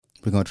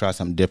We're going to try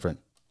something different.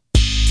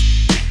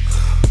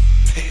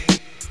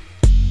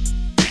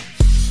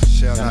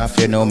 Shall not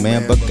fear no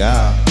man but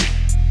God.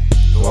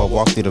 Though I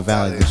walk through the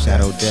valley of the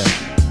shadow of death,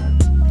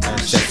 I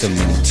shed so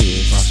many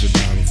tears. I should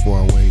die before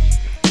I wait.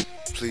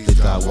 Please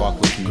God walk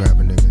with me. Grab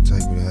a nigga and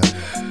take me to heaven.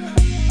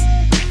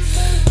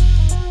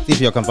 See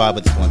if y'all can vibe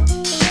with this one.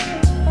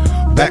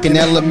 Back in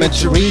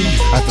elementary,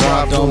 I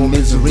thrived on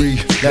misery.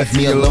 Left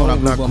me alone, I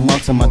grew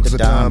amongst a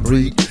dying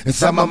breed.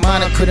 Inside my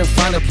mind, I couldn't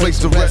find a place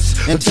to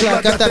rest until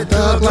I got that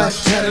thug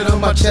life tatted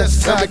on my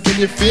chest. Tyler, can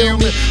you feel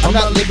me? I'm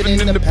not living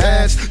in the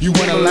past. You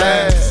wanna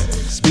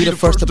last? Be the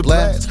first to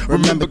blast.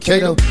 Remember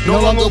Kato,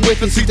 no longer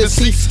with us, see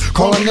deceased.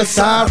 Calling the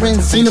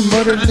sirens, seen him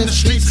murdered in the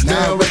streets.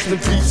 Now rest in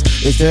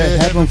peace. Is there a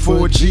heaven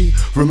for a G?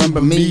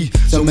 Remember me?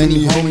 So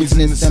many homies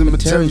in the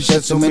cemetery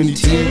shed so many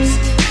tears.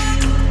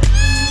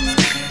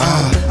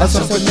 I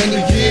saw so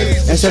many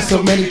years and shed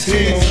so many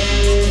tears.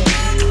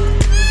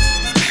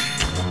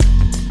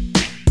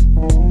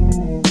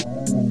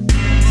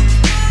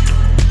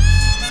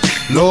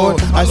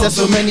 Lord, I shed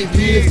so many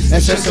years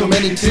and shed so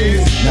many tears.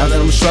 Now that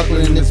I'm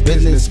struggling in this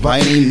business by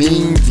any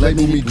means,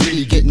 label me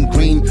greedy, getting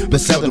green, but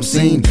seldom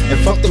seen. And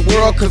fuck the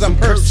world cause I'm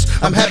cursed.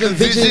 I'm having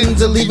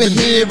visions of leaving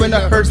here in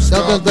a hearse.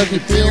 Others doesn't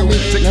feel me.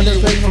 None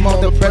of away from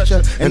all the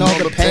pressure and all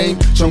the pain.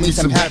 Show me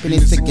some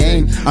happiness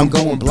again. I'm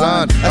going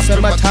blind. I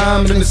spend my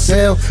time in the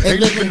cell, ain't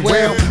living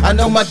well. I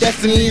know my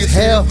destiny is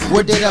hell.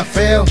 Where did I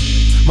fail?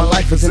 My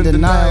life is in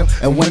denial,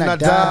 and when I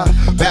die,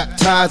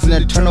 baptized in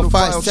eternal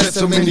fire, shed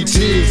so many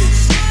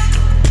tears.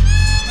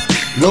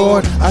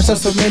 Lord, I shed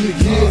so many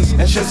years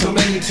and shed so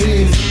many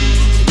tears.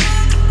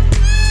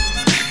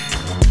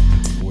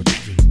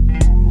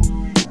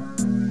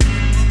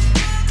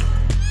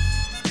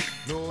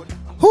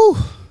 Whew.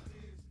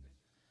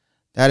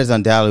 That is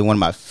undoubtedly one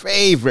of my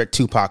favorite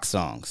Tupac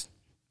songs.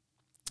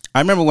 I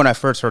remember when I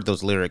first heard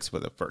those lyrics for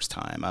the first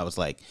time, I was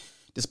like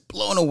just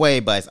blown away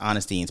by his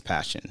honesty and his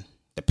passion,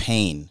 the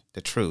pain,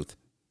 the truth.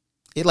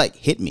 It like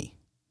hit me.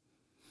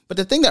 But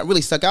the thing that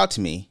really stuck out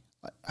to me,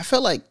 I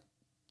felt like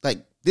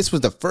this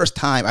was the first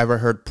time I ever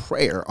heard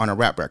prayer on a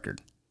rap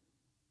record.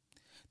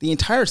 The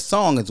entire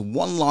song is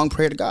one long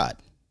prayer to God.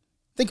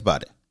 Think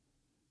about it.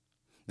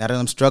 Now that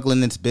I'm struggling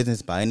in this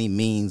business by any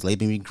means,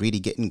 labeling me greedy,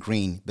 getting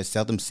green, but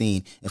seldom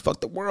seen, and fuck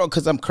the world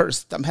cause I'm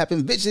cursed. I'm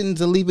having visions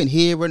of leaving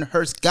here in a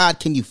hearse. God,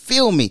 can you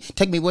feel me?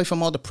 Take me away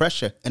from all the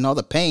pressure and all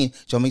the pain.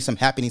 Show me some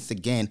happiness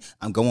again.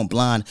 I'm going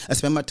blind. I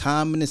spend my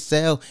time in the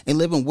cell, ain't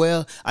living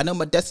well. I know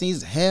my destiny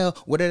is hell.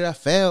 Where did I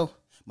fail?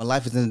 My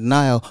life is in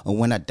denial, and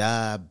when I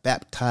die,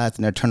 baptized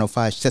in eternal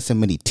fire, shed so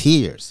many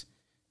tears.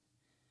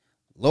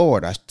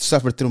 Lord, I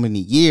suffered through many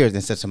years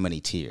and shed so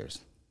many tears.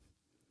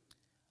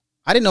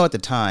 I didn't know at the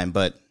time,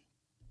 but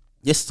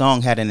this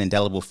song had an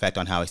indelible effect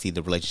on how I see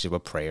the relationship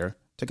of prayer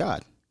to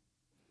God.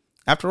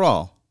 After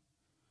all,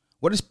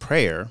 what is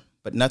prayer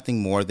but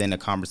nothing more than a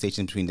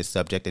conversation between the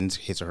subject and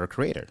his or her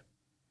creator?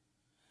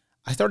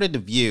 I started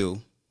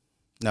to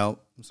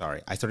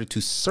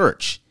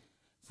search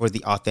for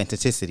the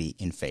authenticity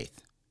in faith.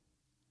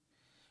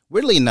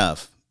 Weirdly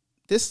enough,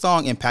 this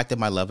song impacted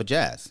my love of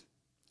jazz,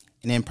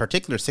 and in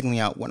particular singling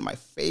out one of my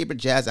favorite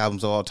jazz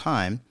albums of all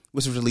time,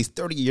 which was released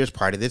 30 years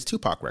prior to this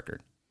Tupac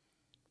record.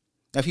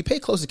 Now, if you pay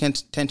close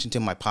attention to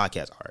my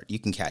podcast art, you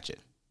can catch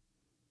it.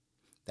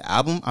 The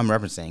album I'm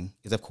referencing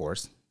is, of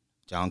course,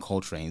 John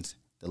Coltrane's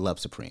The Love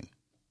Supreme.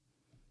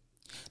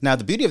 Now,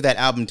 the beauty of that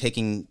album,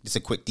 taking just a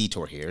quick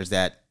detour here, is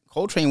that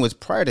Coltrane was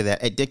prior to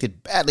that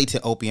addicted badly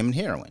to opium and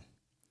heroin.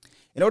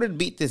 In order to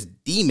beat this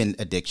demon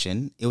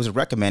addiction, it was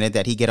recommended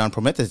that he get on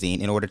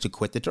promethazine in order to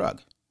quit the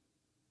drug.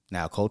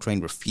 Now,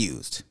 Coltrane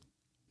refused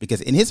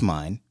because in his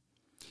mind,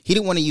 he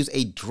didn't want to use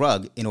a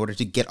drug in order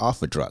to get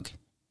off a drug.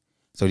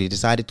 So he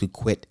decided to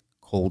quit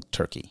cold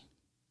turkey.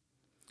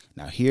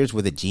 Now, here's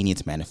where the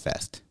genius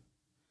manifests.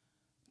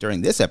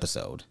 During this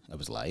episode of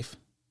his life,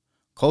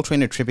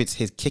 Coltrane attributes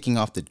his kicking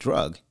off the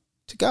drug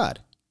to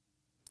God.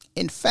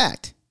 In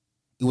fact,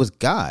 it was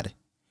God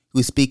who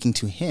was speaking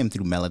to him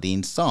through melody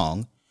and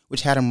song,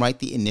 which had him write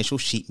the initial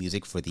sheet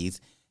music for these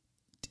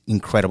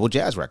incredible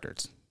jazz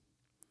records.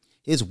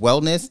 His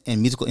wellness and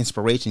musical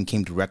inspiration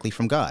came directly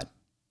from God.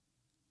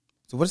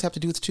 So what does it have to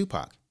do with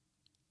Tupac?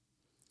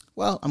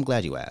 Well, I'm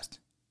glad you asked.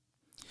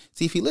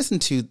 See, if you listen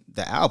to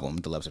the album,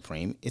 The Love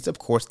Supreme, it's of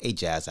course a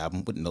jazz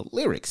album with no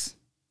lyrics.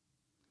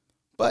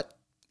 But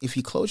if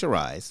you close your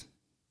eyes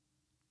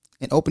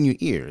and open your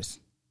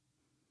ears,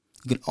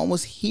 you can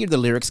almost hear the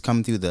lyrics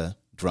come through the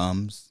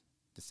drums,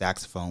 the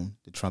saxophone,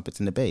 the trumpets,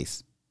 and the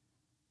bass.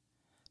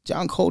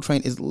 John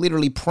Coltrane is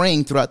literally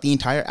praying throughout the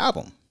entire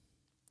album,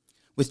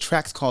 with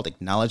tracks called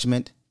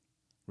Acknowledgement,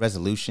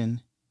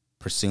 Resolution,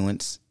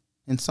 Pursuance,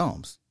 and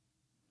Psalms.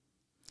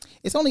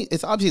 It's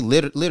obviously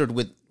littered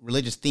with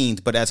religious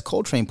themes, but as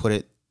Coltrane put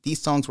it, these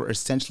songs were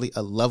essentially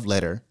a love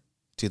letter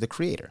to the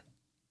Creator.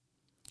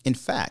 In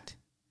fact,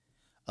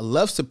 A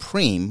Love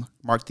Supreme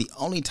marked the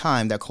only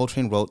time that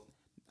Coltrane wrote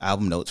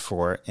album notes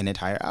for an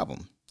entire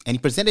album, and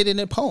he presented it in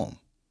a poem.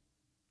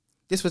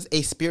 This was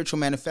a spiritual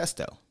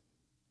manifesto,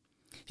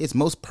 his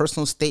most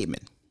personal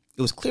statement,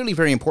 It was clearly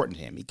very important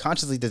to him. He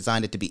consciously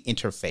designed it to be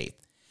interfaith.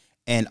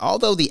 And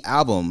although the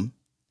album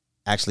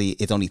actually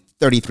is only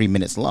 33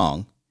 minutes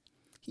long,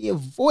 he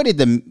avoided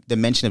the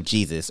mention of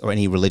Jesus or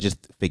any religious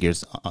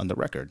figures on the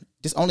record,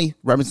 just only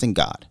referencing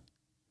God.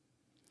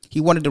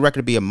 He wanted the record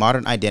to be a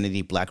modern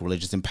identity, Black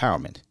religious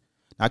empowerment,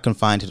 not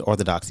confined to the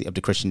orthodoxy of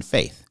the Christian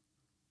faith.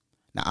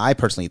 Now, I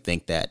personally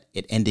think that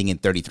it ending in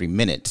 33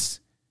 minutes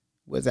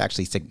was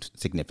actually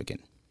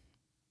significant.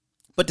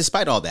 But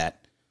despite all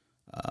that,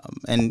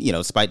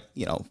 despite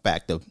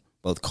fact of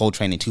both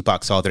Coltrane and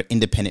Tupac saw their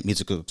independent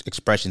musical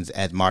expressions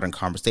as modern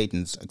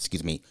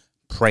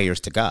prayers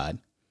to God,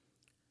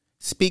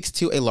 speaks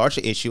to a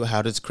larger issue: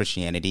 how does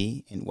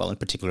Christianity, and in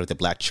particular the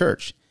Black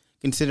church,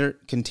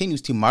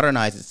 continues to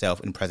modernize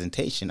itself in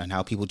presentation on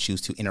how people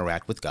choose to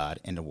interact with God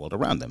and the world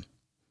around them.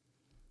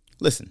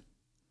 Listen,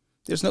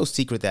 there's no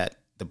secret that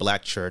the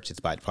Black church is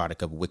a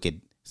byproduct of a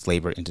wicked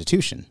slavery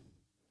institution.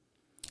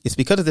 It's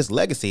because of this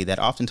legacy that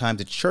oftentimes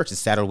the church is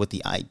saddled with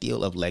the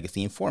ideal of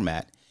legacy and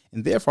format,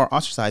 and therefore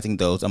ostracizing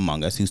those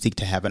among us who seek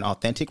to have an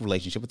authentic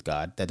relationship with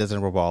God that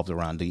doesn't revolve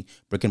around the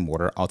brick and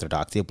mortar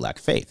orthodoxy of Black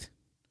faith.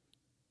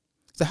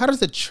 So how does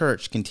the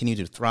church continue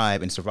to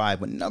thrive and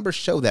survive when numbers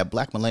show that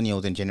Black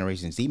millennials and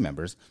Generation Z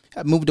members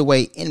have moved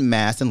away in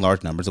mass and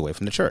large numbers away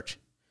from the church,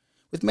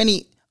 with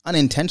many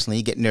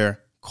unintentionally getting their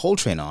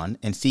Coltrane on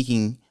and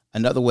seeking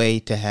another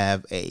way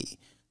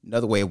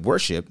of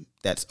worship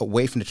that's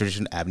away from the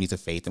traditional avenues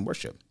of faith and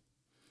worship,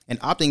 and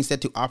opting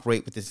instead to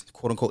operate with this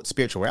quote-unquote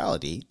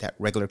spirituality that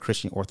regular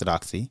Christian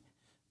orthodoxy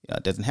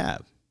doesn't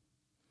have?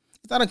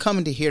 It's not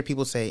uncommon to hear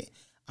people say,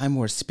 "I'm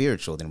more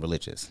spiritual than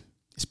religious,"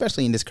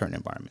 especially in this current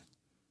environment,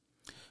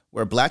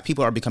 where Black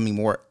people are becoming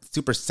more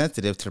super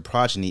sensitive to the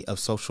progeny of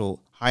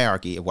social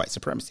hierarchy of white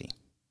supremacy.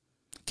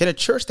 Can a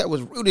church that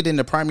was rooted in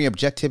the primary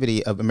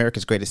objectivity of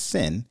America's greatest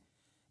sin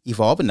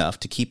evolve enough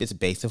to keep its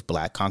base of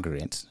Black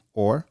congregants,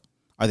 or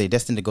are they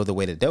destined to go the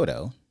way to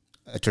dodo,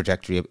 a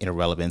trajectory of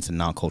irrelevance and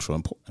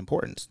non-cultural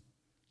importance?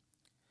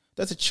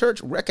 Does the church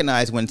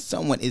recognize when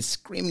someone is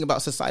screaming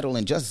about societal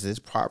injustices,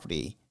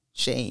 poverty,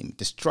 shame,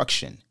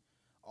 destruction,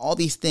 all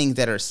these things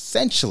that are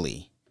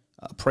essentially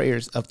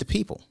prayers of the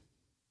people?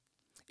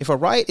 If a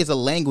riot is a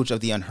language of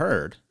the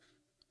unheard,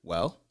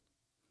 well,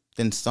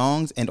 then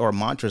songs and or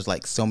mantras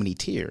like "So Many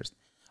Tears"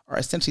 are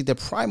essentially the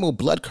primal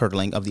blood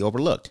curdling of the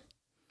overlooked.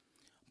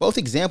 Both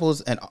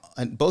examples and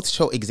both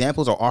show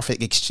examples or offer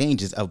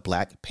exchanges of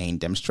Black pain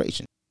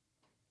demonstration.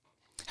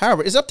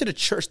 However, it's up to the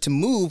church to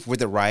move where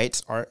the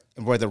riots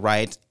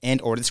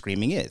and or the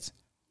screaming is.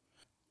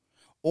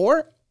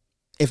 Or,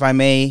 if I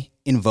may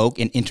invoke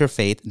an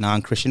interfaith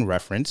non-Christian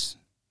reference,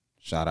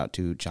 shout out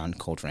to John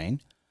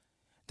Coltrane,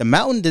 the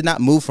mountain did not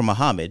move for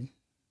Muhammad,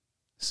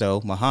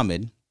 so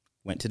Muhammad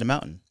went to the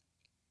mountain.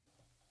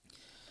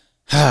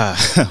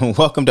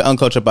 Welcome to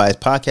Uncultured Bias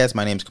Podcast.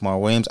 My name is Kamar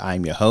Williams. I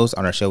am your host.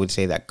 On our show, we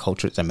say that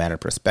culture is a matter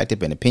of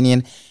perspective and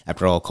opinion.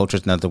 After all, culture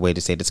is another way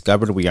to say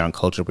discovered. We are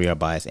uncultured, we are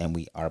biased, and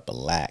we are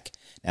Black.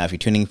 Now, if you're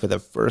tuning in for the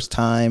first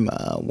time,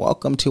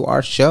 welcome to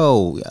our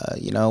show.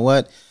 You know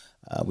what?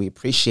 We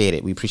appreciate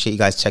it. We appreciate you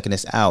guys checking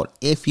us out.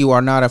 If you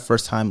are not a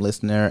first-time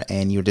listener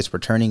and you're just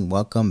returning,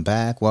 welcome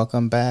back,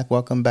 welcome back,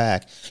 welcome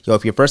back. Yo,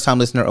 if you're a first-time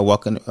listener or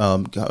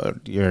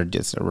you're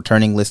just a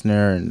returning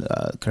listener and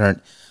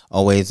current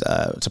always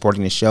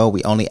supporting the show,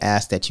 we only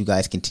ask that you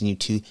guys continue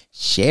to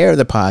share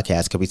the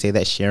podcast, because we say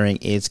that sharing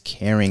is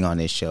caring on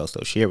this show.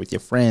 So share it with your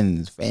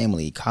friends,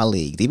 family,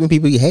 colleagues, even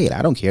people you hate.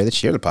 I don't care. Just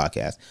share the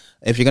podcast.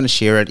 If you're going to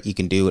share it, you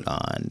can do it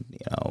on,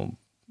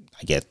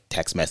 I guess,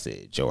 text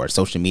message or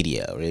social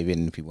media, or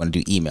even if you want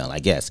to do email, I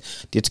guess.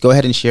 Just go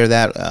ahead and share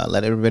that.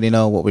 Let everybody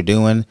know what we're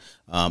doing.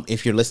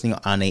 If you're listening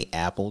on an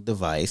Apple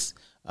device,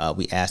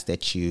 we ask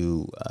that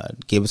you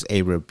give us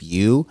a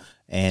review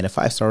and a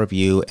 5-star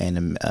review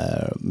and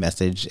a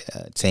message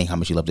saying how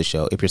much you love the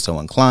show, if you're so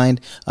inclined.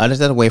 There's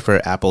a way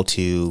for Apple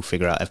to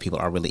figure out if people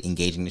are really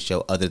engaging the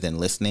show other than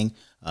listening.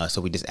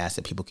 So we just ask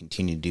that people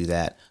continue to do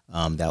that.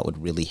 That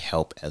would really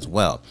help as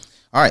well.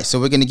 All right, so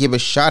we're going to give a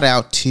shout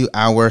out to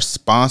our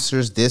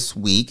sponsors this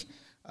week.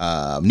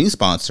 New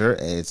sponsor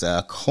is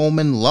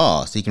Coleman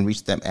Law. So you can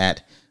reach them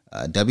at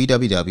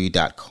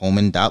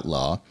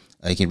www.coleman.law.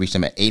 You can reach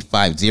them at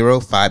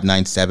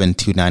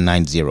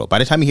 850-597-2990. By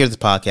the time you hear this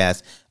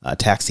podcast,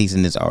 tax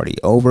season is already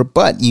over,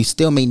 but you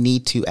still may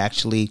need to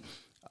actually,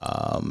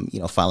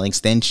 file an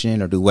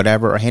extension or do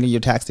whatever or handle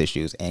your tax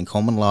issues. And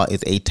Coleman Law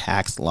is a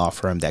tax law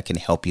firm that can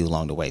help you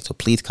along the way. So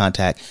please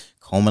contact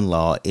Coleman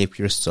Law if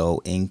you're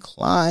so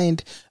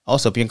inclined.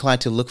 Also, if you're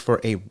inclined to look for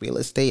a real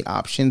estate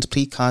options,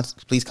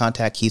 please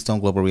contact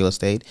Keystone Global Real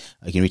Estate.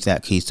 You can reach that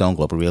at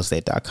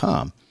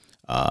KeystoneGlobalRealEstate.com.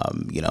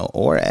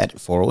 Or at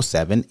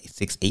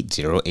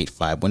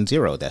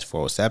 407-680-8510. That's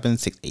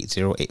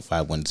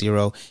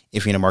 407-680-8510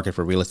 if you're in the market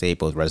for real estate,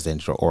 both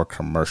residential or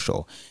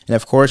commercial. And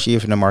of course, if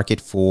you're in the market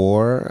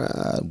for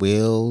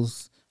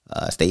wills,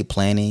 estate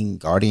planning,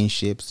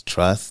 guardianships,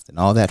 trusts, and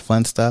all that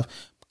fun stuff,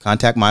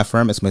 contact my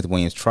firm at Smith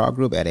Williams Trial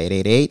Group at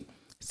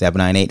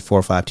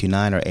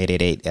 888-798-4529 or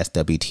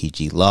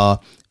 888-SWTG Law.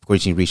 Of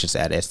course, you can reach us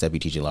at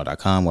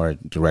swtglaw.com or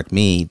direct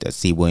me to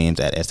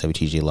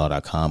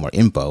cwilliams@swtglaw.com or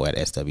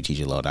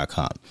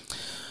info@swtglaw.com.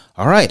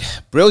 All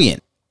right,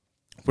 brilliant.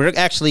 We're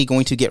actually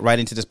going to get right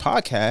into this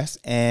podcast,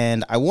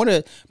 and I want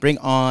to bring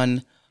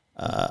on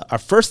our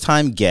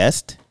first-time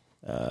guest,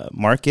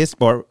 Marcus,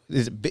 or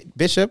is it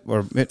Bishop,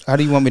 or how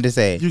do you want me to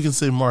say it? You can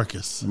say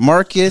Marcus.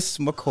 Marcus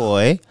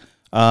McCoy,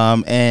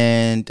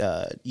 and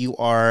you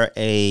are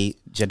a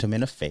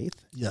gentleman of faith.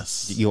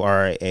 Yes. You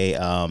are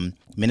a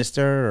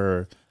minister,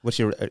 or what's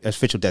your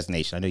official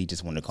designation? I know you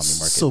just wanted to call me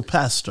Marcus. So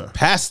pastor.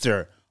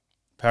 Pastor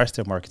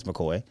Marcus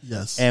McCoy.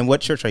 Yes. And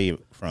what church are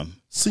you from?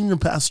 Senior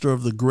pastor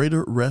of the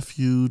Greater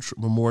Refuge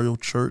Memorial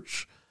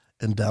Church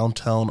in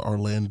downtown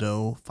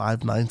Orlando,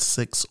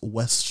 596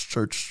 West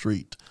Church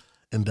Street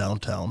in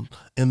downtown,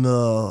 in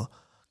the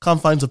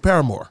confines of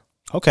Paramore.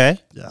 Okay.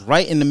 Yeah.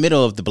 Right in the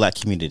middle of the black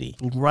community.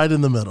 Right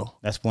in the middle.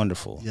 That's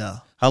wonderful. Yeah.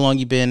 How long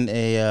you been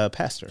a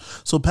pastor?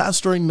 So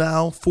pastoring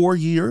now 4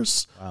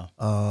 years.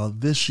 Wow.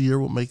 This year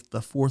will make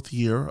the 4th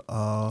year.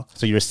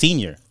 So you're a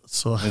senior.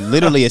 So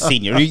Literally a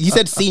senior. You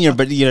said senior,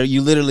 but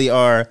you literally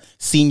are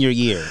senior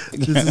year.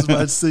 this is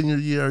my senior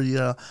year.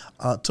 Yeah.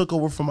 Took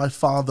over from my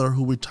father,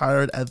 who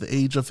retired at the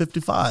age of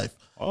 55.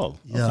 Oh, okay.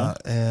 Yeah.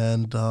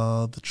 And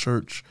the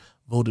church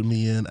voted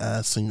me in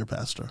as senior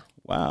pastor.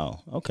 Wow.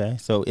 Okay.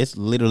 So it's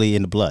literally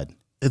in the blood.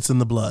 It's in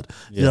the blood.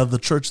 Yeah. The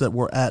church that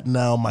we're at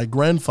now, my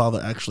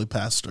grandfather actually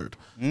pastored,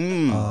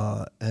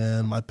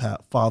 and my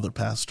father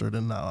pastored,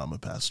 and now I'm a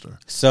pastor.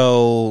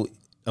 So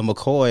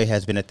McCoy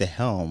has been at the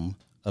helm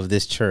of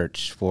this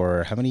church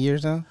for how many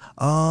years now?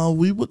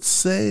 We would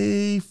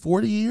say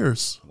 40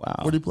 years. Wow.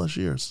 40 plus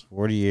years.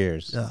 40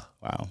 years. Yeah.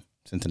 Wow.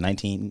 Since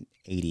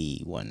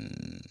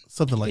 1981.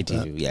 Something like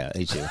 82. that. Yeah,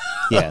 82.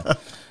 Yeah.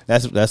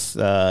 That's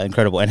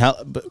incredible. And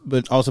how,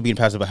 but also being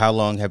pastor, but how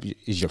long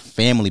is your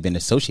family been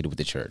associated with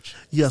the church?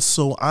 Yes,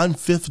 so I'm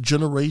 5th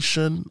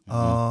generation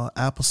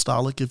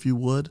apostolic, if you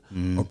would,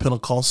 or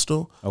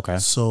Pentecostal. Okay.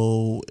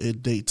 So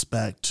it dates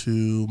back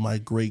to my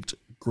great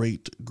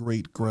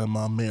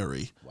grandma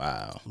Mary.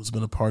 Wow. Who's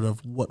been a part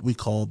of what we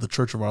call the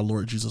Church of Our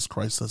Lord Jesus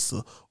Christ. That's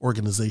the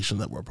organization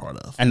that we're a part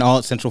of. And all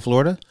at Central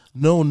Florida?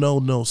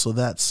 No. So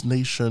that's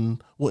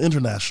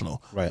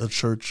international. Right. The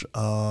church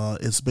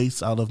is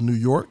based out of New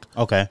York.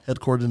 Okay.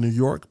 Headquartered in New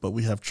York, but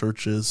we have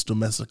churches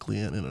domestically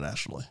and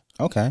internationally.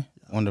 Okay.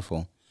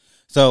 Wonderful.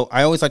 So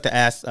I always like to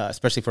ask,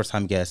 especially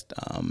first-time guests,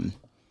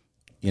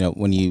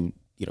 when you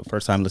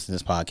first time listening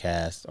to this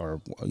podcast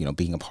or,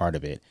 being a part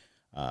of it,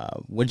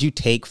 what did you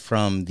take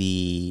from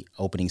the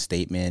opening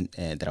statement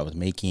that I was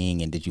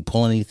making, and did you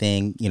pull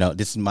anything?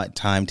 This is my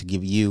time to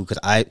give you, because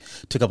I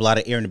took up a lot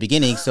of air in the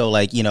beginning. So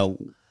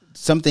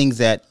some things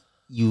that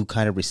you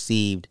kind of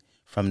received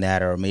from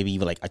that, or maybe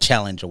even like a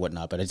challenge or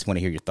whatnot, but I just want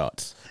to hear your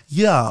thoughts.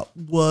 Yeah,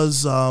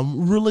 was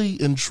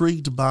really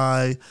intrigued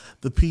by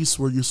the piece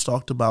where you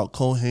talked about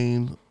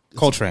Coltrane.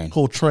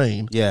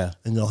 Yeah.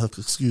 And y'all have to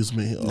excuse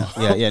me. No.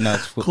 No.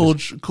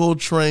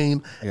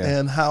 Coltrane,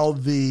 and how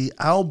the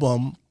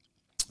album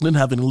didn't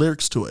have any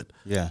lyrics to it.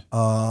 Yeah.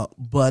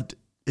 But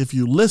if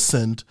you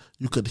listened,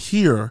 you could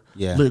hear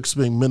lyrics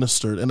being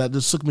ministered. And that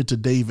just took me to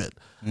David,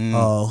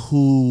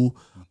 who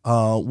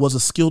was a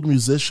skilled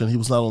musician. He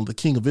was not only the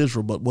king of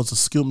Israel, but was a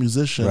skilled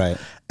musician, right,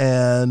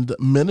 and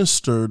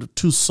ministered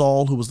to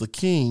Saul, who was the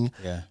king.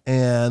 Yeah.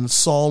 And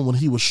Saul, when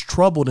he was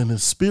troubled in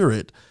his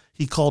spirit,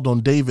 he called on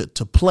David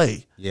to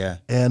play. Yeah.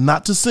 And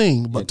not to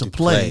sing, but to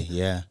play.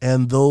 Yeah.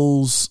 And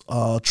those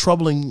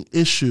troubling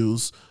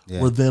issues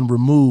were then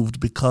removed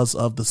because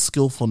of the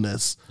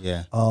skillfulness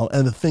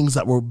and the things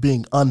that were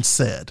being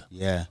unsaid.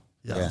 Yeah.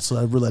 So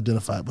I really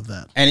identified with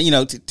that.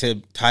 And,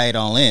 to tie it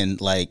all in,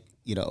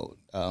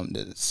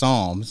 the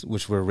Psalms,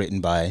 which were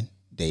written by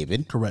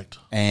David. Correct.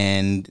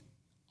 And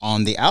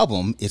on the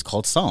album, it's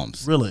called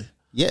Psalms. Really?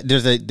 Yeah,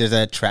 there's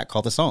a track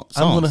called the Psalms.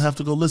 I'm going to have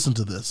to go listen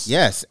to this.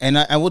 Yes, and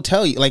I will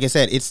tell you, like I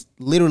said, it's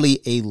literally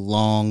a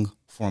long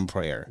form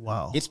prayer.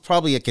 Wow. It's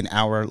probably like an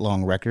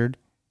hour-long record.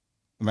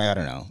 I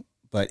don't know,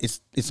 but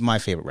it's my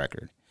favorite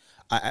record.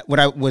 I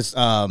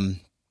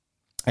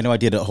know I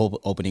did a whole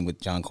opening with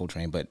John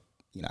Coltrane, but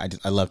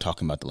I love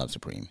talking about the Love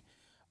Supreme.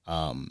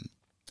 I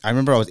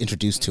remember I was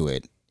introduced to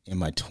it in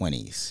my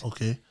 20s.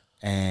 Okay.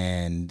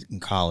 And in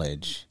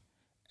college,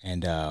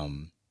 and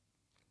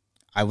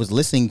I was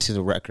listening to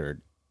the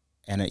record,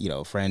 and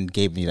a friend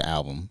gave me the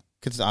album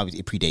because obviously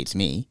it predates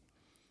me,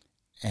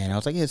 and I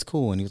was like, "Yeah, it's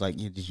cool." And he was like,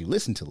 "Did you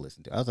listen to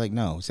it?" I was like,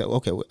 "No." He said,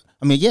 "Okay."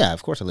 Yeah,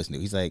 of course I listened to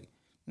it. He's like,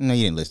 "No,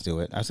 you didn't listen to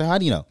it." I said, "How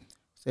do you know?"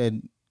 He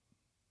said,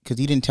 "Because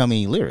you didn't tell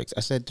me any lyrics."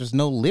 I said, "There's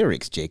no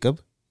lyrics, Jacob,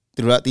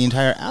 throughout the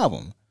entire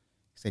album."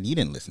 He said, "You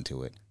didn't listen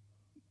to it."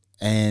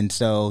 And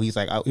so he's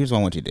like, "Here's what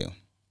I want you to do.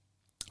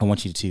 I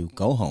want you to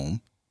go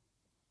home,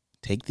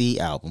 take the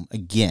album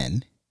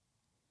again,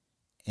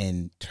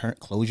 and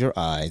close your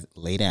eyes,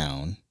 lay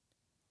down,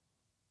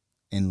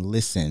 and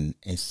listen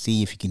and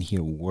see if you can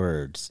hear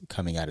words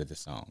coming out of the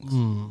songs.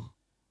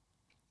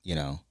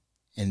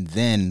 And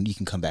then you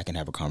can come back and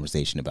have a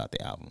conversation about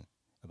the album,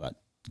 about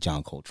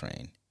John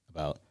Coltrane,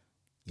 about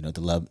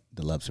the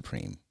love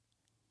supreme.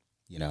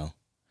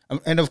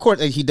 And of course,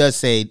 he does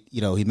say,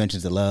 he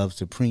mentions the love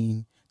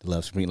supreme,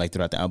 like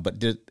throughout the album.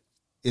 But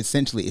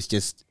essentially, it's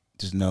just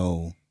there's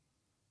no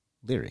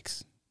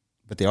lyrics,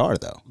 but they are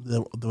though.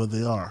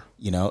 They are.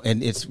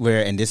 And it's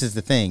where, and this is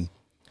the thing,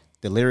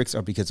 the lyrics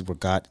are because where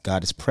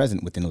God is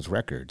present within those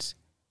records.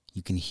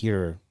 You can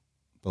hear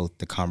both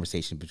the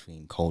conversation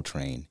between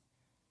Coltrane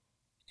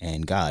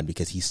and God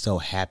because he's so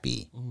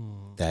happy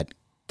that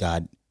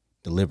God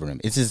delivered him.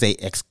 This is a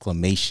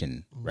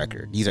exclamation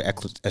record. These are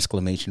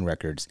exclamation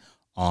records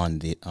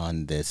on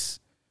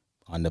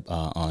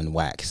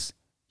Wax.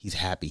 He's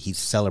happy. He's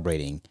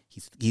celebrating.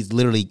 He's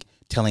literally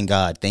telling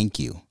God, "Thank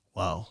you."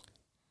 Wow.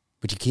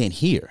 But you can't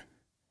hear,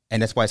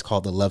 and that's why it's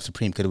called the Love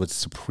Supreme, because it was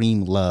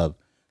supreme love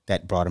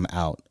that brought him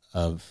out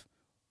of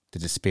the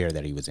despair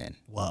that he was in.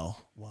 Wow.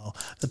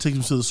 That takes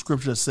me to the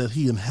scripture that said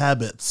he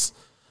inhabits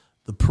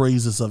the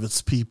praises of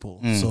its people.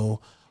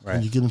 So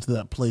when you get into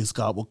that place,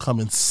 God will come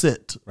and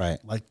sit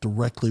like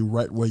directly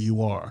right where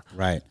you are.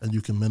 Right. And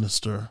you can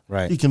minister.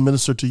 Right. He can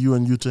minister to you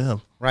and you to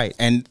him. Right.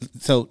 And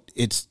so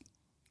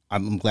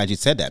I'm glad you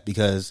said that,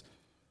 because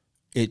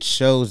it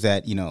shows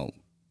that,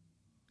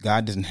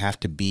 God doesn't have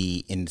to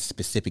be in the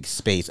specific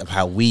space of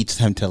how we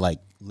tend to like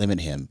limit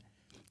him.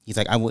 He's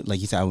like, I would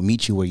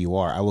meet you where you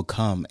are. I will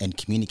come and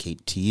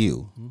communicate to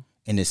you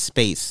in this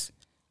space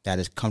that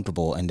is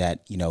comfortable and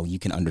that, you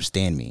can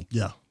understand me.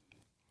 Yeah.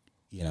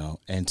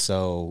 And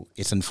so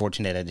it's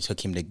unfortunate that it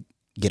took him to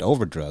get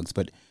over drugs,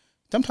 but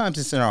sometimes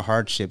it's in our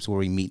hardships where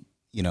we meet,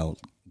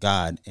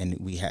 God, and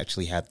we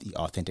actually have the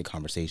authentic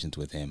conversations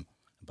with him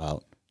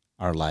about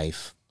our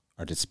life,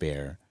 our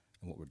despair,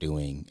 and what we're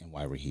doing and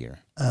why we're here.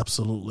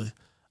 Absolutely.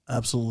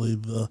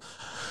 The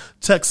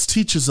text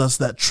teaches us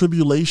that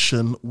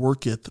tribulation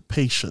worketh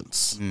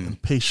patience,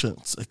 and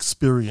patience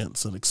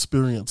experience, and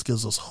experience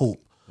gives us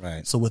hope.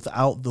 Right. So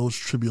without those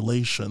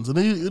tribulations, and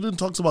it then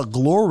talks about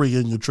glory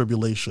in your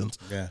tribulations,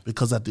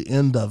 because at the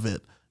end of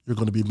it, you're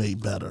going to be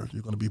made better.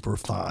 You're going to be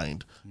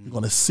refined. You're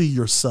going to see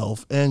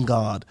yourself and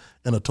God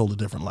in a totally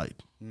different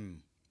light.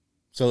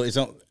 So it's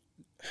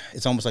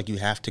almost like you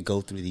have to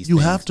go through these things. You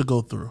have to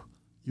go through.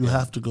 You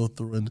have to go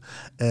through,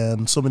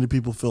 and so many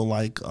people feel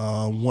like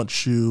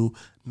once you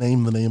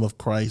name the name of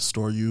Christ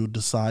or you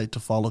decide to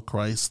follow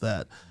Christ,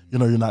 that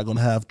you're not going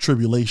to have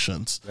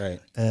tribulations.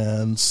 Right.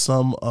 And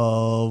some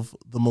of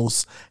the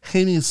most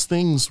heinous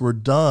things were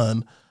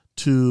done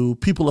to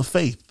people of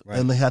faith,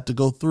 and they had to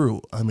go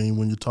through. I mean,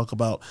 when you talk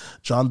about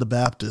John the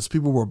Baptist,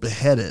 people were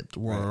beheaded,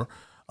 were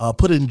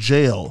put in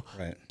jail.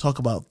 Right. Talk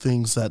about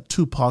things that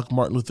Tupac,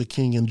 Martin Luther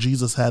King, and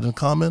Jesus had in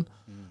common.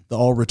 They're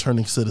all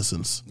returning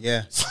citizens.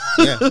 Yeah.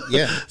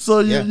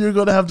 So you're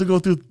going to have to go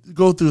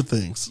through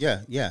things.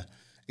 Yeah.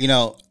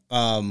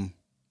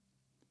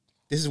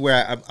 This is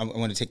where I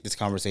want to take this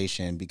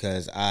conversation,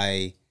 because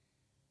I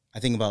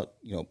think about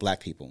Black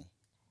people,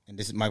 and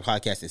my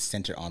podcast is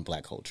centered on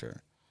Black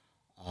culture.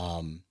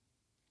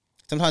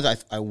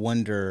 Sometimes I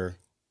wonder,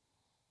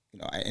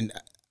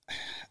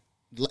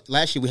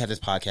 last year we had this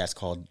podcast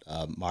called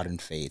Modern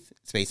Faith,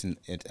 Faith in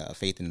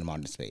the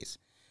Modern Space.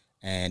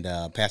 And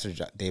Pastor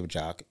David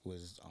Jock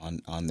was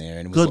on there,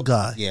 and good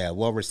guy,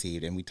 well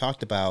received. And we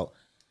talked about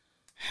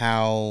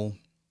how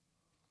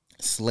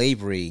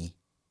slavery,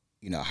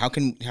 how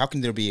can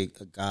there be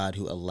a God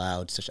who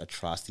allowed such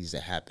atrocities to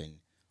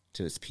happen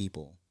to his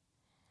people,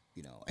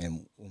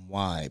 and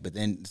why? But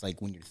then it's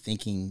like when you're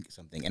thinking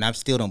something, and I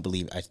still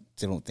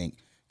don't think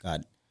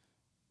God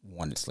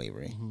wanted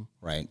slavery,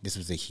 right? This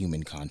was a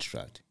human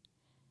construct,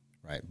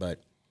 right?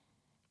 But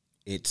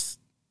it's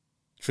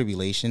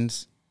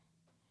tribulations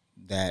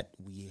that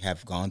we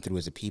have gone through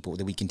as a people,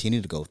 that we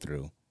continue to go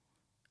through,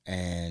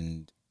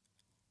 and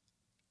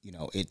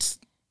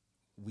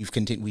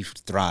we've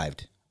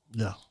thrived,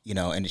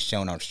 and it's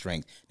shown our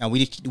strength. Now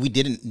we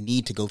didn't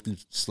need to go through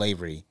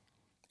slavery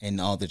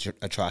and all the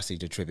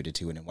atrocities attributed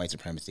to it and white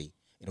supremacy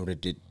in order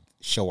to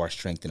show our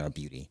strength and our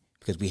beauty,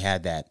 because we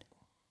had that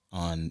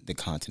on the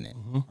continent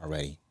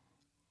already,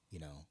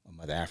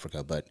 Mother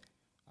Africa. But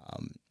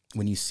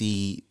when you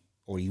see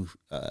or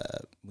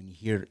when you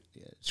hear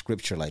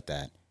scripture like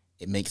that,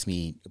 it puts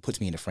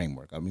me in a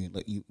framework. I mean,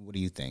 what do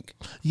you think?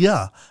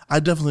 Yeah, I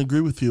definitely agree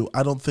with you.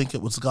 I don't think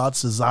it was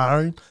God's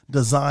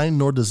design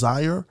nor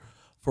desire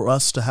for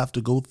us to have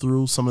to go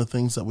through some of the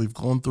things that we've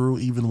gone through.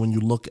 Even when you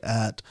look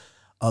at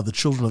the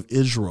children of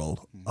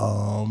Israel,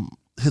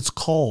 it's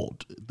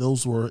called,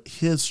 those were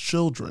his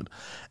children.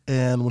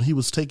 And when he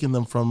was taking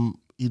them from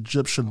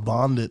Egyptian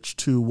bondage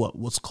to what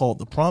was called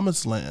the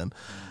Promised Land,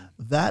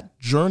 that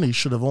journey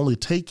should have only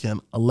taken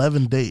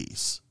 11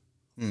 days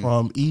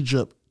from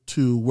Egypt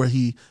to where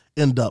he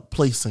ended up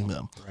placing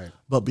them. Right.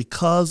 But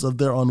because of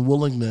their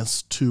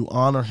unwillingness to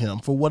honor him,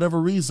 for whatever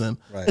reason,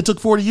 it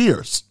took 40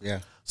 years. Yeah.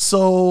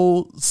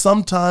 So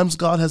sometimes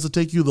God has to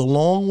take you the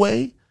long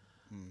way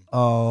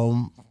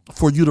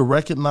for you to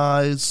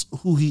recognize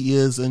who he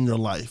is in your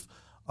life.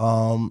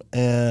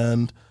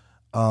 And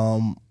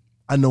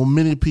I know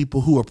many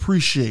people who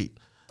appreciate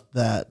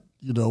that,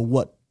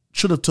 what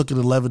should have took an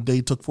 11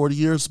 day took 40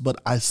 years,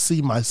 but I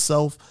see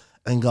myself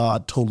and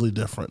God totally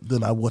different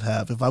than I would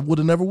have if I would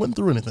have never went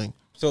through anything.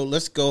 So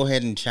let's go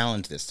ahead and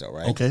challenge this, though,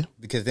 right? Okay.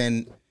 Because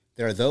then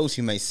there are those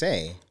who may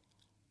say,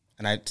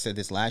 and I said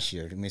this last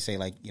year, who may say,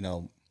 like,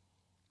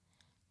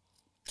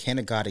 can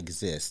a God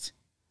exist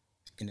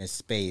in a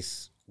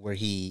space where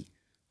he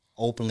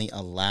openly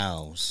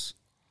allows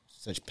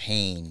such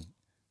pain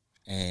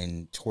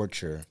and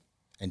torture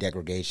and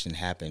degradation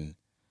happen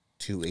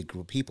to a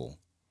group of people?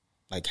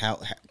 Like,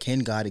 how can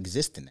God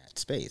exist in that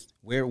space?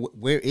 Where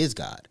is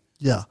God?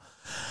 Yeah.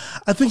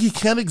 I think he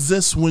can't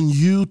exist when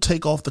you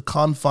take off the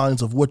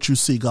confines of what you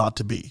see God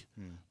to be.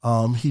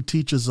 He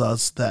teaches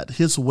us that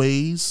his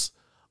ways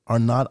are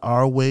not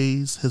our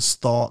ways. His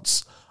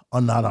thoughts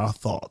are not our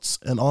thoughts.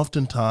 And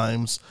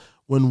oftentimes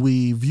when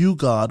we view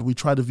God, we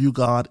try to view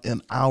God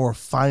in our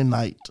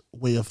finite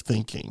way of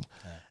thinking.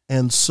 Okay.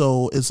 And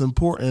so it's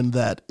important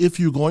that if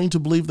you're going to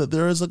believe that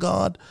there is a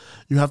God,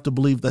 you have to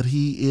believe that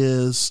he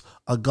is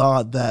a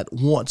God that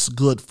wants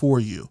good for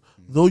you.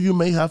 Though you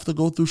may have to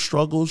go through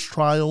struggles,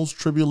 trials,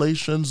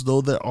 tribulations,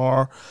 though there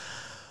are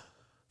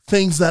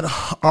things that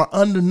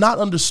are not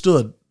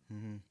understood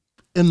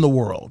in the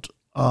world,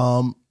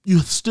 you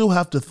still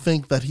have to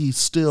think that he's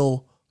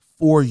still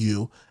for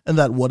you, and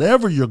that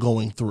whatever you're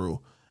going through,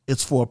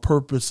 it's for a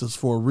purpose, it's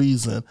for a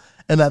reason.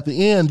 And at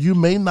the end, you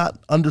may not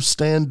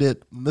understand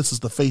it. This is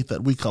the faith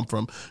that we come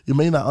from. You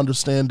may not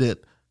understand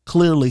it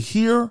clearly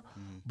here,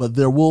 but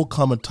there will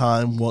come a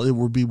time where it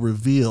will be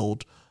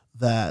revealed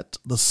that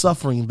the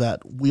suffering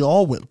that we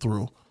all went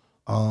through,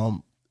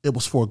 it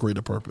was for a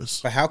greater purpose.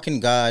 But how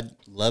can God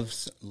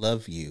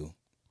love you?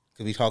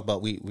 Because we talk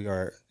about we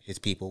are his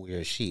people, we are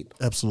his sheep.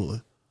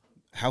 Absolutely.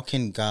 How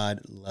can God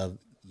love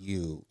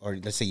you? Or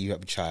let's say you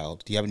have a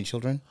child. Do you have any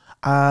children?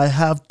 I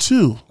have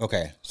 2.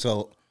 Okay.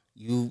 So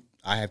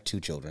I have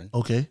 2 children.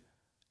 Okay.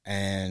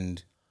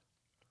 And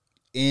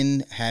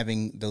in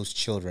having those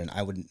children,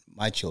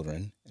 my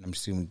children, and I'm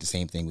assuming the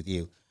same thing with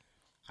you,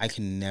 I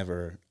can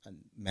never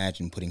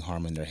imagine putting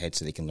harm in their head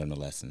so they can learn a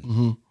lesson.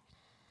 Mm-hmm.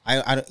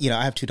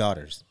 I have 2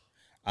 daughters.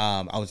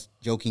 I was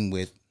joking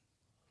with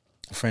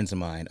friends of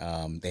mine.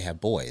 They have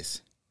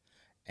boys,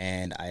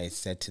 and I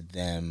said to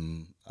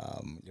them,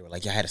 they were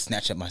like, "Yeah, I had to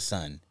snatch up my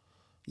son,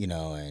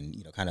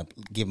 and kind of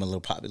give him a little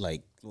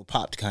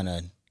pop to kind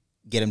of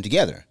get him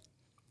together."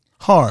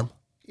 Harm.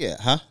 Yeah,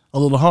 huh? A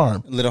little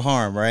harm. A little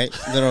harm, right?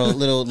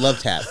 Little love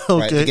tap,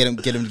 right? To get him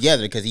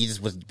together because he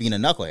just was being a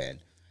knucklehead.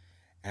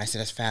 And I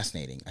said, that's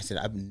fascinating. I said,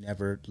 I've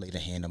never laid a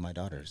hand on my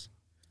daughters.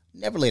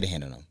 Never laid a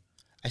hand on them.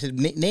 I said,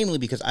 namely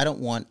because I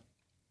don't want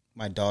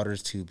my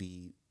daughters to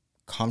be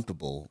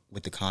comfortable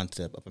with the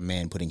concept of a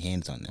man putting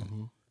hands on them.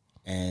 Mm-hmm.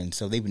 And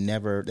so they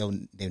never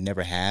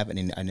have,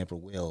 and I never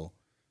will,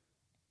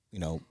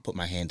 put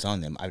my hands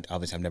on them.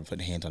 I've never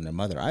put hands on their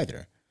mother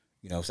either.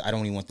 So I don't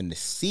even want them to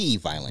see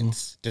violence.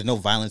 Mm-hmm. There's no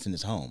violence in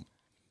this home.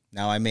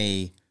 Now I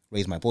may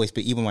raise my voice,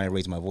 but even when I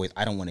raise my voice,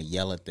 I don't want to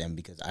yell at them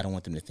because I don't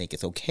want them to think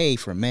it's okay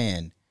for a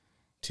man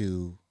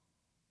to,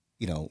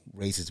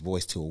 raise his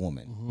voice to a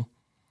woman.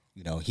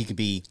 Mm-hmm. He can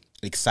be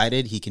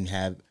excited. He can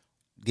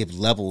give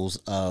levels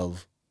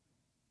of,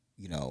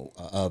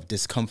 of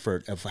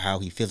discomfort of how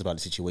he feels about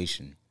the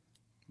situation,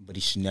 but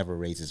he should never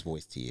raise his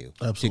voice to you.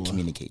 Absolutely. To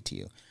communicate to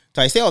you.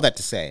 So I say all that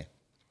to say,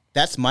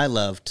 that's my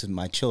love to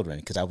my children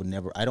because I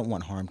don't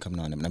want harm coming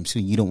on them. And I'm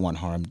assuming you don't want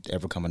harm to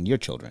ever come on your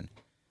children.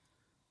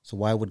 So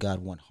why would God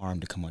want harm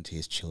to come onto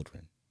his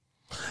children?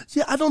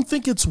 Yeah, I don't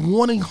think it's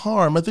wanting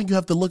harm. I think you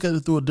have to look at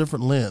it through a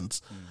different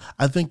lens.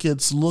 I think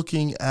it's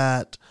looking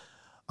at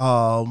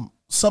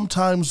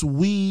sometimes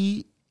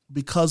we,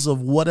 because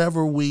of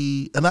whatever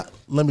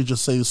let me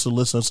just say this to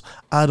listeners,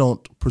 I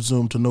don't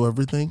presume to know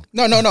everything.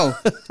 No.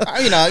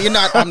 You're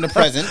not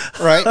omnipresent,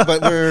 right?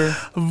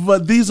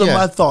 But these are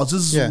my thoughts.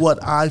 This is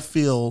what I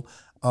feel,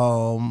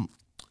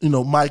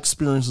 my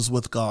experiences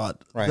with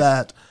God, right.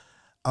 That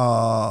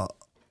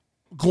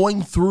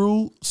going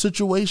through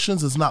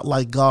situations is not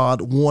like God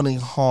wanting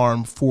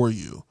harm for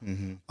you.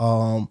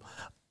 Mm-hmm.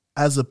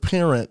 As a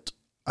parent,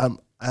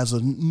 as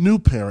a new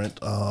parent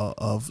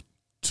of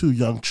 2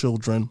 young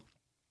children,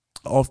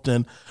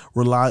 often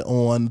rely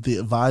on the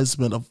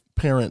advisement of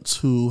parents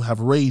who have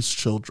raised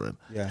children.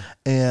 Yeah.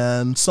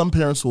 And some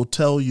parents will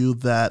tell you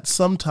that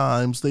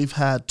sometimes they've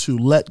had to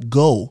let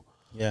go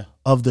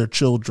of their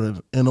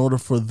children in order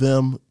for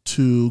them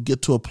to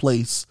get to a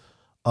place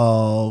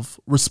of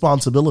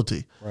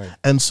responsibility. Right.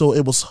 And so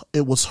it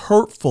was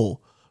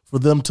hurtful for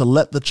them to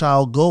let the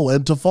child go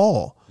and to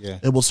fall. Yeah.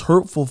 It was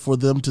hurtful for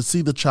them to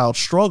see the child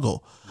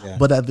struggle. Yeah.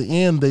 But at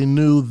the end, they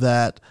knew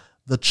that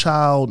the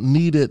child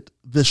needed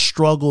this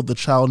struggle, the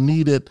child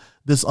needed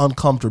this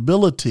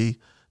uncomfortability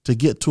to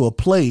get to a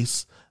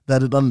place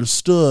that it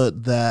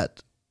understood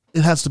that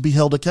it has to be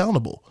held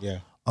accountable. Yeah.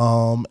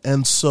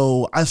 And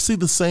so I see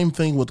the same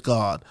thing with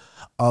God.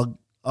 A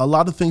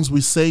lot of things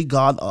we say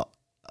God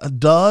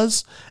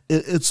does,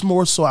 it's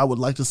more so I would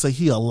like to say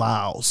he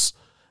allows.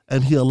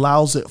 And he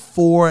allows it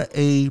for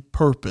a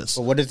purpose.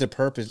 But what is the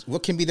purpose?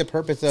 What can be the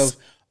purpose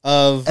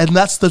of and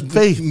that's the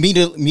faith.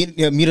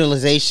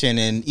 Mutilization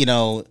and,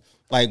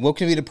 what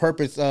can be the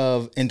purpose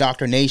of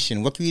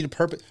indoctrination? What can be the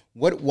purpose?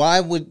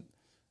 Why would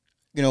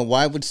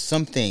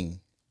something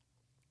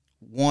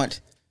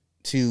want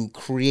to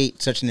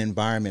create such an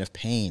environment of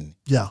pain?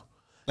 Yeah.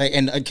 Like,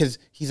 and because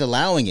he's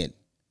allowing it.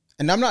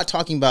 And I'm not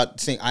talking about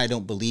saying I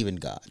don't believe in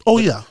God. Oh,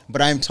 yeah.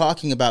 But I'm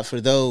talking about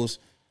for those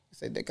who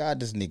say that God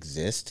doesn't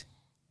exist.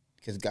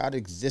 Because God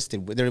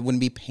existed, there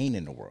wouldn't be pain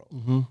in the world.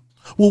 Mm-hmm.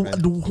 Well, right?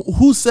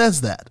 Who says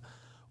that?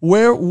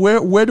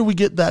 Where do we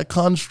get that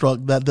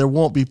construct that there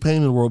won't be pain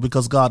in the world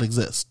because God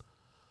exists?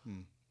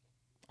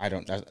 I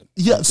don't.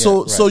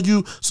 So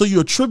you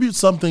attribute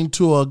something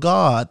to a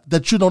God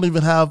that you don't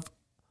even have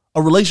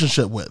a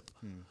relationship with,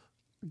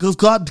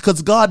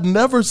 because God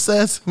never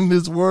says in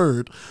His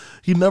Word,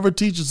 He never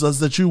teaches us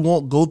that you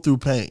won't go through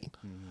pain.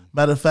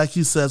 Matter of fact,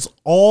 He says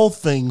all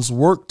things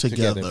work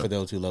together for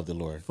those who love the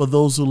Lord. For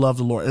those who love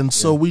the Lord. And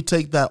so we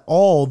take that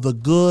all, the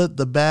good,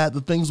 the bad,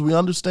 the things we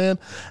understand,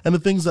 and the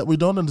things that we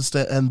don't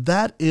understand. And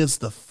that is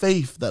the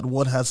faith that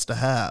one has to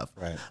have.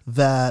 Right.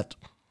 That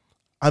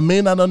I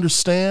may not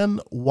understand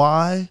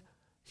why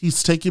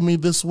He's taking me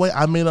this way.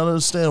 I may not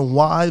understand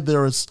why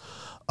there is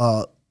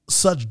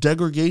such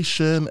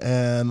degradation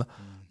and,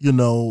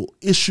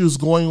 issues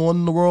going on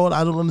in the world.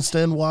 I don't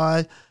understand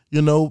why,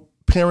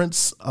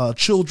 parents,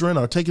 children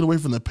are taken away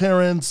from their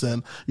parents,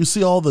 and you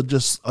see all the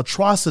just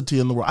atrocity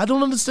in the world. I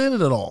don't understand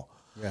it at all.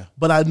 Yeah.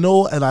 But I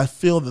know and I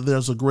feel that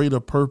there's a greater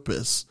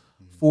purpose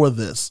for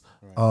this.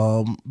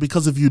 Right.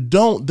 Because if you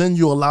don't, then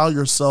you allow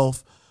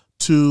yourself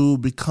to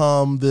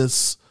become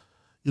this,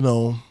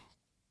 you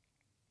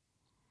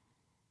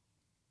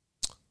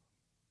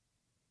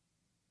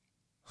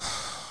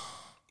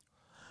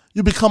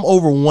become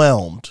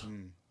overwhelmed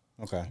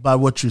by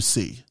what you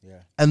see.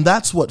 And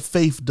that's what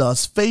faith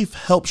does. Faith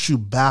helps you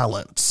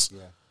balance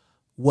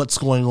what's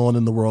going on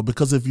in the world.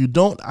 Because if you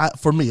don't,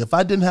 for me, if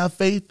I didn't have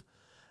faith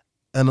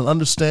and an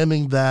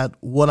understanding that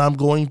what I'm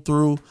going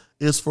through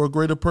is for a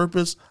greater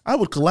purpose, I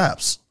would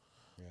collapse.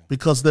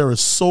 Because there is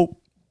so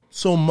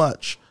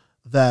much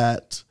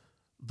that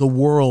the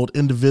world,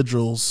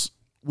 individuals,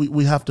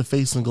 we have to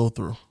face and go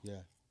through.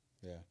 Yeah,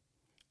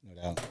 no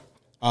doubt.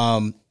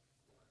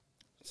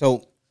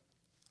 So,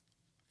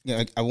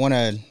 I want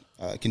to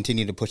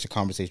continue to push the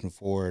conversation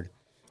forward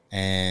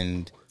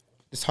and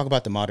let's talk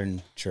about the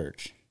modern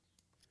church.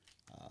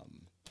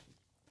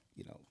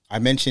 I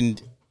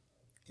mentioned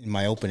in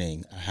my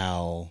opening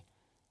how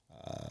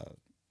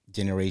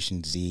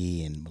Generation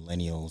Z and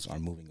millennials are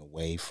moving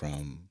away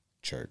from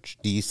church.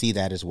 Do you see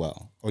that as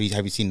well? Or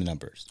have you seen the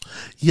numbers?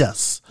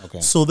 Yes.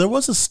 Okay. So there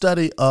was a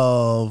study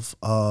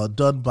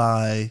done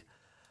by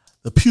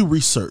the Pew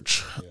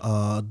Research,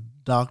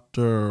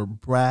 Dr.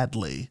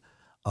 Bradley,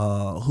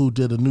 who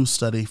did a new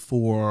study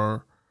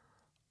for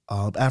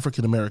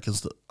African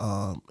Americans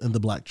in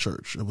the Black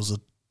church. It was a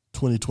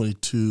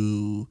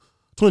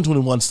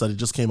 2021 study,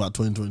 just came out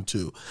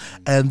 2022.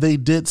 And they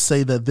did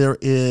say that there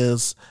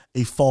is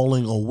a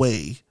falling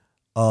away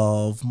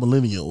of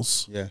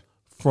millennials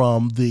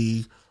from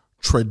the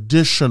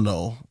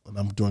traditional, and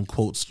I'm doing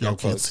quotes, y'all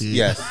can't see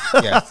it.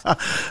 Yes.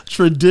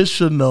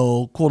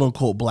 Traditional, quote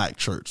unquote, Black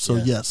church. So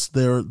yes,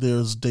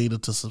 there's data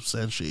to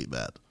substantiate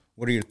that.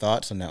 What are your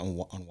thoughts on that,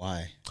 on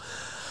why?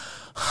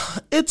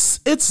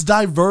 It's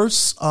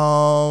diverse.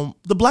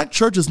 The Black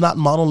church is not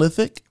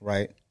monolithic.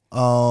 Right.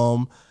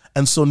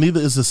 And so neither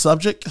is the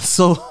subject.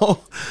 So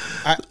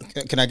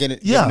can I get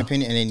an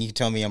opinion? And then you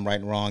tell me I'm right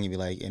and wrong. You'd be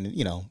like, and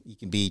you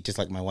can be just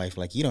like my wife,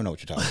 like, you don't know what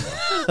you're talking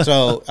about.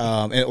 So,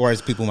 or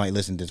as people might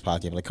listen to this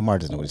podcast, like, Kamar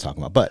doesn't know what he's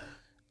talking about. But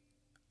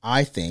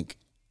I think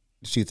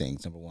two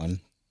things. Number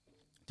one,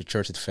 the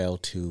church has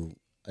failed to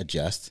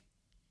adjust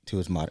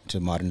to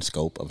modern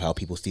scope of how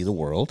people see the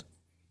world,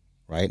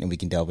 right? And we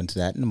can delve into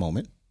that in a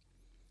moment.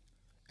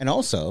 And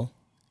also,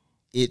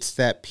 it's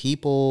that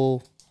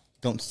people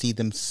don't see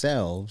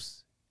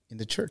themselves in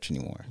the church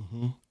anymore.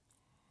 Mm-hmm.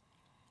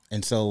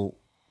 And so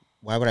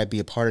why would I be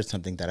a part of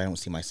something that I don't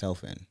see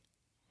myself in?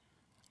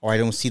 Or I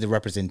don't see the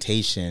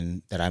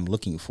representation that I'm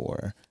looking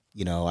for.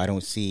 I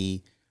don't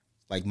see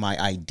like my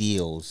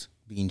ideals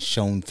being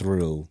shown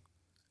through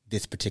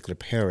this particular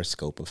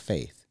periscope of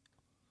faith.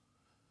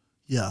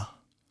 Yeah.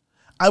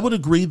 I would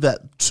agree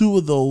that two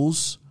of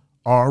those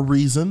are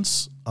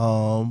reasons.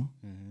 But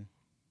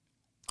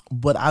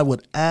I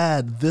would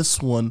add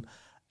this one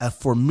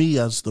for me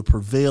as the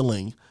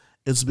prevailing.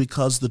 It's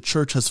because the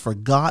church has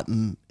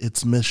forgotten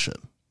its mission.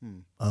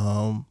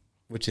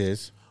 Which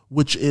is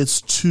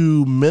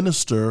to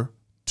minister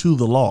to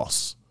the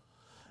lost.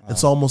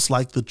 It's almost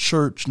like the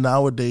church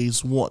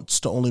nowadays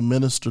wants to only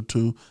minister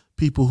to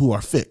people who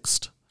are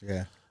fixed.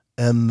 Yeah.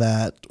 And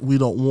that we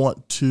don't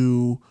want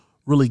to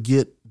really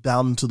get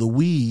down into the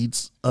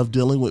weeds of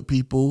dealing with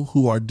people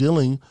who are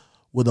dealing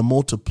with a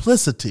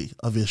multiplicity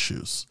of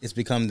issues. It's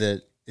become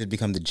the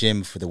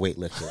gym for the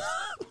weightlifters.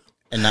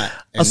 And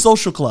a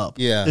social club,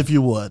 if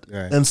you would,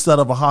 instead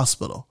of a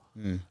hospital.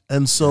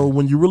 And so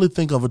when you really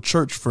think of a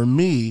church, for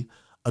me,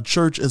 a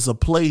church is a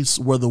place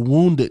where the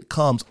wounded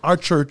comes. Our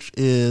church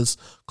is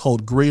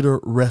called Greater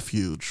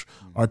Refuge.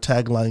 Our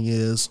tagline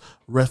is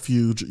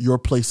Refuge, your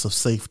place of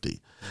safety.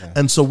 Yeah.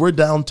 And so we're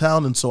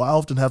downtown, and so I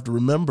often have to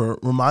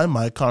remind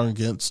my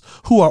congregants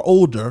who are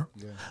older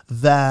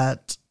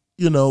that,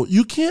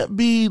 you can't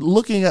be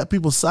looking at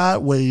people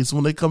sideways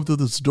when they come through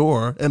this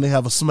door and they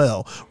have a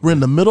smell. We're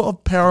in the middle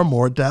of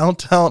Paramore,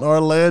 downtown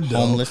Orlando.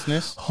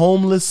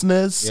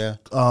 Homelessness.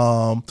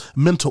 Yeah.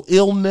 Mental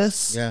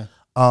illness. Yeah.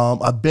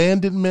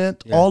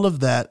 Abandonment. Yeah. All of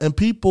that. And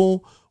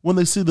people, when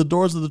they see the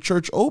doors of the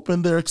church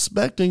open, they're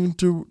expecting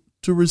to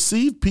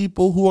receive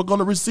people who are going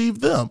to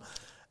receive them.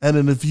 And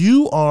then if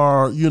you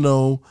are,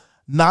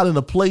 not in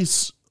a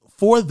place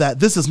for that,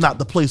 this is not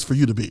the place for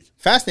you to be.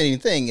 Fascinating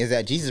thing is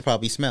that Jesus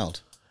probably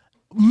smelled.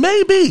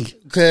 Maybe,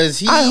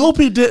 because I hope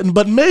he didn't,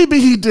 but maybe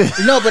he did.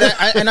 No, but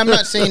I'm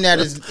not saying that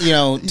as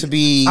to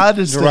be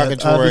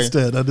derogatory.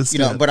 I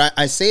understand. But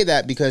I say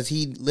that because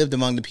he lived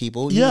among the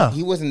people.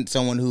 He wasn't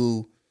someone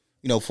who,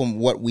 from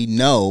what we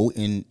know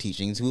in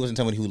teachings, he wasn't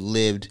someone who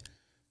lived,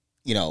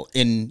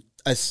 in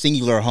a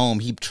singular home.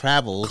 He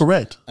traveled,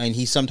 correct, and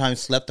he sometimes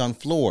slept on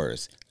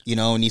floors.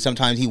 And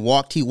he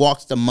walked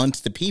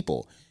amongst the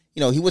people.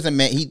 He wasn't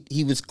man.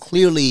 He was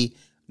clearly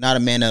not a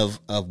man of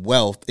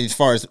wealth as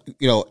far as,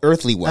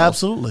 earthly wealth.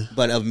 Absolutely.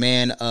 But a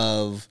man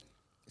of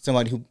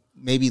somebody who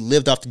maybe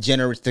lived off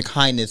the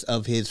kindness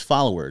of his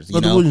followers.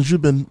 Brother Williams,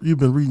 you've been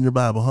reading your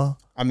Bible, huh?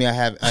 I mean, I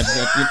have.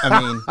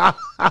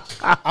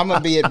 I'm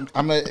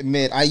gonna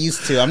admit, I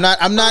used to. I'm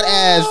not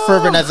as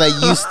fervent as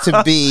I used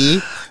to be.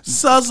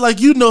 Sounds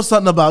like you know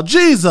something about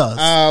Jesus.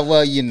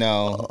 Well,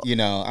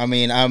 I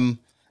mean,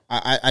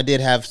 I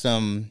did have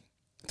some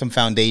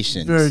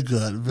foundations. Very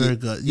good, very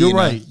good. You're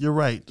right. You're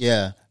right.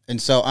 Yeah.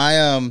 And so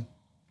I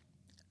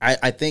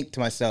think to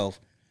myself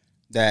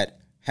that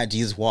had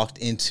Jesus walked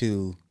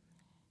into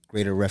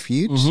Greater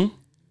Refuge,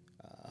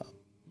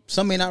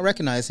 some may not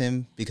recognize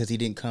him because he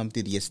didn't come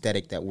through the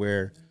aesthetic that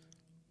we're,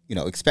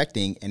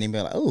 expecting, and they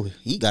be like, oh,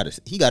 he got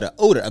an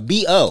odor, a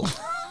BO.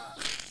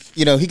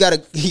 He got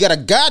a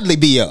godly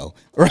BO,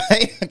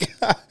 right?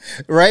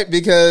 Right,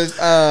 because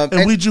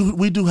and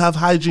we do have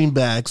hygiene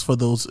bags for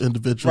those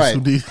individuals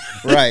who need.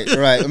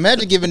 right.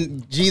 Imagine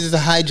giving Jesus a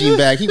hygiene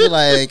bag. He'd be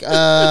like,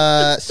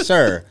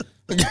 sir.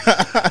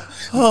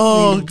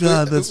 Oh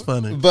God, that's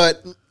funny.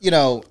 But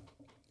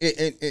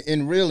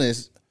in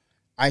realness,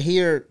 I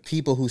hear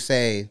people who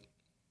say,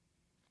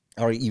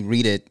 or you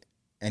read it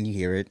and you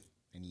hear it,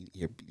 and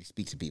you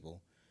speak to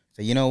people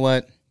say, you know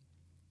what,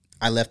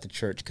 I left the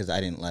church because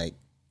I didn't like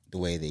the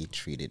way they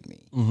treated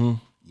me. Mm-hmm.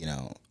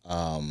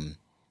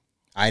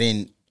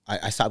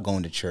 I stopped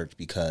going to church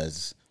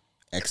because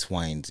X,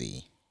 Y, and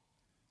Z.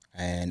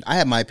 And I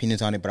have my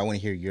opinions on it, but I want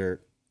to hear your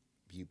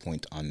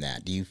viewpoint on that.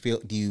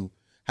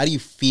 How do you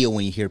feel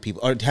when you hear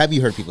people, or have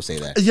you heard people say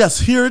that? Yes,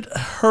 hear it,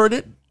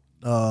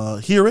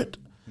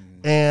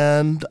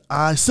 and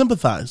I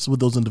sympathize with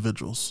those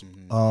individuals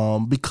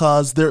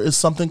because there is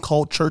something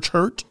called church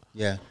hurt.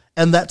 Yeah.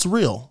 And that's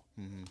real.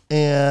 Mm-hmm.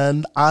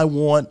 And I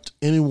want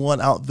anyone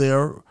out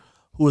there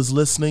who is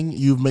listening,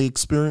 you may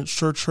experience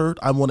church hurt.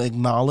 I want to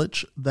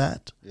acknowledge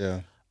that.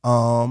 Yeah.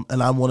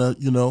 And I want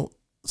to,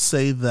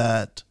 say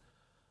that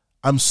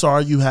I'm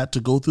sorry you had to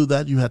go through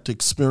that. You had to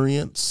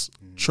experience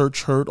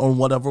church hurt on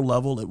whatever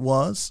level it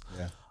was.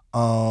 Yeah.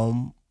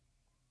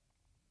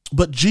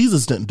 But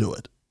Jesus didn't do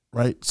it,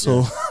 right?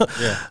 So,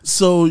 yeah.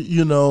 So,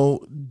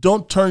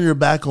 don't turn your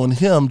back on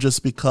him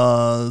just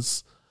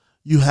because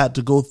you had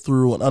to go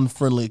through an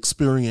unfriendly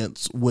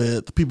experience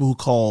with people who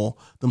call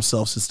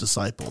themselves his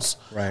disciples.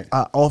 Right.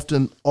 I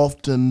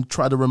often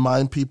try to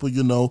remind people,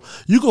 you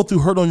go through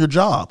hurt on your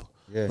job,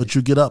 but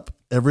you get up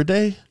every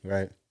day.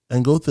 Right.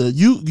 And go through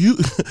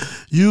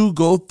you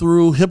go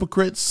through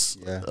hypocrites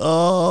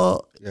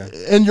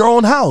in your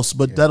own house,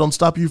 but that don't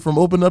stop you from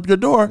opening up your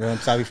door. That don't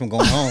stop you from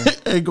going home.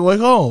 And going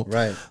home.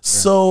 Right.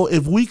 So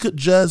if we could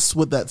just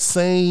with that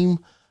same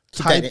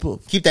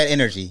keep that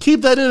energy.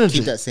 Keep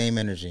that same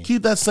energy.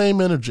 Keep that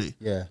same energy.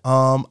 Yeah.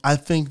 I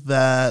think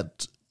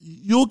that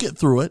you'll get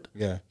through it.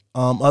 Yeah.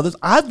 Others,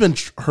 I've been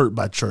hurt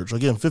by church.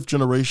 Again, 5th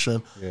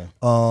generation. Yeah.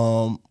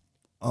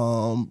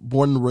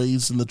 Born and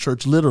raised in the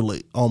church,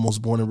 literally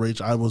almost born and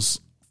raised. I was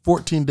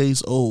 14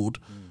 days old,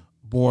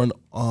 born.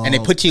 And they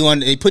put you on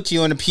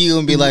the pew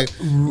and be like,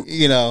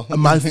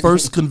 my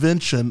first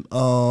convention.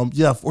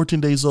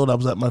 14 days old. I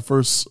was at my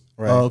first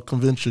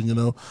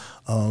convention.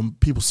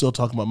 People still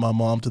talking about my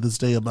mom to this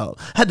day about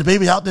had the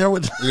baby out there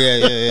with.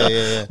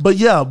 Yeah. But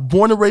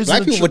born and raised.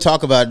 Black people would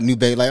talk about new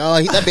baby like,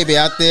 oh, that baby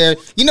out there.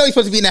 He's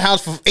supposed to be in the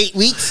house for 8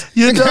 weeks.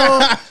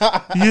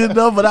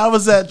 But I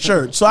was at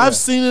church, so I've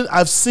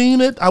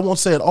seen it. I won't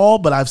say it all,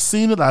 but I've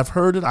seen it. I've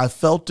heard it. I've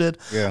felt it.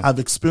 Yeah. I've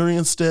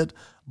experienced it.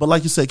 But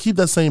like you said, keep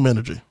that same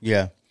energy.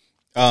 Yeah.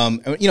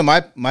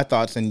 My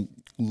thoughts and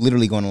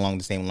literally going along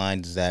the same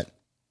lines is that,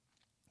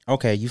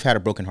 okay, you've had a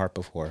broken heart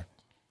before.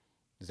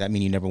 Does that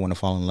mean you never want to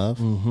fall in love?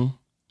 Mm-hmm.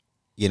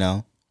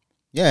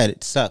 Yeah,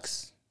 it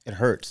sucks. It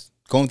hurts.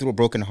 Going through a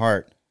broken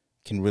heart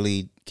can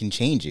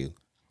change you.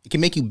 It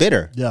can make you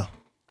bitter. Yeah.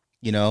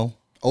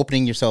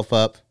 Opening yourself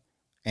up,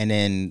 and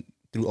then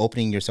through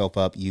opening yourself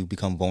up, you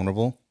become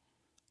vulnerable.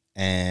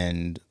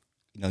 And,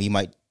 you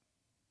might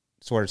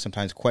sort of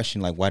sometimes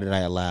question, like, why did I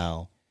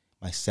allow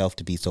myself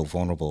to be so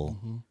vulnerable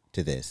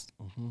to this?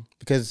 Mm-hmm.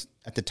 Because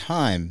at the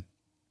time,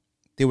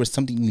 there was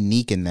something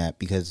unique in that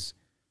because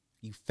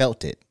you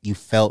felt it. You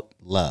felt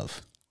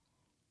love.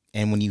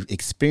 And when you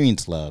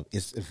experience love,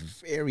 it's a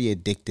very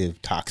addictive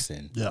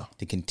toxin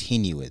to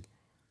continue it.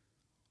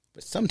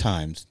 But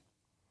sometimes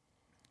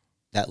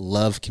that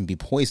love can be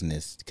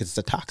poisonous because it's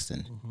a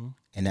toxin. Mm-hmm.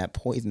 And that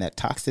poison, that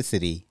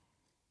toxicity,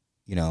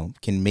 can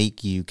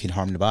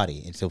harm the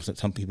body. And so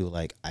some people are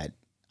like,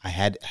 I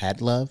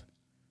had love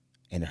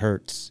and it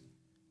hurts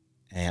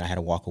and I had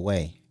to walk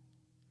away.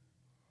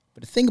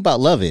 But the thing about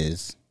love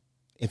is,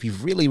 if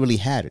you've really, really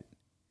had it,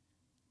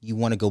 you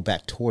want to go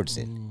back towards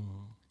it,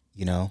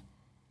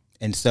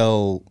 And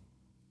so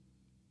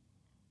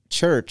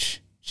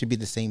church should be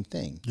the same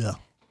thing. Yeah.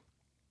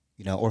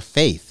 Or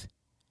faith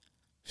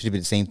should be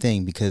the same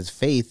thing, because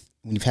faith,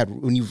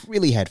 when you've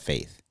really had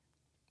faith,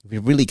 if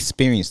you've really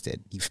experienced it,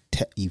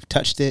 you've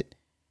touched it,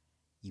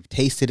 you've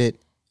tasted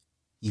it,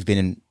 you've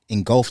been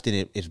engulfed in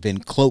it, it's been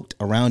cloaked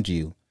around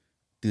you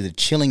through the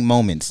chilling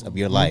moments of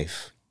your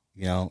life,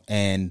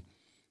 and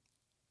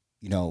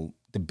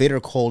the bitter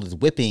cold is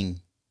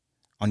whipping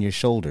on your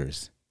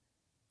shoulders,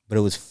 but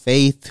it was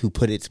faith who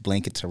put its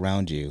blankets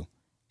around you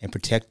and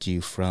protect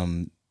you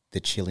from the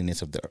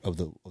chilliness of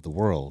the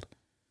world.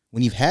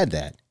 When you've had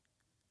that,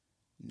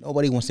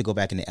 nobody wants to go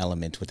back in the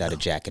elements without a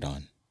jacket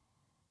on.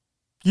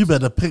 You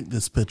better paint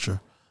this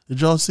picture.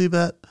 Did y'all see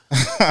that?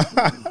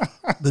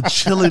 The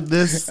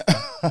chilliness,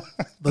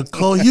 the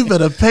cold. You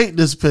better paint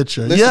this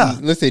picture.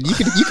 Listen. You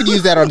can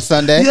use that on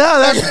Sunday.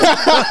 Yeah,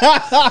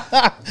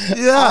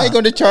 I ain't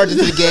going to charge it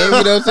to the game,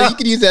 So you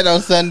can use that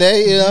on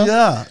Sunday,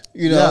 Yeah,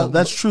 yeah,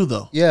 that's true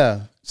though.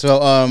 Yeah. So,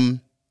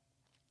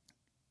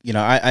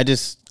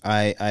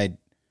 I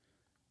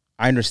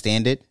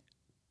understand it,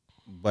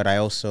 but I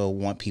also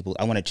want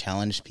to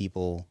challenge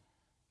people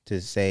to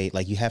say,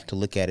 like, you have to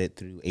look at it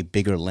through a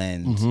bigger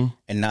lens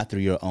and not through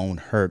your own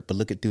hurt, but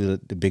look at through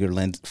the bigger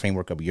lens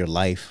framework of your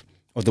life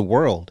or the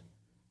world,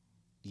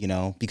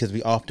 because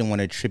we often want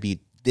to attribute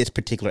this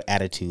particular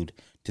attitude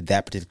to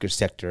that particular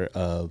sector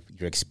of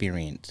your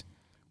experience,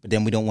 but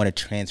then we don't want to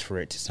transfer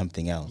it to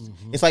something else.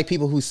 Mm-hmm. It's like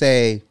people who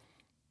say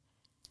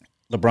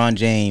LeBron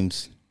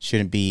James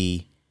shouldn't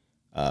be,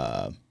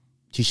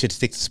 he should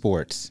stick to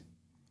sports,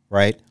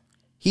 right?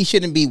 He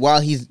shouldn't be,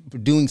 while he's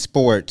doing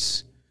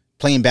sports,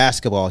 playing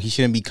basketball, he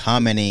shouldn't be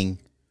commenting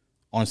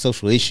on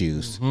social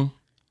issues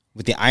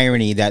with the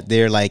irony that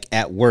they're like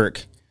at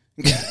work,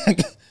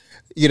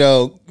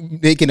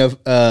 making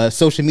a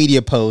social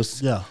media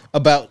post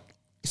about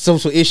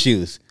social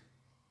issues.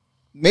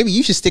 Maybe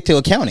you should stick to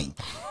accounting.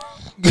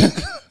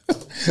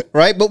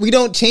 Right? But we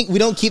don't keep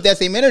that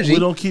same energy. We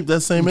don't keep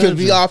that same energy.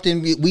 Because we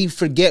often, we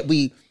forget,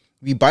 we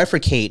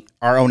bifurcate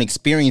our own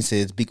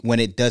experiences when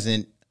it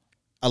doesn't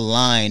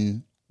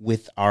align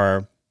with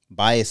our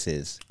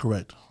biases.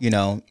 Correct.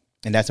 And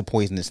that's a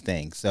poisonous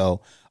thing.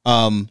 So,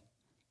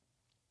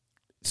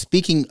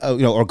 speaking of,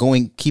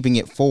 keeping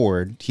it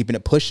forward, keeping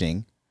it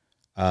pushing,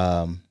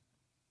 when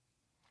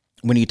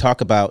you talk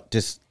about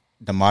just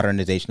the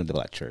modernization of the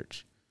Black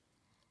church,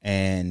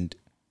 and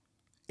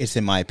it's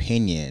in my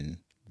opinion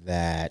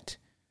that,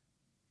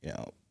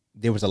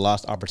 there was a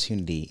lost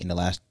opportunity in the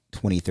last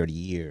 20, 30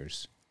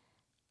 years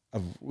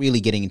of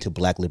really getting into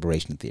Black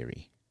liberation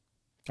theory.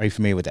 Are you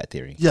familiar with that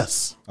theory?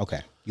 Yes.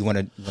 Okay. You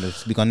want to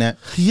speak on that?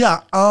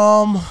 Yeah.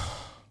 I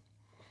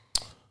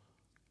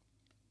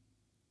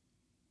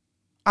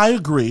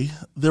agree.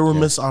 There were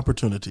missed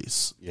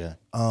opportunities. Yeah.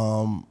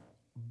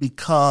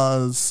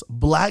 Because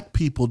Black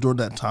people during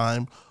that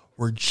time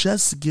were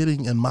just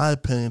getting, in my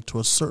opinion, to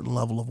a certain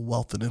level of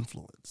wealth and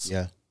influence.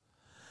 Yeah.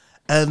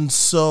 And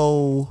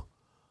so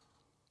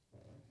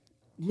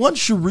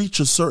once you reach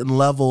a certain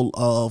level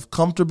of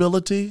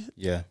comfortability,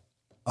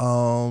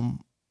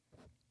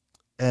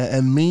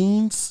 and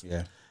means,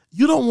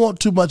 you don't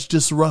want too much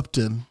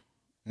disrupting.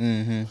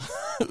 Mm-hmm.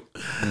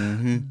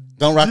 Mm-hmm.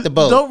 Don't rock the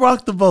boat. Don't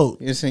rock the boat.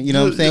 You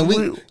know what I'm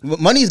saying?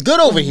 Money's good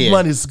over here.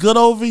 Money's good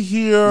over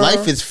here.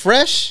 Life is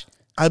fresh.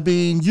 I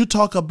mean, you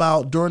talk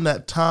about during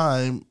that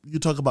time, you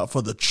talk about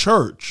for the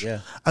church. Yeah.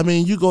 I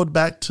mean, you go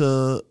back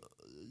to,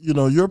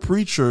 your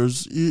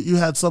preachers. You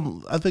had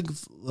some, I think,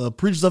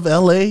 preachers of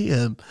L.A.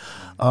 and,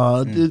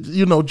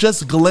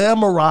 just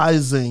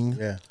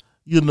glamorizing,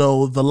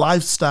 the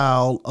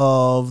lifestyle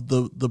of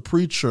the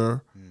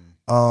preacher,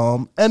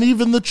 and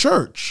even the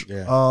church.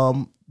 Yeah.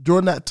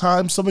 During that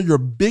time, some of your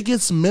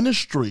biggest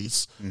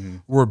ministries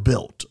were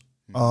built.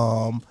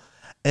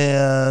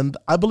 And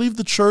I believe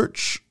the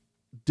church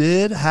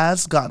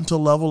has gotten to a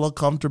level of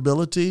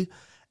comfortability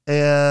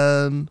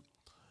and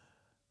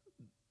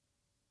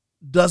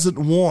doesn't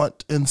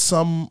want, in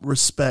some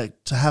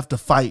respect, to have to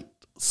fight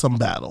some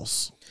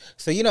battles.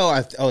 So,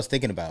 I was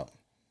thinking about,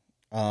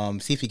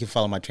 see if you can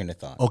follow my train of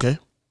thought. Okay.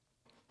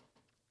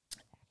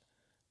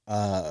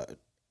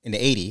 In the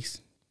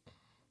 80s,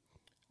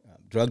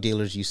 drug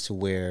dealers used to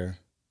wear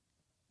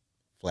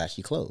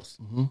flashy clothes,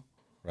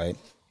 right?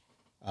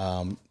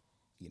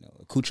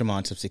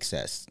 Accoutrements of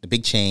success, the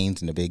big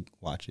chains and the big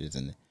watches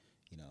and,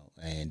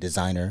 and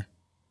designer.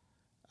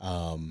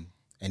 And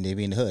they'd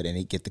be in the hood and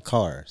they'd get the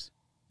cars.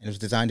 And it was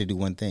designed to do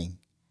one thing,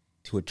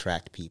 to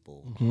attract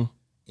people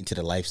into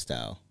the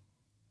lifestyle.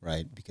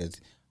 right? Because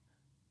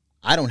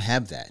I don't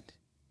have that,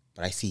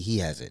 but I see he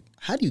has it.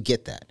 How do you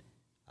get that?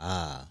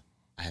 I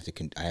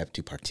have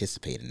to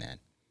participate in that.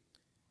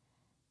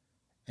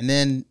 And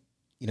then,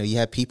 you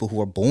have people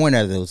who are born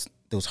out of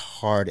those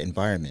hard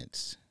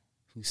environments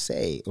who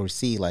say or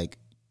see like,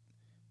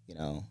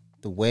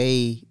 the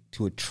way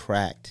to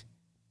attract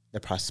the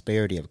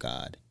prosperity of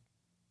God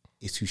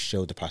is to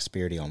show the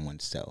prosperity on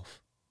oneself.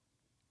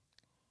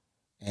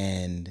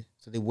 And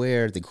so they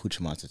wear the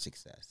accoutrements of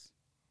success.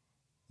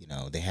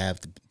 They have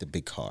the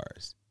big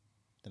cars,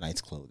 the nice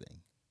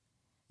clothing,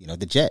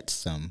 the jets,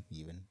 some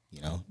even,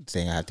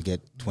 saying I have to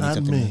get 20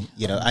 something million.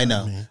 I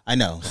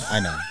know.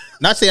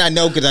 Not saying I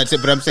know because I said,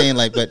 but I'm saying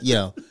like, but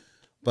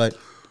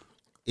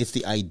it's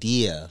the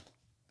idea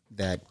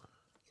that,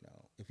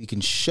 if you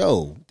can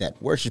show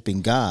that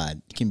worshiping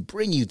God can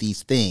bring you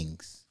these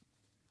things,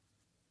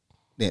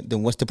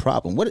 then what's the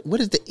problem?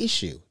 What is the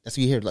issue? That's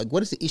what you hear. Like,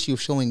 what is the issue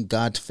of showing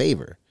God's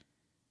favor?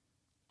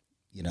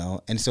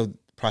 And so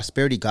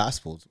prosperity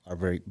gospels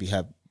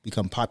have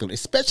become popular,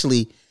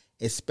 especially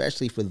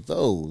for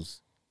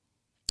those,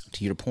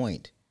 to your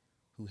point,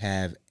 who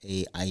have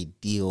a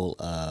ideal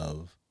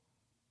of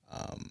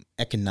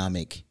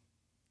economic,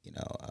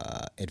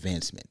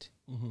 advancement,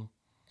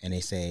 and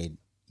they say,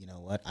 you know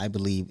what? I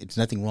believe it's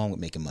nothing wrong with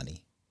making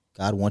money.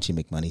 God wants you to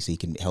make money so He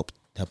can help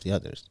the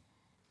others.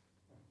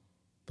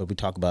 But we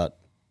talk about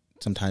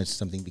sometimes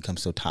something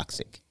becomes so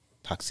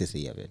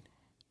toxicity of it,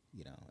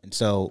 And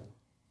so,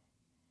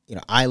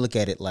 I look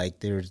at it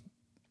like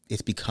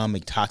it's become a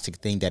toxic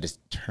thing that has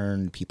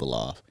turned people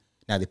off.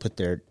 Now they put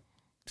their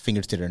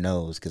fingers to their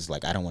nose because,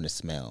 like, I don't want to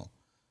smell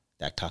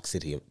that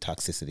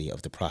toxicity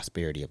of the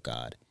prosperity of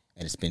God,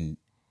 and it's been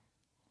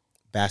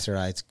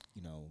bastardized,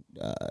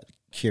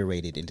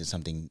 curated into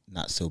something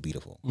not so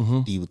beautiful.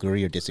 Mm-hmm. Do you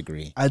agree or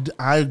disagree?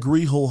 I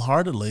agree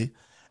wholeheartedly,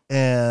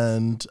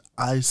 and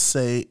I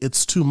say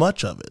it's too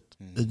much of it.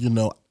 Mm-hmm.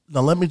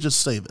 Now let me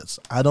just say this.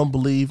 I don't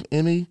believe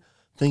anything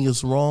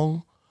is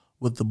wrong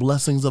with the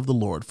blessings of the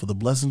Lord, for the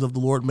blessings of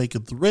the Lord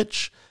maketh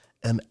rich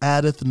and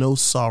addeth no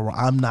sorrow.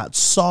 I'm not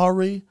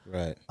sorry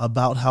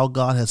about how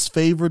God has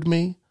favored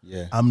me.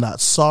 Yeah. I'm not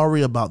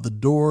sorry about the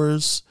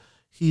doors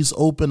He's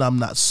open. I'm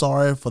not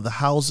sorry for the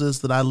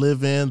houses that I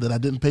live in that I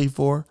didn't pay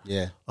for,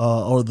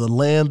 or the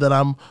land that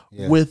I'm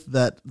with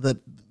that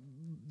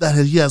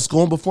He has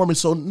gone before me.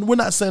 So we're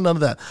not saying none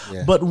of that.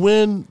 Yeah. But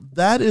when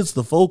that is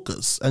the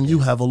focus, and you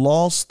have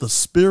lost the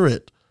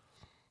spirit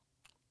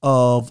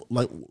of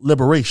like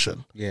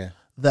liberation,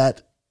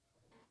 that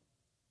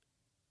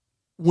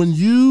when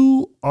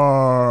you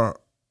are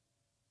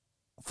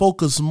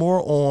focused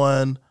more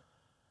on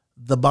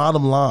the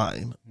bottom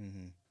line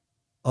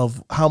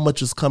of how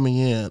much is coming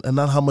in and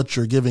not how much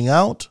you're giving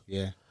out,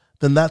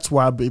 then that's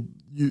where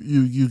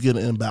you get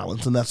an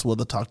imbalance, and that's where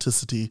the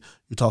toxicity,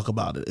 you talk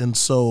about it. And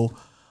so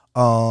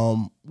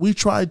we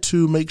try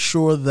to make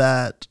sure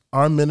that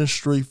our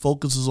ministry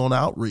focuses on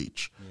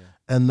outreach,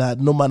 and that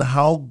no matter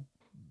how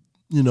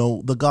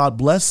the God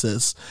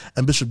blesses.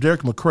 And Bishop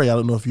Derek McCray, I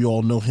don't know if you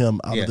all know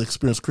him out of the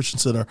Experience Christian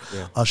Center.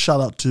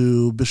 Shout out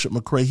to Bishop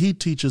McCray. He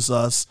teaches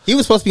us. He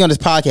was supposed to be on this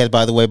podcast,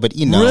 by the way, but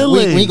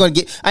really? we ain't gonna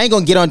get. I ain't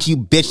gonna get onto you,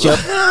 Bishop.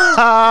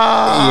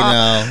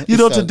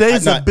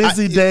 Today's a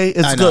busy day.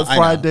 It's Good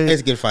Friday.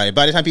 It's Good Friday.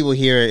 By the time people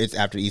hear it, it's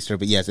after Easter.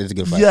 But yes, it's a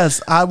Good Friday.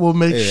 Yes, I will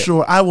make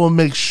sure. I will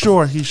make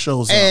sure he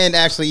shows up. And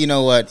actually, you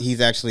know what?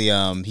 He's actually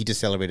he just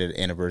celebrated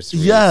an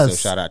anniversary. Yes,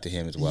 so shout out to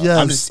him as well.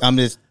 Yes. I'm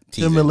just.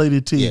 Teasing. Him and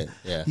Lady T.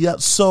 Yeah.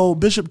 So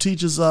Bishop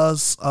teaches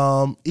us,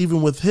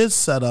 even with his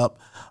setup,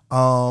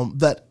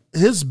 that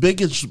his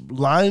biggest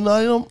line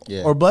item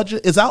or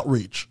budget is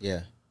outreach.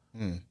 Yeah.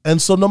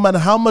 And so no matter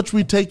how much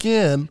we take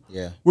in,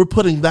 we're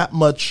putting that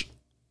much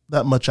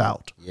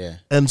out. Yeah.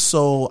 And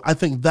so I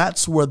think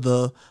that's where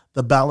the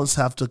balance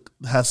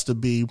has to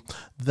be,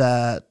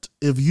 that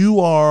if you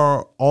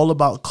are all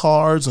about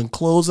cars and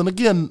clothes, and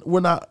again,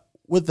 we're not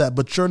with that,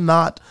 but you're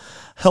not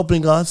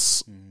helping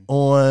us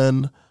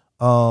on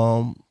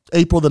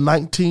April the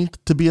 19th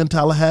to be in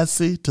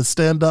Tallahassee to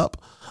stand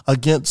up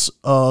against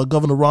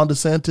Governor Ron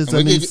DeSantis.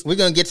 We're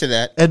going to get to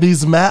that. And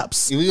these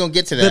maps. We're going to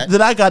get to that.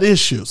 That I got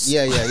issues.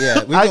 Yeah.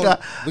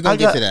 We're going to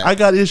get to that. I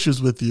got issues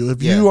with you.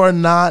 If you are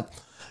not,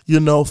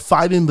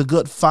 fighting the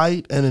good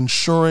fight and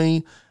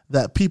ensuring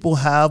that people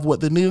have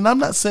what they need. And I'm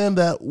not saying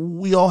that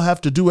we all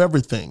have to do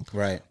everything.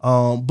 Right.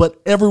 But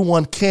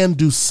everyone can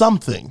do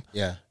something.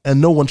 Yeah. And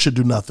no one should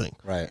do nothing.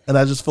 Right. And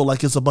I just feel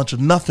like it's a bunch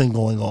of nothing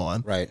going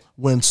on. Right.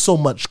 When so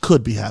much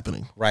could be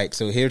happening. Right.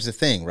 So here's the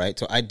thing, right?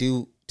 So I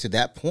do, to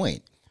that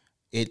point,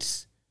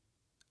 it's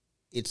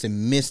a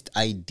missed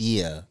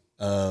idea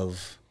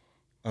of,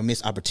 or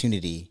missed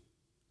opportunity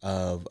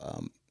of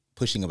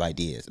pushing of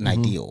ideas, an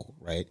ideal,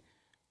 right?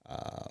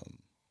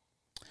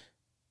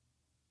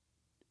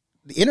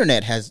 The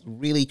internet has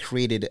really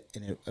created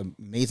an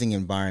amazing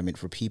environment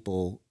for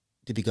people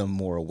to become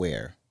more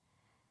aware.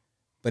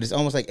 But it's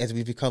almost like as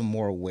we become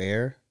more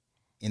aware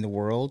in the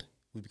world,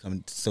 we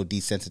become so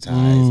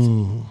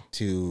desensitized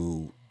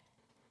to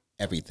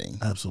everything.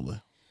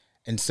 Absolutely.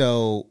 And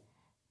so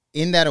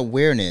in that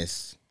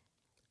awareness,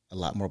 a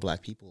lot more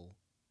black people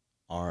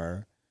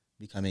are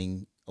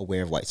becoming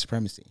aware of white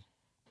supremacy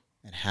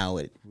and how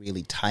it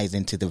really ties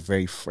into the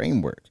very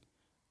framework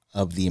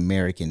of the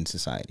American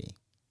society.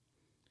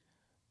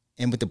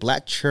 And with the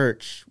black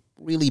church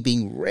really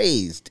being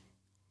raised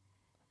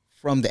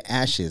from the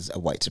ashes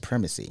of white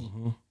supremacy,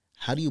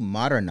 how do you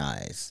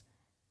modernize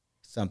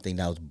something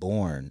that was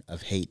born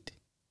of hate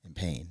and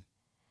pain?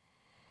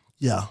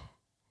 Yeah.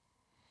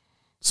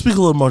 Speak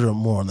a little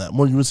more on that.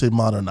 More you would say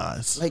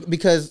modernize. Like,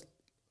 because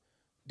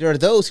there are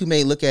those who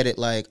may look at it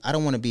like, I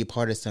don't want to be a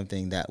part of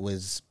something that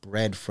was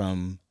bred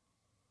from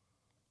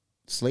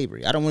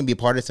slavery. I don't want to be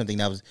a part of something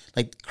that was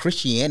like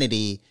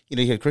Christianity. You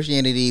know,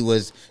 Christianity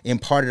was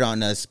imparted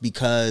on us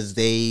because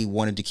they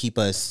wanted to keep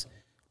us,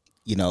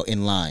 you know,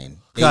 in line.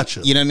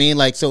 Gotcha. You know what I mean?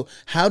 Like, so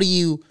how do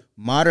you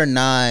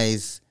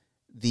modernize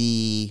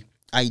the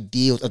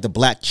ideals of the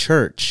black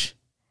church,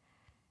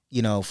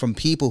 you know, from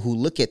people who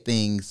look at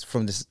things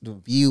from the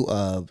view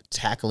of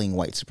tackling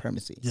white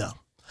supremacy? Yeah.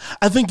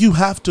 I think you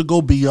have to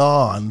go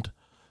beyond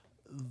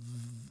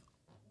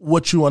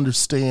what you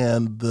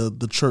understand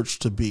the church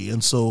to be.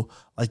 And so,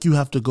 like, you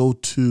have to go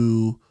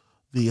to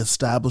the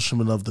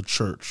establishment of the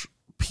church,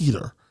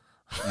 Peter.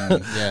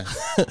 Yeah.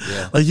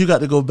 Like, you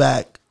got to go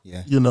back,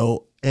 Yeah. you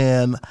know,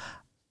 and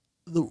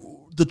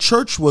the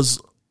church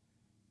was,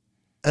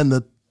 and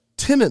the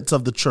tenets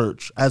of the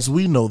church, as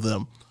we know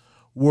them,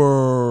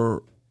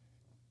 were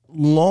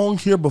long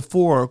here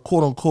before,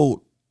 quote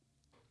unquote,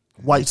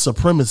 white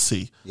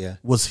supremacy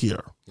was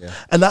here. Yeah.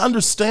 And I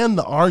understand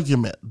the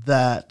argument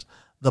that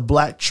the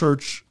black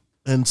church,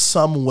 in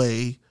some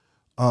way,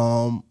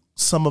 some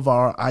of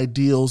our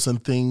ideals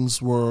and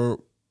things were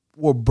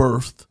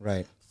birthed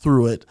Right.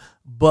 through it.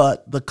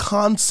 But the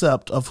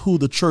concept of who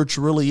the church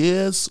really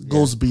is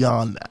goes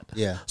beyond that.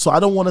 Yeah. So I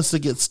don't want us to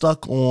get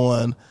stuck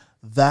on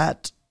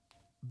that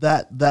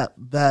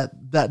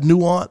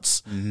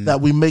nuance, that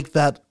we make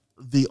that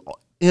the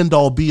end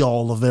all be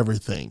all of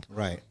everything.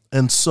 Right.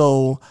 And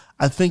so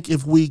I think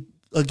if we,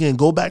 again,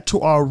 go back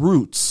to our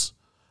roots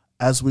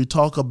as we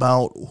talk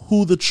about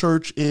who the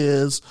church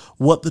is,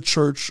 what the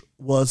church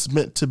was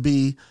meant to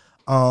be.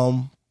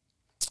 When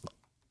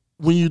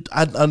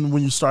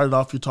you started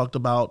off, you talked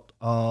about,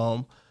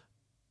 I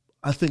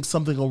think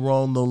something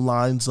along the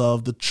lines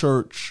of the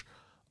church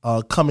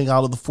coming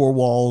out of the four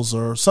walls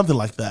or something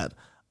like that.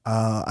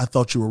 I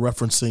thought you were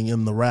referencing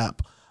in the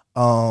rap.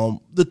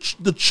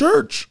 The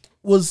church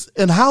was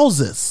in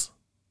houses.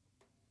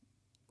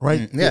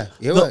 Right? Yeah.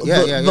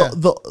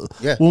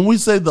 When we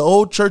say the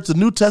old church, the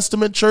New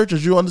Testament church,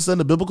 as you understand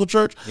the biblical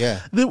church,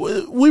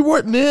 we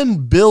weren't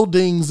in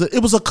buildings. It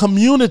was a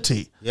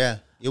community. Yeah.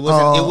 It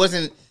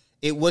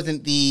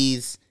wasn't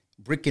these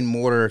brick and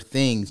mortar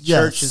things.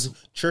 Yes.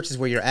 Churches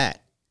where you're at.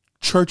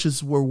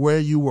 Churches were where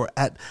you were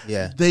at.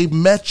 Yeah. They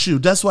met you.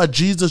 That's why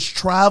Jesus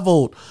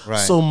traveled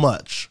so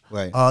much.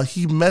 Right.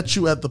 He met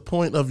you at the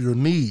point of your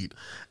need.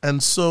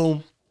 And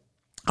so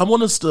I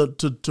want us to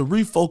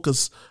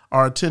refocus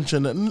our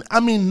attention. And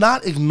I mean,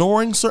 not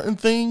ignoring certain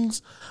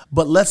things,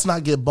 but let's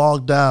not get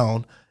bogged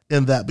down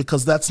in that,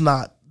 because that's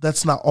not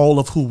all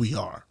of who we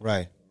are.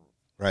 Right.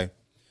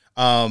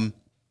 I'm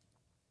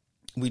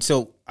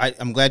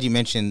glad you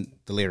mentioned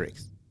the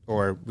lyrics,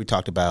 or we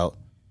talked about,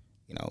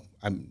 you know,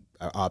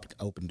 I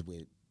opened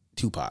with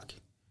Tupac,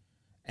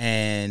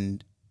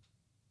 and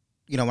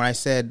you know, when I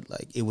said,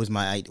 like, it was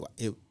my idea,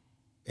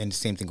 and the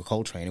same thing with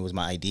Coltrane, it was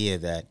my idea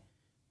that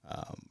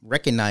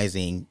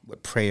recognizing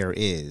what prayer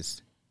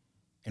is,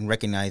 and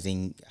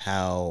recognizing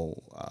how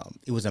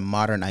it was a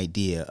modern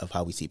idea of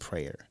how we see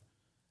prayer.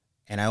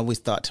 And I always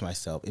thought to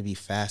myself, it'd be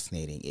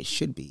fascinating, it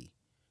should be,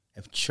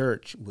 if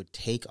church would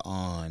take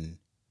on,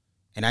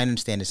 and I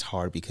understand it's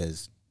hard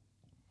because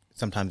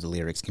sometimes the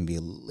lyrics can be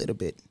a little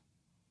bit,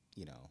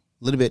 you know,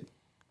 a little bit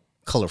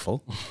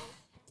colorful,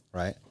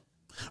 right?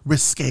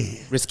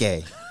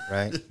 Risque,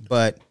 right?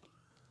 But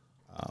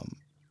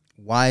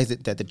why is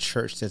it that the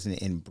church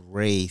doesn't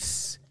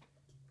embrace,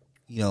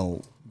 you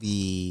know,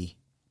 the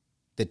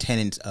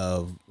tenets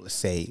of, let's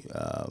say,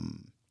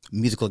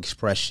 musical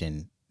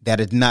expression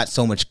that is not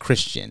so much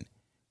Christian,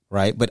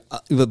 right? But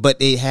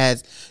it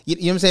has, you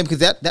know what I'm saying? Because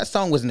that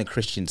song wasn't a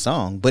Christian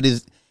song, but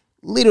is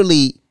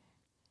literally,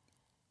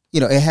 you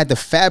know, it had the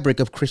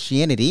fabric of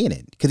Christianity in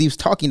it, because he was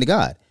talking to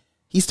God.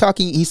 He's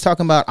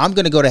talking about, I'm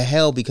going to go to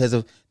hell because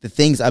of the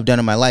things I've done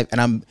in my life,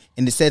 and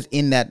it says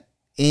in that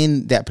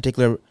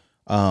particular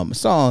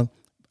song,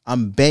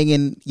 I'm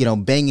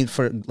banging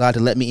for God to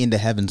let me into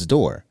heaven's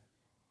door.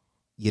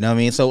 You know what I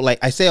mean? So, like,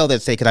 I say all that to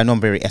say, because I know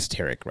I'm very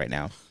esoteric right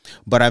now,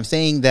 but I'm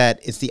saying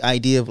that it's the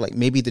idea of, like,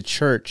 maybe the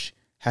church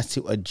has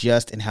to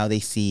adjust in how they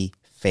see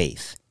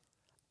faith.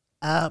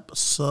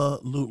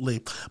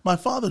 Absolutely. My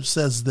father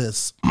says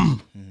this: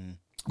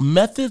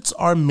 methods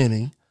are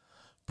many,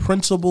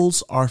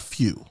 principles are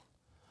few.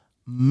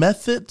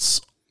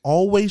 Methods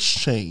always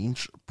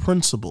change,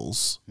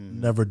 principles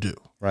never do.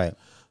 Right.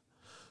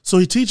 So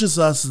he teaches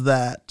us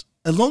that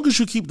as long as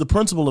you keep the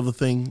principle of a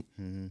thing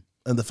and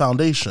the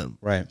foundation,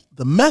 right,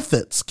 the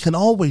methods can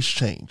always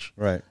change.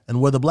 Right. And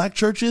where the black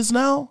church is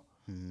now,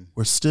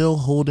 We're still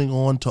holding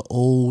on to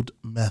old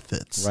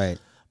methods. Right.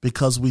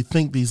 Because we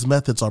think these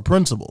methods are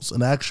principles.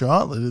 In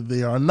actuality,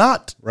 they are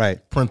not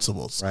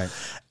principles. Right.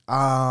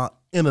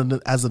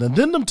 As an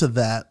addendum to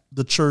that,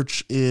 the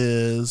church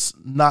is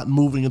not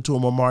moving into a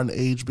more modern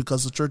age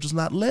because the church is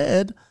not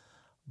led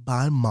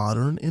by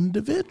modern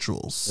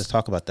individuals. Let's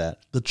talk about that.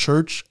 The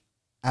church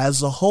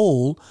as a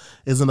whole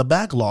is in a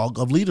backlog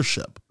of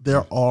leadership.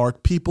 There are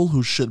people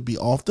who should be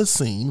off the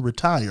scene,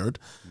 retired,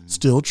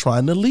 still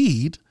trying to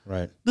lead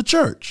the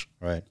church.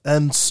 Right.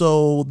 And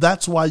so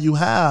that's why you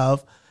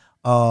have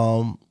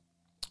what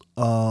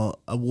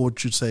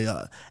would you say,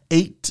 an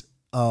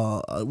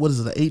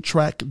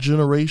 8-track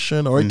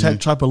generation or 8-track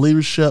type of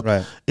leadership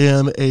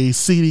in a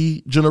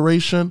CD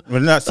generation? We're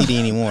not CD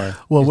anymore.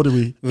 Well, what are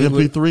we?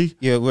 MP3?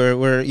 Yeah,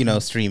 we're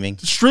streaming.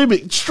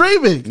 Streaming.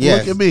 Yes.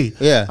 Look at me.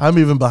 Yeah, I'm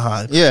even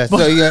behind. Yeah,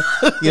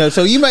 so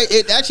so you might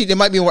there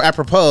might be more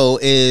apropos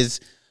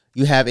is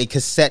you have a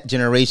cassette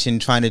generation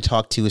trying to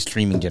talk to a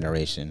streaming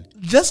generation.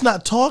 Just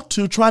not talk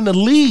to, trying to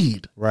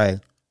lead. Right.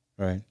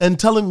 And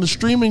telling the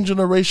streaming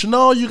generation,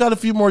 no, you got a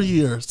few more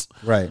years.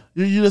 Right.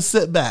 You just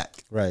sit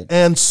back. Right.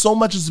 And so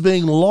much is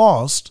being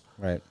lost.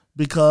 Right.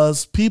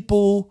 Because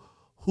people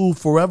who,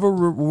 for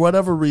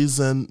whatever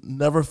reason,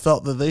 never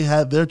felt that they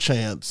had their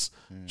chance,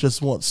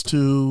 just wants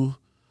to.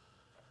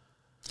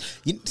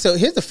 So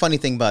here's the funny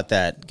thing about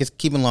that. Just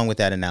keeping along with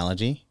that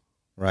analogy,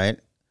 right?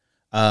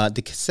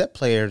 The cassette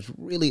players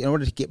really, in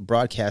order to get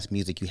broadcast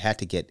music, you had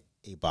to get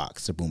a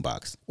box, a boom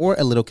box, or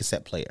a little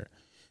cassette player.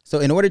 So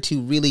in order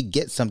to really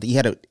get something, you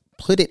had to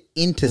put it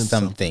into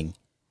something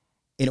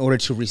in order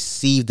to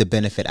receive the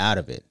benefit out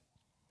of it,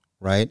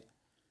 right?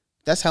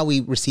 That's how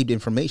we received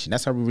information.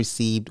 That's how we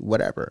received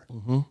whatever,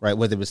 right?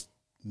 Whether it was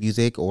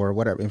music or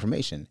whatever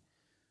information.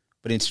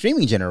 But in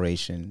streaming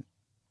generation,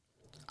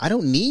 I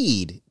don't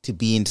need to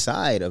be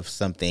inside of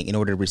something in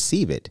order to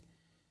receive it,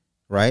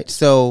 right?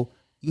 So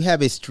you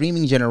have a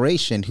streaming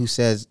generation who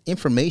says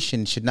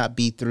information should not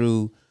be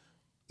through,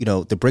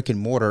 the brick and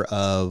mortar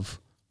of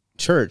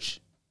church.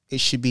 It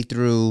should be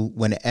through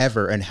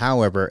whenever and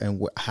however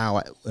and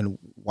how and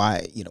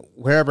why,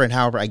 wherever and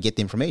however I get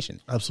the information.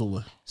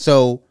 Absolutely.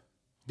 So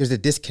there's a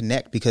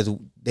disconnect because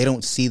they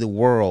don't see the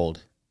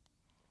world,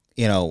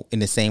 in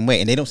the same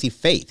way. And they don't see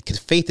faith because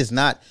faith is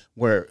not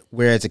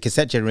whereas a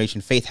cassette generation,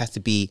 faith has to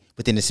be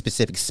within a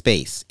specific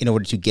space in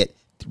order to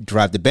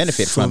derive the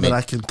benefit from it. So that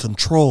I can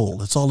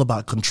control. It's all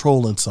about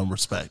control in some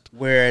respect.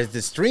 Whereas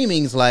the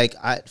streaming's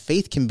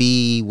faith can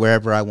be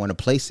wherever I want to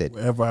place it.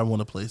 Wherever I want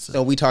to place it.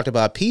 So we talked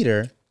about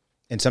Peter.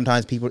 And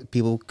sometimes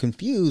people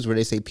confuse where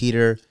they say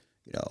Peter,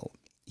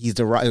 he's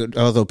the rock.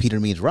 Although Peter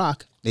means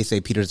rock, they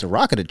say Peter's the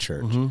rock of the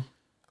church.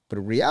 But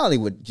in reality,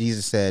 what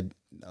Jesus said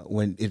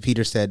when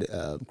Peter said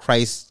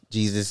Christ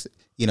Jesus,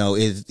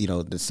 is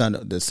the son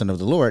of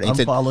the Lord. And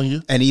following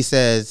you. And he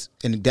says,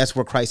 and that's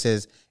where Christ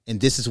says,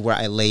 and this is where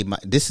I lay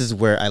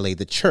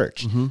the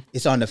church.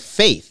 It's on the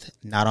faith,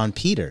 not on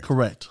Peter.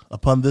 Correct.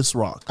 Upon this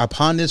rock, I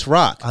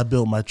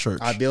build my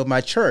church. On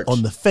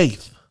the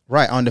faith.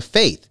 Right, on the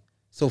faith.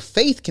 So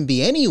faith can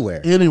be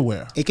anywhere.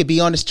 It could be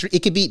on the street.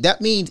 It could be, that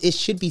means it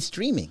should be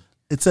streaming.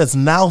 It says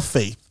now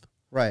faith.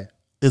 Right.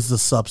 Is the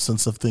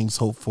substance of things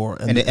hoped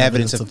for. And the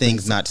evidence of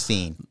things not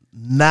seen.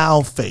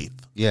 Now faith.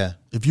 Yeah.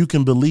 If you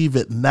can believe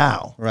it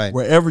now. Right.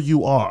 Wherever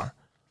you are.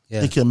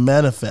 Yeah. It can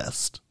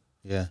manifest.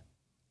 Yeah.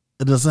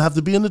 It doesn't have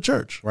to be in the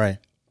church. Right.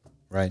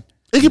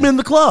 It can be in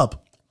the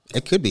club.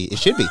 It could be. It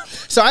should be.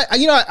 So I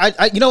you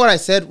know what I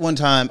said one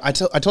time? I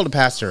told the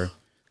pastor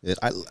that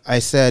I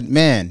said,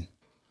 man,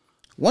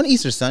 one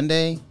Easter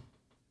Sunday,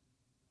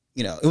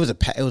 it was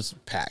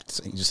packed.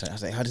 So I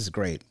was like, oh, this is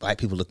great. Black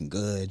people looking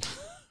good.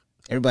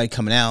 Everybody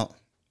coming out.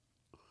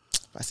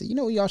 I said,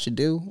 what y'all should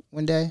do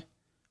one day?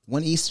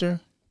 One Easter?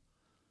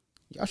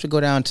 Y'all should go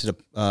down to the,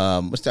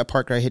 what's that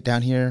park right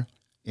down here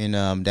in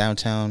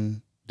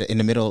downtown, in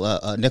the middle,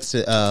 next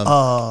to...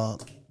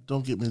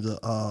 don't get me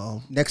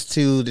the... next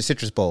to the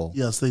Citrus Bowl.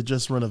 Yes, they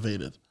just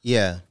renovated.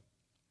 Yeah.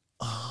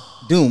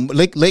 Doom,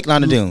 Lake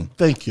Lana-Doone.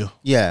 Thank you.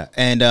 Yeah,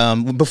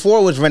 and before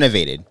it was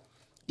renovated,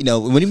 we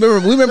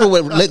remember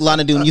what Lake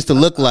Lana-Doone used to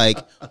look like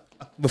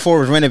before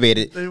it was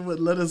renovated. They would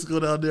let us go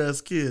down there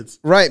as kids,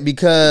 right?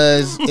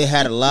 Because it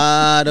had a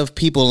lot of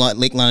people on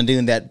Lake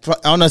Lana-Doone that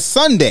on a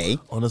Sunday,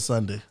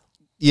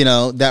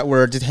 that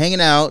were just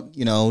hanging out,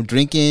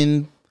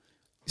 drinking,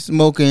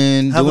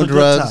 smoking, doing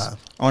drugs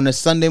on a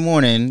Sunday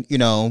morning.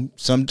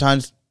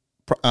 Sometimes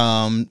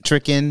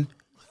tricking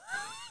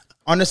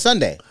on a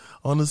Sunday.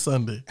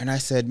 And I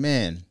said,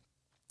 man,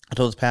 I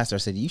told this pastor, I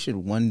said, you should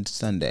one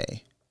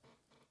Sunday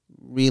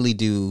really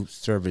do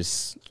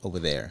service over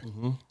there.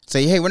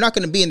 Say, hey, we're not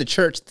going to be in the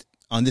church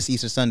on this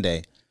Easter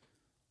Sunday.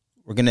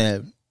 We're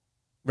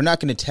not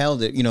going to tell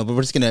that, but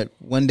we're just going to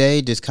one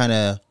day just kind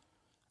of,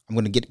 I'm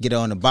going to get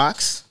on a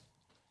box,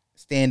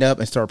 stand up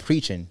and start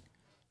preaching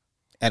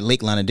at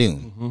Lake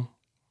Lana-Doone.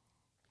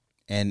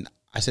 And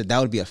I said, that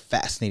would be a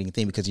fascinating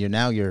thing because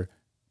you're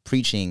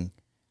preaching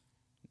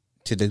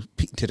to the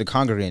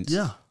congregants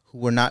who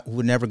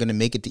were never going to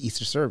make it to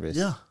Easter service.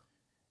 Yeah.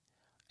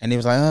 And he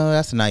was like, "Oh,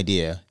 that's an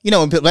idea." You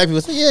know, and black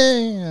people say,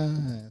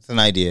 "Yeah, it's an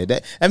idea."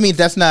 I mean,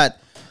 that's not,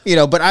 you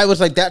know. But I was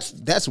like,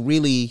 "That's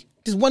really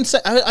just one."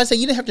 I said,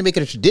 "You didn't have to make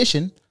it a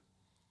tradition."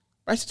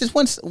 I said, "Just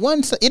one.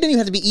 It didn't even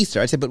have to be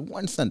Easter." I said, "But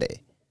one Sunday,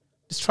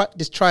 just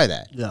try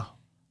that." Yeah.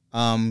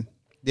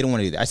 They don't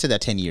want to do that. I said that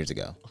 10 years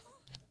ago.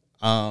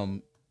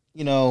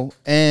 You know,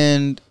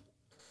 and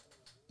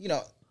you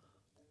know,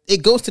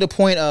 it goes to the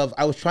point of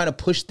I was trying to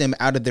push them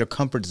out of their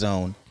comfort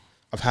zone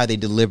of how they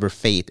deliver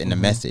faith and the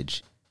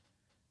message.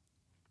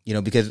 You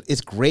know, because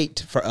it's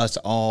great for us to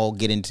all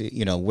get into,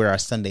 you know, wear our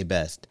Sunday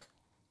best.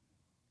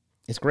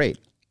 It's great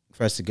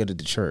for us to go to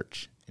the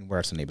church and wear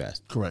our Sunday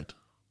best. Correct.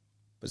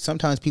 But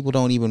sometimes people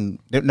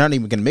they're not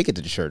even going to make it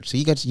to the church. So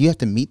you have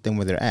to meet them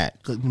where they're at.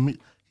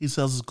 He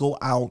says, go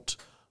out,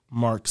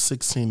 Mark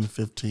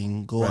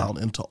 16:15, go out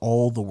into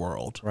all the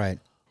world. Right.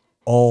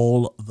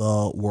 All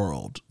the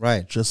world.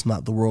 Right. Just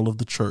not the world of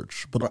the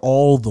church, but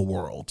all the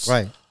worlds.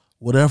 Right.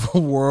 Whatever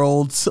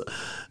worlds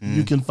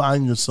you can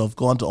find yourself,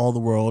 go into all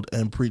the world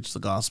and preach the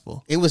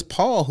gospel. It was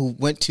Paul who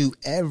went to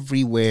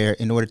everywhere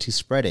in order to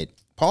spread it.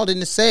 Paul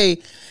didn't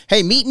say,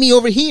 "Hey, meet me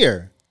over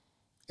here,"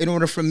 in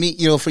order for me,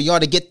 you know, for y'all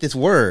to get this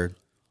word.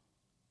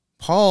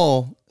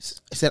 Paul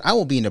said, "I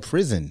will be in the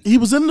prison." He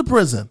was in the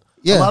prison.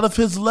 Yeah. A lot of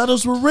his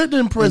letters were written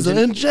in prison,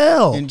 in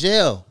jail. In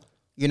jail,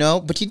 you know.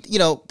 But you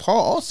know,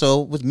 Paul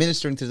also was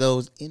ministering to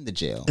those in the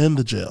jail. In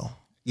the jail,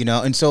 you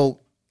know, and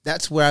so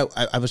that's where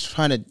I was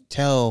trying to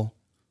tell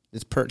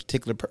this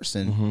particular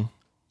person,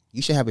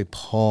 you should have a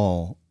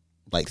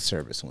Paul-like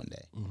service one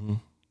day.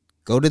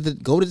 Go to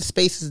the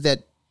spaces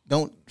that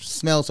don't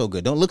smell so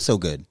good, don't look so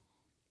good,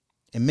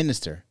 and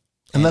minister.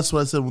 And that's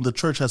what I said, when the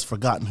church has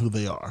forgotten who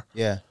they are.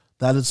 Yeah.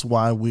 That is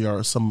why we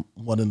are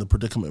somewhat in the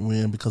predicament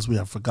we're in, because we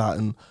have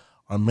forgotten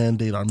our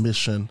mandate, our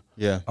mission,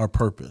 our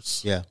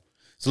purpose. Yeah.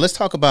 So let's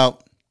talk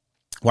about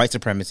white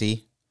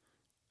supremacy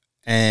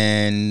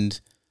and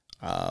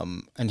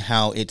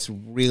how it's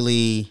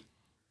really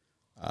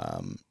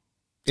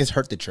it's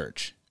hurt the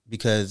church,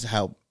 because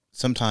how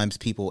sometimes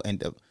people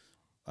end up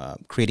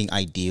creating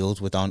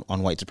ideals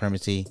on white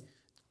supremacy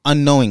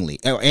unknowingly,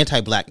 or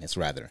anti-blackness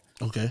rather.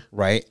 Okay.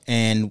 Right.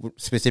 And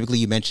specifically,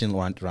 you mentioned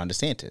Ron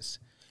DeSantis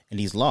and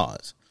these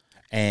laws,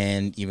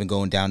 and even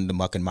going down the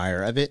muck and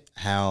mire of it,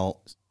 how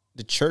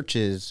the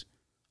churches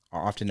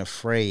are often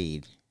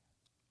afraid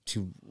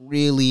to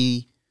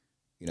really,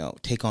 you know,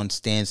 take on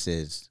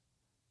stances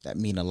that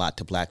mean a lot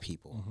to black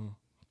people,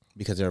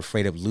 because they're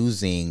afraid of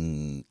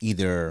losing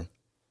either,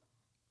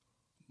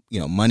 you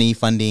know, money,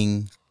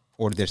 funding,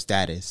 or their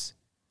status,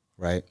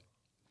 right?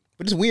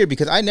 But it's weird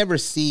because I never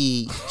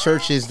see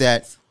churches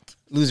that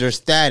lose their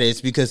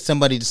status because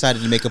somebody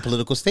decided to make a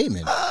political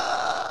statement.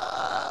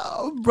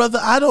 Brother,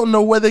 I don't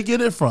know where they get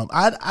it from.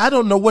 I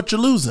don't know what you're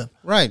losing.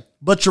 Right.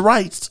 But you're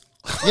right.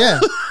 Yeah.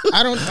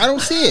 I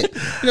don't see it.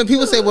 You know,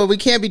 people say, well, we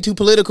can't be too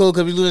political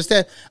because we lose our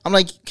status. I'm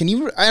like, can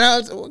you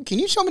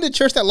show me the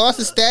church that lost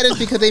its status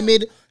because they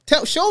made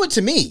show it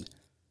to me.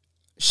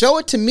 Show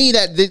it to me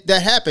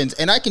that happens,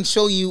 and I can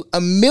show you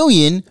a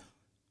million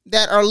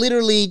that are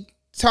literally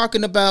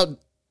talking about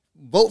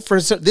vote for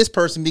this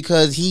person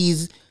because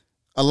he's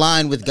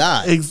aligned with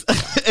God.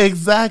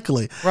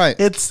 Exactly. Right.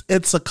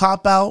 It's a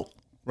cop out.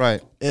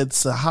 Right.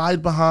 It's a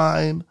hide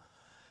behind.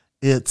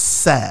 It's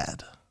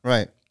sad.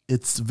 Right.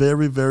 It's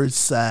very, very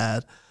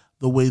sad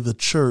the way the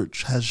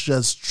church has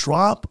just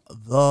dropped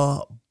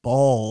the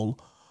ball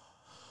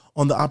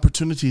on the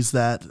opportunities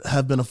that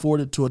have been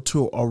afforded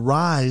to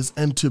arise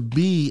and to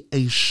be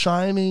a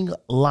shining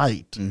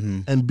light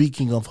and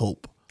beacon of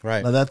hope.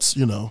 Right. Now that's,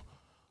 you know,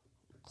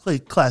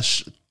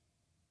 clash.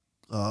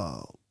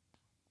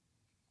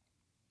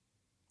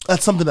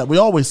 That's something that we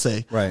always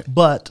say. Right.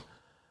 But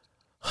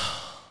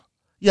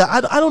yeah,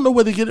 I don't know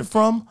where they get it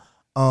from.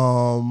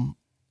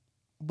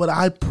 But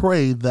I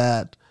pray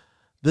that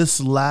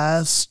this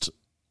last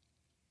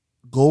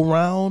go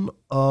round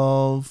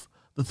of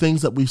the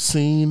things that we've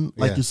seen,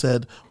 like you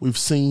said, we've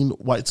seen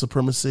white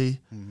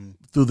supremacy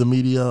through the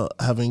media,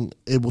 having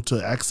able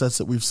to access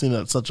it. We've seen it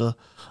at such a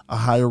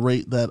higher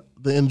rate, that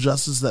the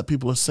injustice that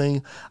people are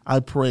seeing, I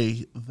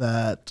pray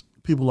that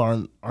people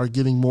are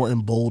getting more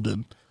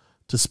emboldened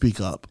to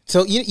speak up.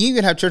 So you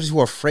even have churches who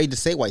are afraid to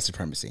say white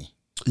supremacy.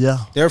 Yeah.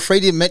 They're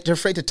afraid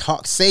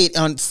to say it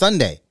on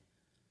Sunday.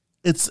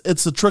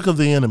 It's a trick of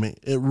the enemy.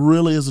 It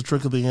really is a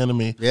trick of the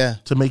enemy. Yeah.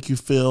 To make you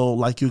feel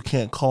like you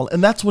can't call.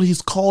 And that's what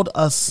he's called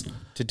us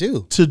to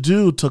do,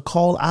 to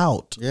call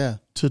out. Yeah.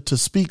 To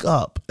speak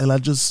up. And I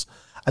just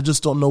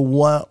don't know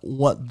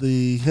what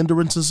the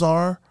hindrances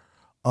are,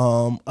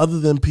 other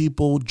than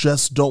people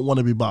just don't want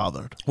to be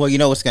bothered. Well, you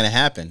know what's going to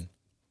happen?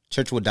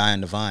 Church will die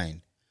on the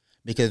vine,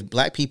 because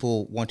black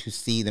people want to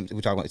see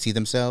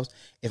themselves.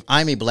 If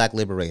I'm a black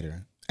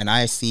liberator and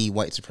I see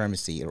white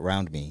supremacy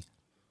around me,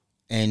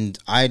 and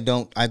I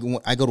go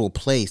to a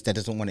place that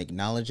doesn't want to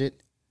acknowledge it,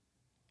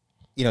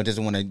 you know,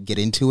 doesn't want to get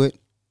into it,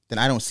 then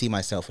I don't see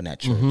myself in that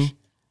church,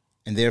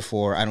 and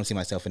therefore I don't see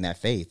myself in that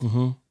faith.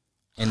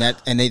 And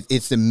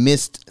it's the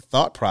missed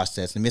thought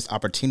process, the missed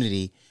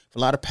opportunity for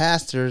a lot of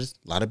pastors,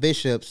 a lot of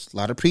bishops, a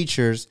lot of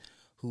preachers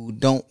who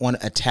don't want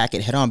to attack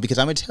it head on. Because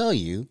I'm going to tell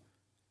you,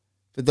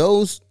 for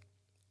those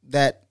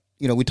that,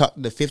 we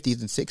talked the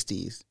 50s and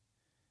 60s,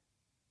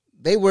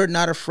 they were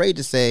not afraid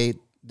to say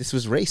this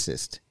was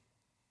racist.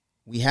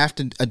 We have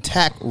to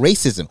attack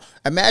racism.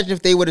 Imagine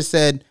if they would have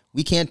said,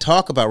 we can't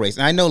talk about race.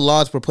 And I know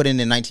laws were put in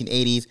the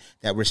 1980s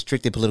that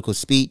restricted political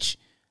speech.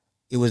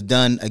 It was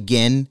done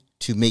again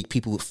to make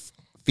people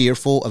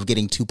fearful of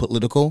getting too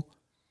political.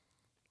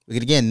 But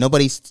again,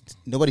 nobody's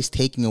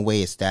taking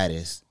away a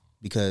status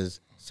because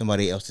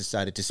somebody else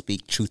decided to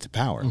speak truth to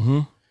power.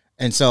 Mm-hmm.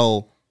 And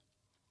so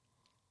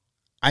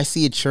I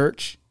see a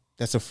church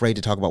that's afraid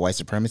to talk about white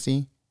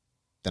supremacy.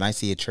 Then I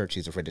see a church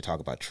who's afraid to talk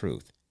about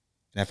truth.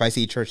 And if I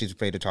see a church who's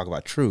afraid to talk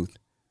about truth,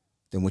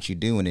 then what you're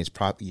doing is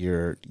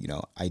you're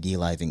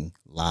idealizing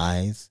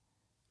lies,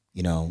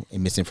 and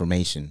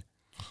misinformation.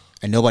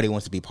 And nobody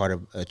wants to be part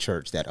of a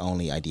church that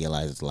only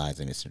idealizes lies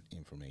and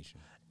misinformation.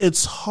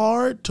 It's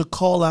hard to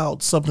call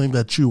out something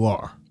that you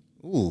are.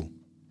 Ooh.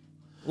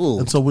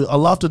 And so a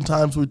lot of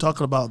times we're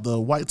talking about the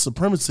white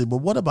supremacy, but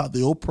what about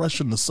the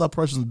oppression, the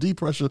suppression, the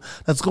depression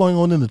that's going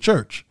on in the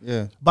church?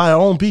 Yeah. By our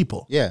own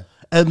people. Yeah.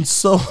 And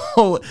so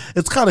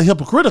it's kind of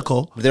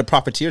hypocritical. But they're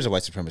profiteers of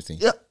white supremacy.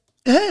 Yeah.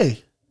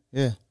 Hey.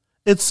 Yeah.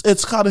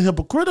 It's kind of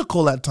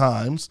hypocritical at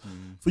times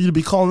for you to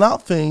be calling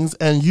out things,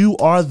 and you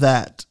are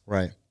that.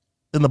 Right.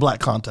 In the black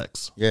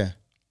context. Yeah.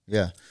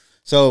 Yeah.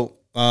 So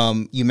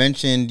you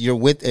mentioned you're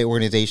with an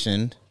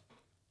organization,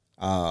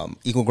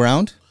 Equal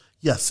Ground?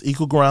 Yes,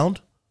 Equal Ground.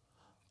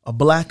 A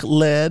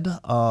black-led,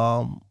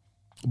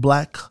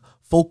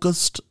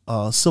 black-focused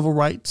civil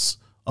rights,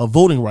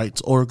 voting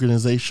rights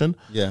organization.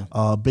 Yeah.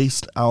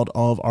 Based out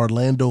of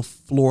Orlando,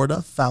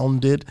 Florida,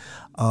 founded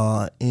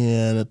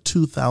in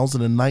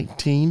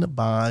 2019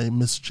 by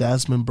Miss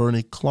Jasmine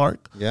Burney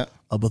Clark. Yeah.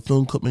 A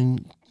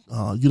Bethune-Cookman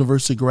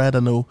University grad. I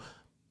know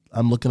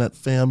I'm looking at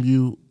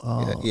FAMU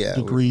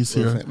degrees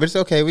here. But it's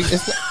okay.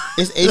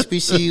 It's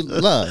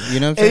HBCU love. You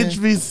know what I'm saying?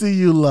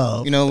 HBCU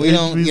love. We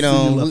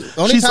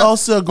don't, She's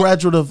also a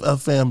graduate of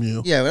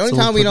FAMU. Yeah, the only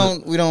time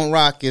we don't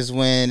rock is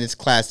when it's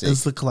classic.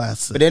 It's the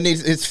classic. But then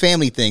it's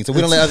family thing. So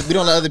we don't let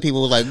other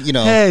people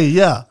Hey,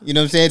 yeah. You know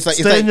what I'm saying?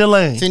 Stay in your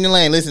lane. Stay in your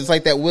lane. Listen, it's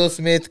like that Will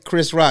Smith,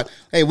 Chris Rock.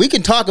 Hey, we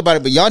can talk about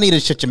it, but y'all need to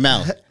shut your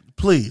mouth.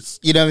 Please.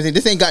 You know what I'm saying?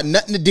 This ain't got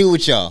nothing to do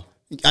with y'all.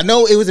 I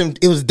know it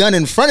was done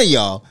in front of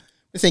y'all.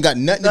 This ain't got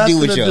nothing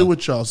to do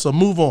with y'all. So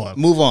move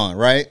on,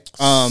 right?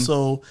 And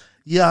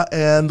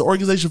the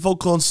organization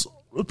focuses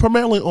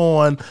primarily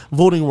on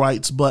voting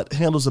rights, but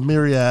handles a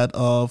myriad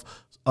of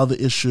other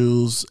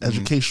issues,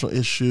 educational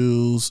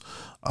issues,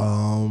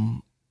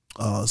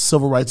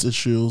 civil rights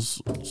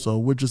issues. So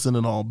we're just in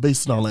it all,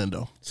 based in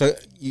Orlando. So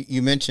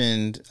you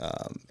mentioned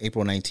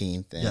April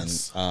 19th. And,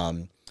 yes.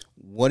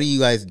 What are you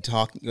guys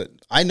talking?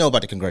 I know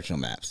about the congressional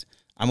maps.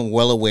 I'm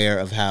well aware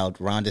of how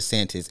Ron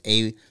DeSantis,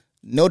 a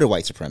noted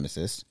white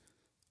supremacist,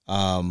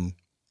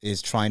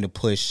 is trying to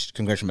push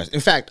congressional maps. In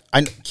fact,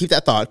 I keep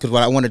that thought because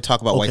what I want to talk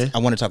about, I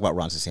want to talk about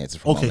Ron DeSantis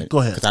for a moment. Go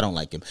ahead. Because I don't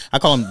like him. I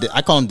call him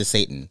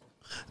DeSatan.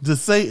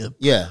 DeSatan.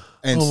 Yeah,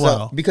 and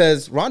wow.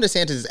 Because Ron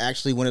DeSantis is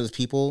actually one of those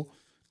people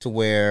to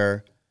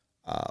where,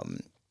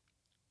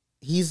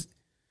 he's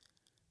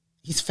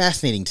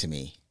fascinating to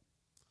me,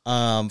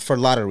 for a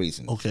lot of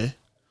reasons. Okay.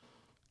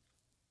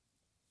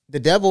 The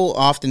devil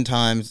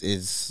oftentimes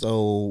is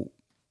so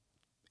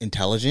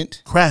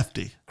intelligent,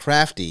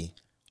 crafty,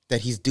 that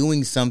he's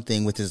doing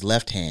something with his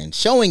left hand,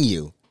 showing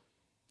you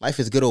life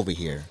is good over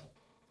here.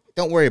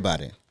 Don't worry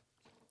about it,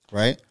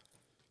 right?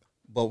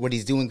 But what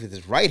he's doing with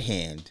his right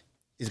hand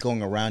is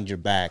going around your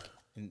back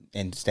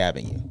and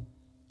stabbing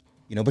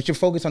you. But you're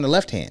focused on the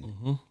left hand.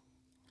 Mm-hmm.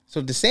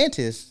 So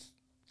DeSantis,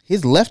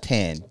 his left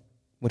hand,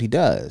 what he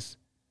does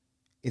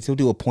is he'll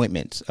do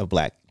appointments of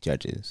black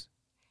judges.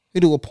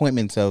 He'll do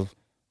appointments of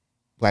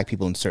black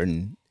people in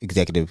certain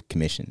executive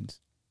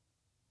commissions.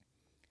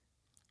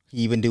 He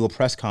even do a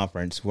press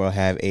conference where he'll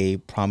have a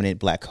prominent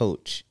black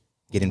coach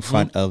get in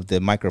front of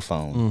the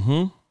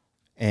microphone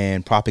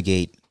and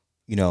propagate,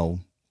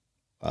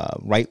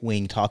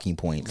 right-wing talking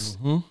points,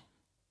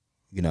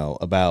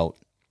 about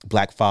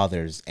black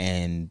fathers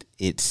and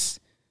its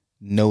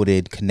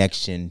noted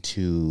connection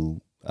to,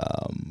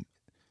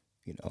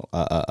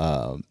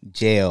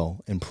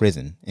 jail and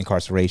prison,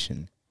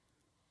 incarceration,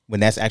 when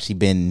that's actually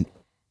been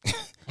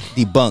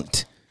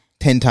debunked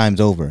 10 times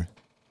over,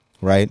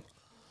 right?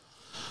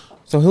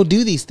 So he'll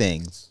do these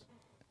things.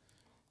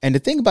 And the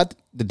thing about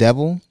the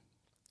devil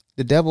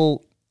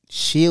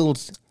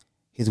shields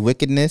his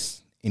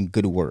wickedness in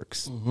good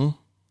works,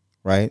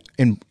 right?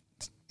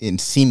 In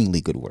seemingly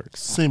good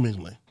works.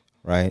 Seemingly.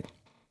 Right?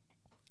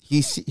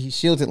 He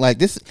shields it like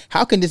this.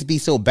 How can this be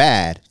so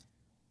bad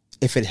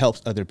if it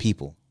helps other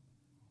people?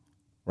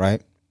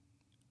 Right?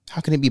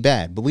 How can it be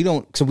bad? But we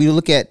don't. So we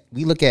look at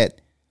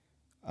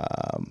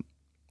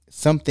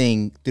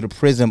something through the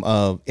prism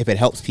of if it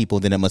helps people,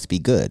 then it must be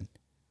good.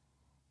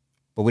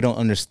 But we don't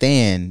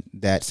understand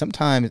that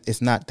sometimes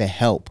it's not the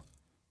help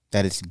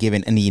that is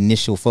given in the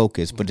initial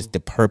focus, but it's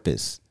the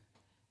purpose,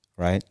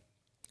 right?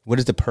 What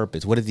is the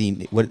purpose? What are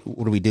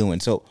we doing?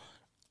 So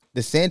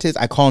DeSantis,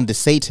 I call him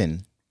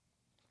DeSatan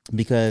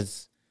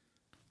because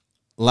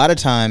a lot of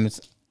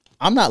times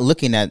I'm not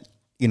looking at,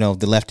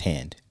 the left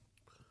hand,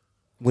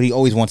 what he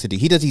always wants to do.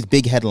 He does these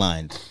big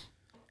headlines,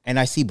 and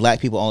I see black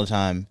people all the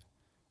time.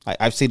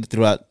 I've seen it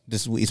throughout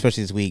this week,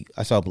 especially this week.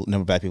 I saw a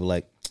number of black people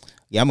like,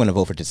 yeah, I'm going to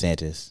vote for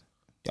DeSantis.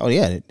 Oh,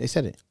 yeah, they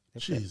said it.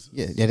 Jesus.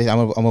 Yeah,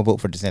 I'm going to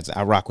vote for DeSantis.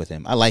 I rock with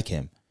him. I like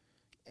him.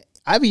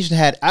 I've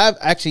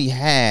actually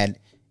had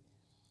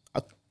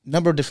a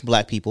number of different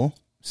black people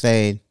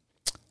say,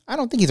 I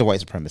don't think he's a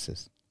white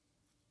supremacist.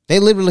 They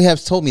literally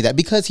have told me that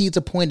because he's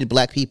appointed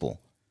black people.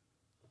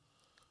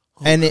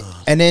 And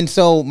then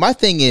so my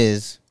thing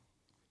is,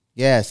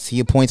 yes,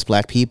 he appoints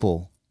black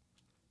people.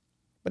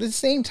 But at the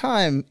same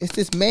time, it's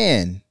this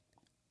man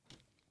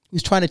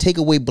who's trying to take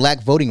away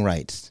black voting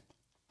rights.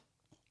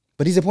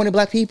 But he's appointed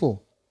black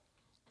people.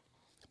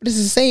 But it's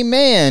the same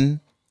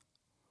man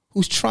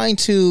who's trying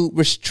to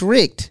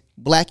restrict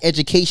black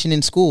education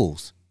in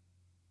schools.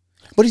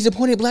 But he's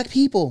appointed black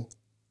people.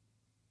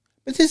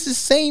 But this is the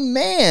same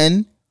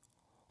man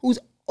who's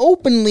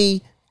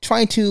openly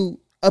trying to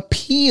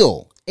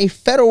appeal a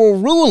federal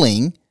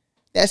ruling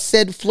that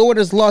said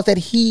Florida's laws that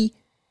he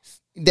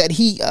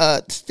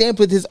stamped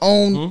with his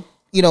own,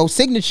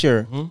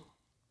 signature. Mm-hmm.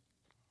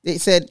 They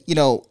said,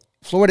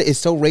 Florida is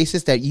so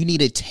racist that you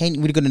need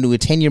we're going to do a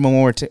 10-year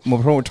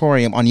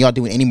moratorium on y'all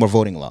doing any more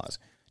voting laws.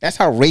 That's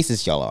how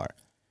racist y'all are.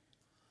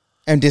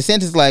 And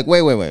DeSantis is like,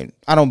 wait.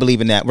 I don't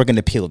believe in that. We're going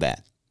to appeal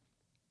that.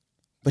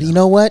 But you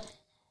know what?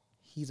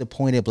 He's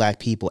appointed black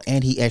people,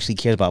 and he actually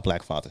cares about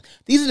black fathers.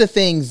 These are the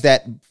things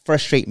that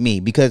frustrate me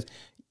because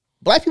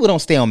black people don't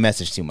stay on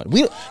message too much.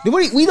 We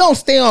don't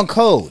stay on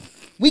code.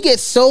 We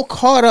get so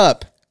caught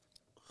up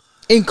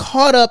in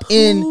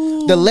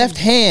the left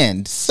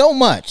hand so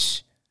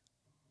much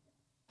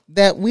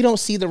that we don't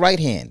see the right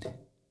hand.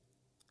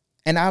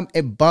 And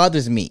it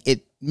bothers me.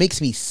 It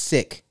makes me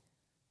sick.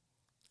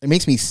 It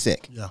makes me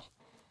sick. Yeah.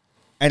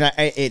 And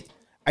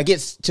I get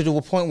to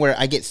the point where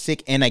I get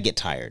sick and I get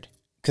tired.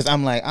 Because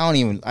I'm like,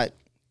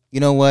 you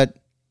know what?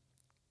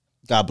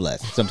 God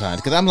bless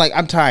sometimes. Because I'm like,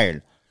 I'm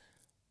tired.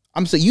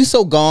 You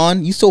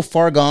so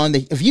far gone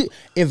that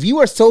if you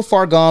are so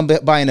far gone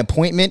by an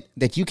appointment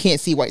that you can't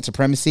see white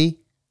supremacy,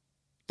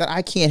 that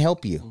I can't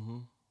help you. Mm-hmm.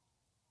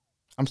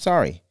 I'm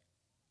sorry.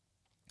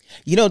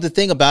 The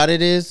thing about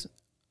it is,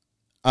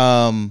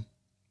 a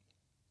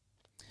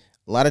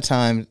lot of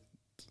times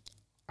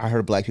I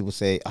heard black people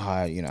say,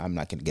 I'm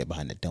not going to get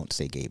behind the don't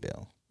say gay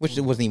bill, which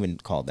it wasn't even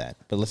called that,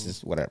 but let's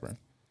just whatever.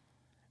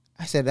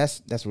 I said,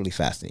 that's really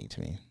fascinating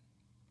to me.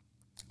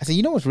 I said,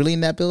 you know what's really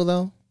in that bill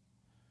though?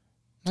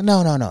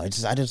 No.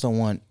 I just don't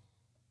want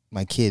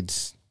my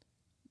kids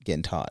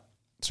getting taught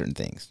certain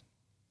things.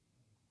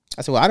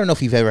 I said, well, I don't know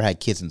if you've ever had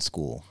kids in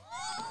school,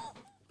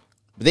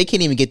 but they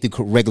can't even get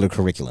through regular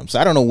curriculum. So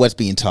I don't know what's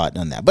being taught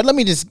on that. But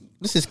let's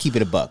just keep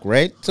it a buck,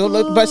 right? So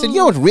but I said, you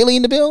know what's really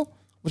in the bill?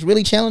 What's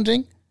really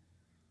challenging?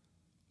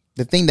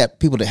 The thing that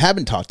people that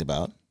haven't talked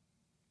about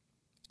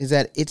is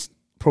that it's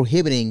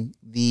prohibiting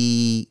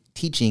the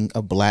teaching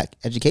of black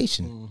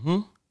education. Mm-hmm.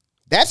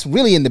 That's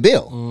really in the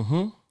bill.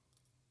 Mm-hmm.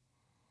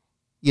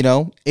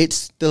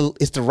 It's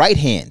the right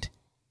hand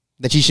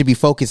that you should be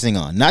focusing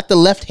on, not the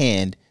left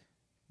hand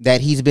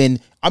that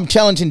I'm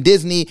challenging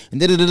Disney and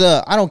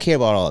da-da-da-da. I don't care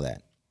about all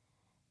that.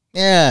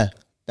 Yeah,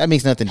 that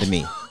makes nothing to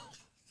me.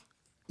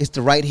 It's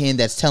the right hand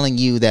that's telling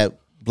you that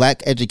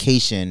black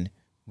education,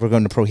 we're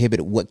going to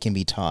prohibit what can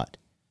be taught.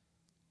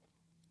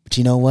 But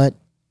you know what?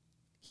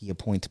 He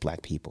appoints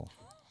black people.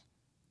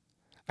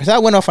 So I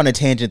went off on a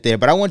tangent there,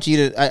 but I want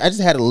you to, I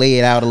just had to lay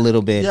it out a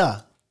little bit.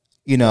 Yeah.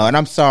 And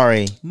I'm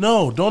sorry.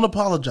 No, don't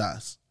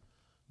apologize.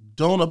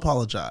 Don't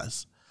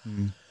apologize.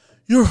 Mm-hmm.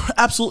 You're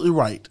absolutely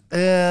right.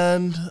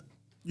 And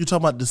you talk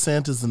about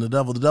DeSantis and the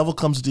devil. The devil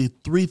comes to do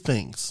three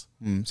things.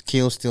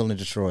 Kill, steal, and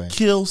destroy.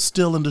 Kill,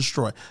 steal, and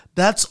destroy.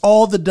 That's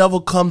all the devil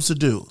comes to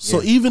do.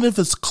 So even if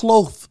it's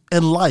clothed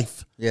in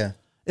life,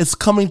 it's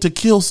coming to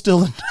kill,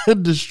 steal,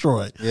 and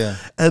destroy. Yeah.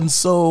 And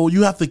so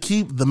you have to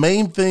keep the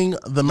main thing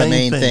the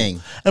main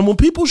thing. And when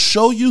people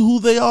show you who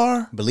they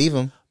are, believe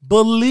them.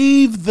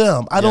 Believe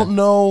them. I don't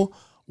know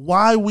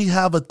why we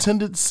have a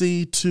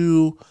tendency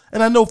to,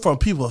 and I know from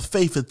people of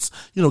faith, it's,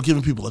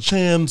 giving people a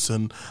chance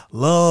and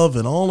love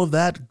and all of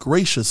that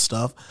gracious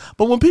stuff.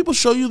 But when people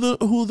show you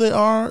who they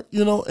are,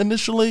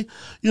 initially,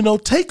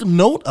 take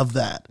note of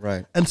that.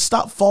 Right. And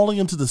stop falling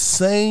into the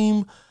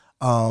same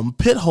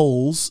pit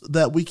holes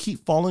that we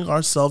keep falling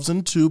ourselves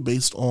into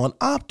based on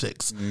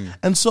optics.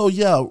 And so,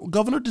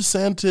 Governor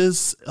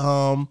DeSantis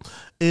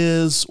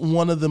is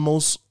one of the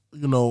most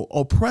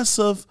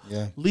oppressive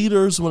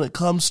leaders when it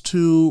comes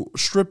to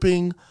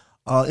stripping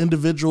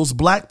individuals,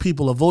 black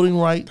people, of voting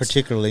rights.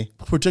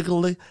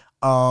 Particularly.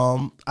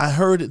 I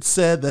heard it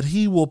said that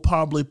he will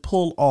probably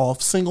pull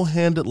off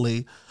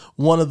single-handedly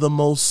one of the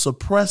most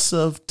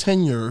suppressive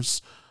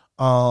tenures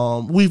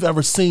we've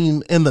ever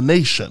seen in the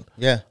nation.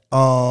 Yeah.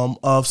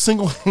 Of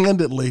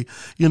single-handedly,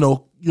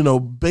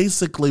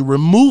 basically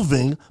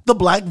removing the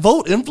black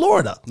vote in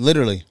Florida.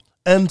 Literally.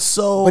 And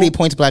so... But he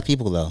appoints black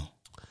people, though.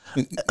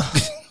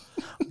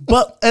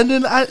 But and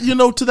then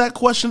to that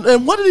question,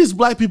 and what are these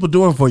black people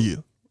doing for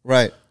you?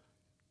 Right.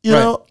 We've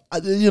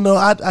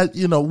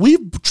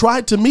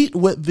tried to meet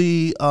with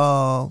the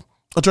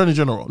Attorney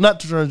General,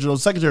 not Attorney General,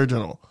 Secretary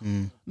General.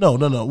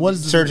 No. What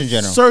is Surgeon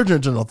General?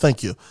 Surgeon General.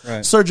 Thank you.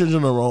 Right. Surgeon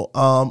General.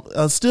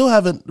 Still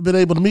haven't been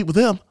able to meet with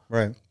him.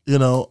 Right.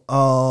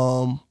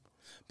 But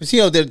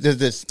there's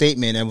this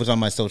statement that was on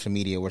my social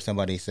media where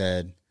somebody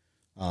said,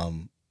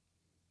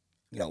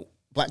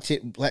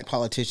 black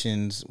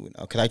politicians,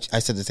 because I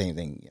said the same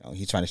thing.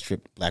 He's trying to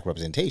strip black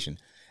representation,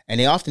 and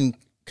they often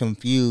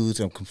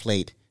confuse or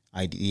conflate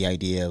the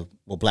idea of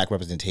black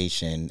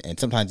representation, and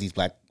sometimes these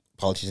black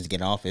politicians get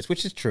in office,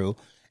 which is true,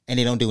 and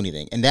they don't do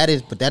anything, and that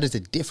is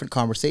a different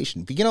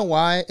conversation. But you know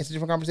why it's a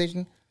different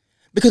conversation?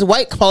 Because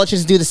white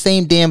politicians do the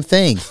same damn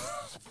thing.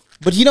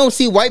 But you don't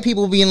see white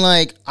people being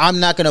like, I'm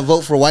not going to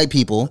vote for white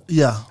people.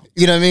 Yeah.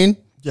 You know what I mean?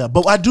 Yeah,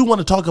 but I do want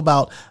to talk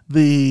about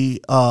the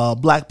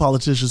black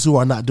politicians who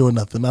are not doing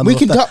nothing.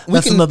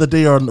 That's another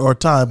day or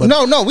time. But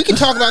no, we can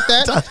talk about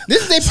that.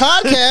 This is a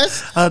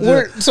podcast. I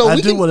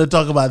do want to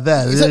talk about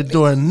that. They're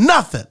doing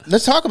nothing.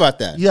 Let's talk about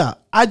that. Yeah,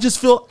 I just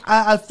feel,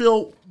 I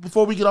feel,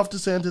 before we get off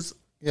DeSantis.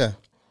 Yeah.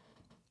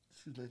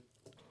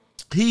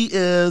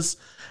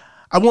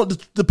 I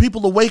want the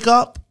people to wake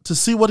up, to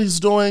see what he's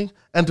doing,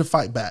 and to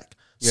fight back.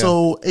 Yeah.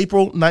 So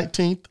April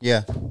 19th.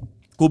 Yeah.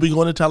 We'll be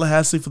going to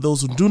Tallahassee. For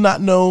those who do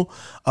not know,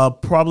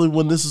 probably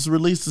when this is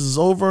released, this is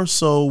over.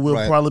 So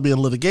we'll probably be in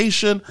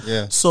litigation.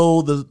 Yeah.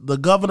 So the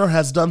governor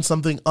has done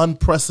something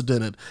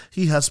unprecedented.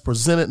 He has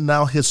presented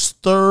now his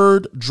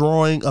third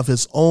drawing of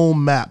his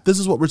own map. This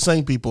is what we're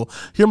saying, people.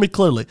 Hear me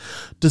clearly.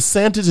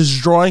 DeSantis is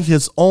drawing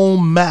his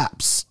own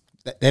maps.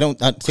 They don't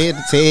say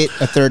it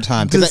a third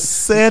time.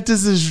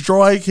 DeSantis is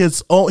drawing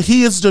his own.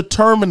 He is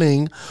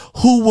determining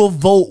who will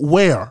vote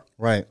where.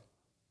 Right.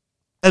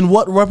 And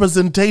what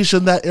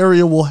representation that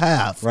area will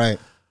have. Right.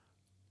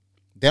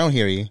 They don't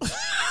hear you.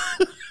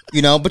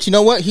 But you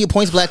know what? He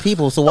appoints black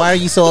people, so why are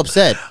you so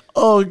upset?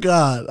 Oh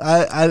God.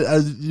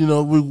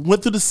 We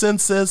went through the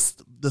census.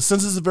 The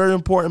census is very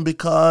important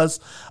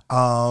because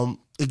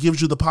it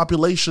gives you the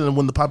population, and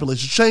when the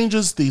population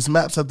changes, these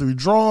maps have to be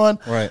drawn.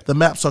 Right. The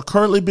maps are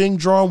currently being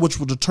drawn, which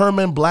will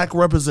determine black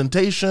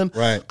representation.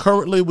 Right.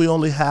 Currently, we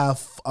only have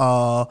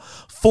 4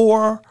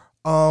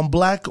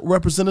 black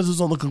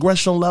representatives on the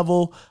congressional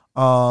level.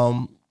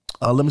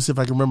 Let me see if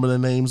I can remember their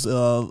names.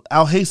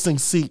 Al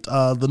Hastings' seat,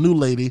 the new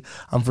lady,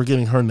 I'm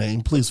forgetting her name.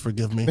 Please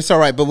forgive me. It's all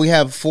right, but we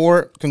have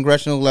 4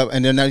 congressional level,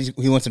 and then now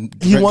he wants to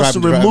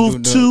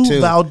remove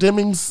 2. Val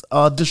Demings,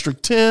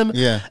 District 10,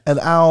 and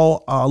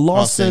Al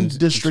Lawson,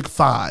 District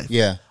 5.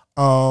 Yeah.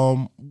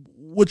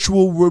 Which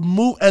will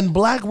remove, and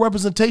black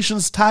representation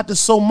is tied to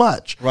so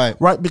much, right?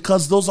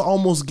 Because those are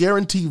almost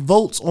guaranteed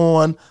votes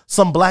on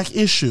some black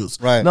issues.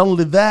 Right. Not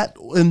only that,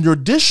 in your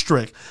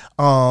district,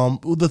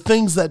 the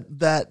things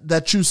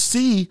that you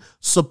see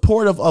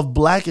supportive of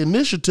black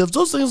initiatives,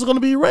 those things are going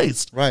to be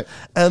erased. Right.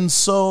 And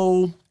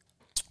so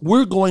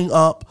we're going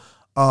up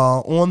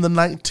on the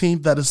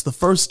 19th. That is the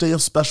first day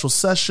of special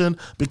session.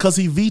 Because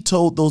he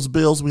vetoed those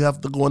bills, we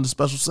have to go into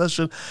special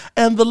session.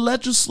 And the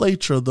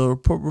legislature, the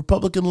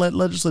Republican-led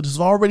legislature,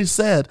 has already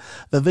said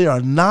that they are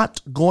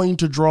not going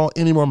to draw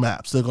any more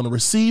maps. They're going to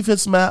receive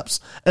his maps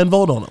and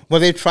vote on them.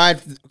 Well, they've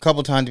tried a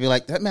couple times to be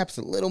like, that map's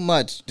a little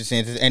much,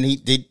 DeSantis. And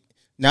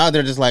now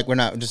they're just like, we're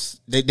not, just,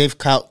 they've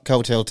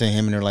kowtowed to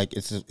him, and they're like,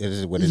 it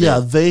is what it is. Yeah,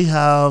 they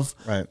have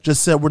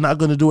just said, we're not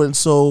going to do it. And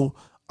so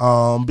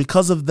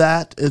because of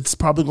that, it's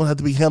probably going to have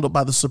to be handled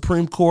by the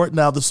Supreme Court.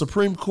 Now, the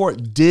Supreme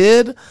Court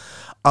did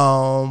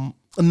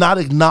not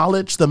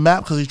acknowledge the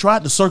map because he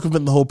tried to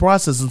circumvent the whole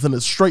process and send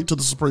it straight to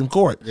the Supreme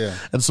Court. Yeah.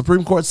 And the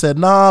Supreme Court said,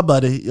 nah,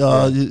 buddy,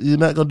 you're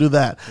not going to do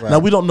that. Right. Now,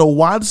 we don't know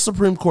why the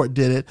Supreme Court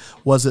did it.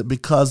 Was it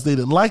because they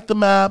didn't like the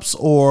maps,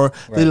 or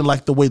they didn't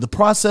like the way the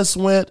process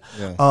went?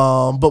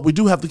 Yeah. But we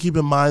do have to keep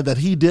in mind that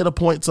he did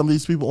appoint some of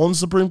these people on the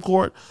Supreme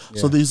Court.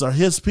 Yeah. So these are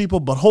his people.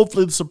 But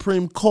hopefully the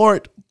Supreme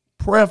Court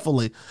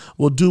prayerfully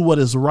will do what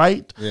is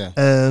right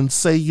and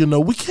say,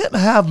 we can't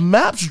have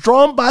maps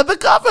drawn by the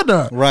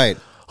governor. Right.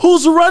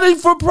 Who's running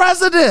for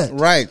president.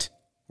 Right.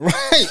 They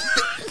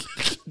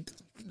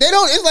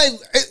don't, it's like,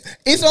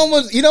 it's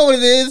almost, you know what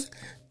it is?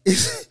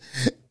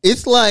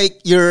 It's like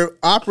you're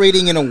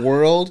operating in a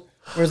world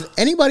where has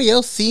anybody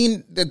else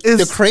seen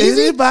the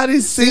crazy? Anybody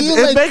seen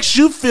it? Like, makes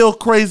you feel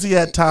crazy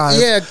at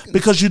times. Yeah.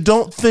 Because you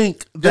don't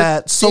think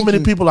that so many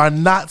people are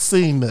not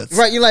seeing this.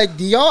 Right. You're like,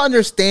 do y'all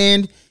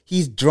understand?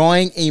 He's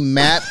drawing a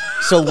map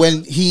so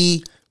when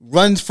he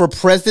runs for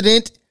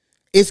president,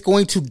 it's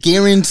going to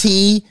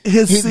guarantee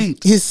his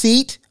seat. His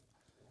seat.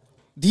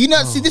 Do you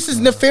not see? This is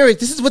nefarious.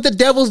 This is what the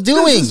devil's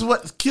doing. This is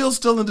what kill,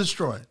 steal, and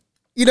destroy.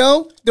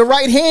 The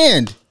right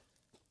hand.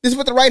 This is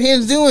what the right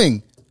hand's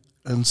doing.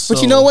 And so,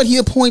 but you know what? He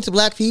appoints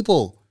black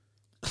people.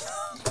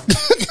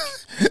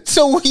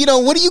 So what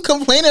are you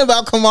complaining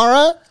about,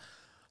 Kamara?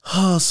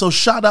 So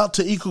shout out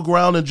to Equal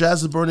Ground and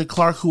Jasmine Bernie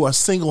Clark, who are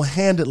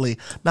single-handedly.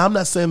 Now, I'm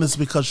not saying this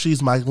because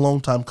she's my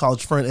longtime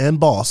college friend and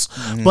boss,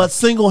 but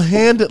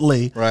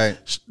single-handedly, Right.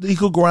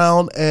 Equal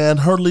Ground and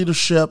her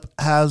leadership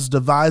has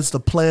devised a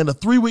plan, a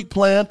 3-week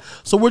plan.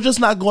 So we're just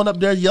not going up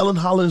there yelling,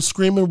 hollering, and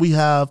screaming. We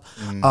have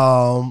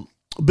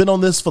been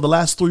on this for the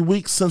last 3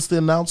 weeks since the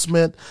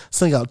announcement,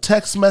 sending out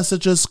text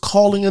messages,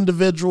 calling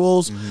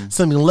individuals,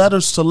 sending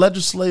letters to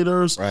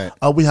legislators. Right.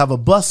 We have a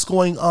bus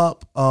going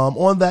up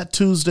on that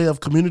Tuesday of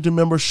community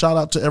members. Shout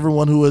out to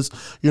everyone who is,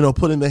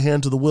 putting their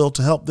hand to the wheel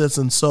to help this.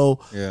 And so,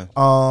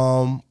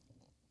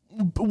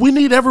 we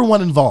need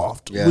everyone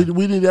involved. Yeah.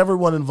 We need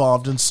everyone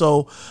involved. And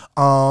so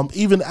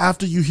even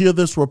after you hear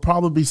this, we'll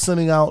probably be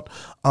sending out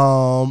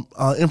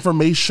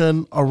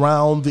information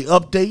around the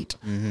update.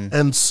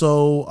 And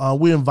so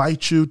we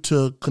invite you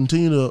to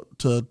continue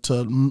to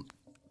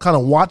kind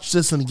of watch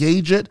this,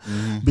 engage it,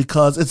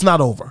 because it's not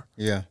over.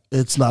 Yeah.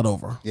 It's not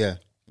over. Yeah.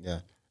 Yeah.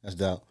 That's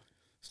dope.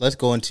 So let's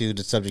go into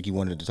the subject you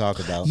wanted to talk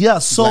about. Yeah,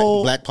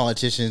 so black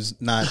politicians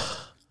not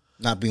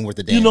being worth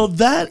a damn.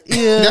 That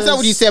is... That's not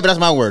what you said, but that's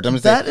my word.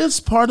 That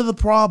is part of the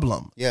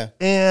problem. Yeah.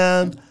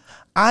 And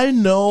I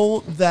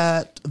know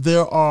that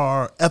there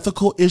are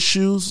ethical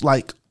issues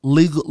like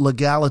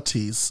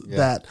legalities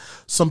that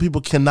some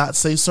people cannot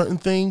say certain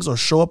things or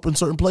show up in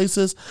certain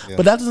places,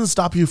 but that doesn't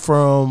stop you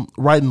from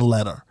writing a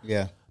letter.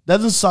 Yeah. That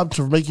doesn't stop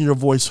you from making your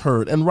voice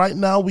heard. And right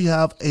now we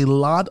have a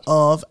lot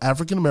of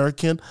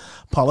African-American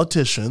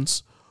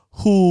politicians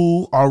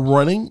who are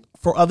running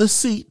for other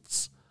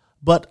seats,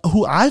 but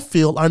who I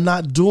feel are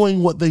not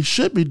doing what they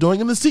should be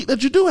doing in the seat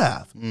that you do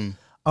have.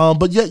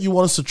 But yet you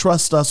want us to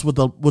trust us with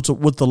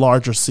the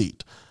larger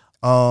seat.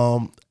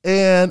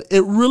 And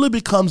it really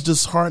becomes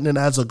disheartening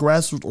as a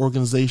grassroots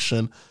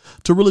organization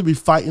to really be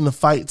fighting the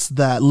fights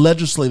that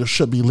legislators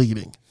should be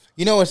leading.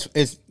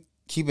 It's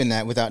keeping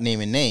that without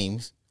naming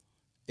names.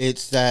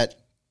 It's that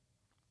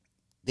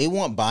they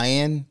want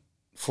buy-in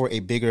for a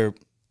bigger,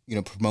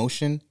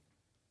 promotion.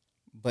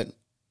 But,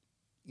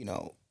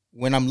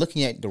 when I'm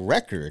looking at the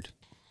record,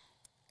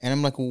 and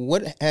I'm like,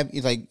 what have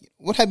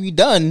you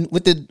done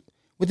with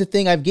the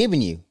thing I've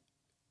given you?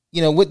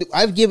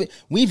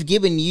 We've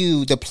given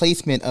you the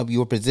placement of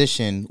your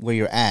position where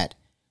you're at,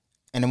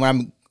 and then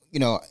when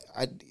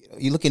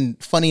you're looking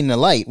funny in the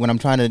light when I'm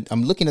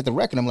looking at the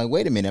record. I'm like,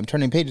 wait a minute, I'm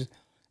turning pages.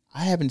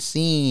 I haven't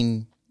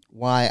seen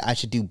why I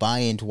should do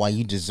buy-in to why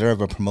you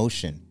deserve a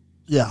promotion.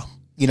 Yeah,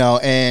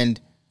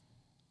 and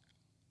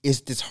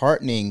it's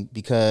disheartening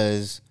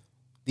because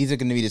these are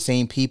going to be the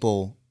same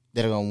people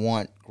that are going to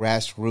want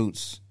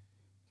grassroots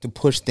to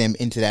push them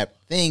into that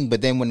thing.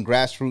 But then when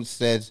grassroots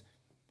says,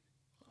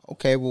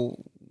 okay,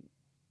 well,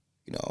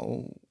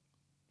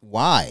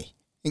 why?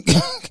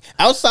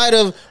 Outside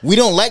of we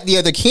don't like the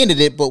other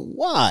candidate, but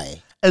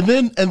why? And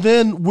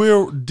then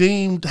we're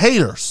deemed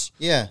haters.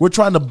 Yeah. We're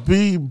trying to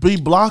be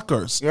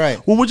blockers. Right.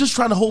 Well, we're just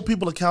trying to hold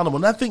people accountable.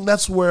 And I think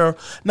that's where,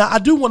 now I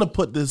do want to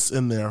put this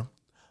in there.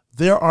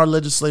 There are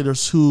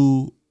legislators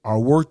who are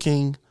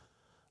working,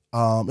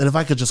 and if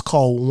I could just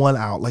call one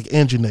out, like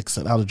Angie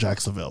Nixon out of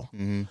Jacksonville.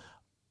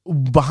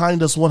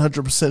 Behind us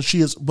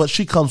 100%, but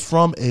she comes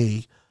from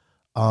a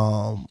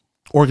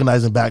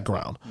organizing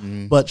background.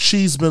 But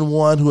she's been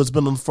one who has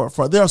been on the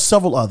front. There are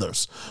several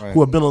others who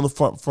have been on the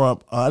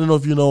front. I don't know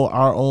if you know,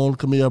 our own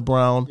Camilla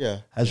Brown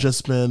has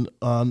just been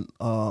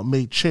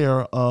made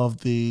chair of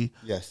the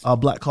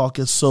Black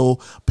Caucus. So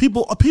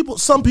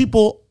some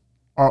people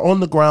are on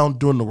the ground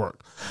doing the work.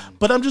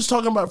 But I'm just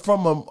talking about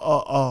from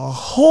a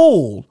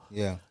whole.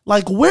 Yeah.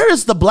 Like, where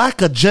is the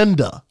Black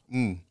agenda?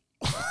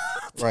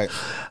 Right.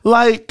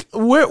 Like,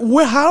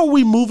 how are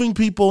we moving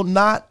people,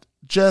 not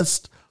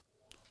just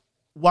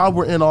while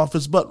we're in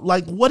office, but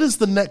like, what is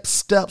the next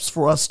steps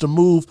for us to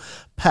move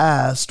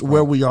past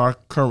where we are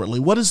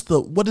currently? What is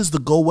the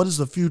goal? What is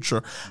the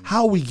future?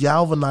 How are we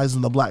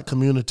galvanizing the Black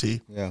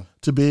community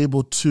to be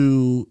able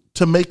to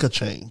make a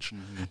change?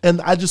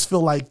 And I just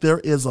feel like there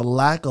is a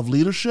lack of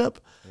leadership,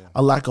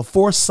 a lack of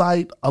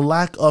foresight, a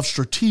lack of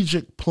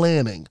strategic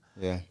planning.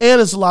 And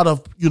it's a lot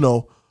of,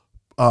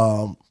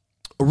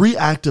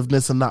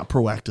 reactiveness and not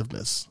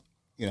proactiveness.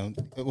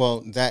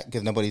 That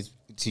because nobody's,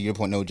 to your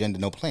point, no agenda,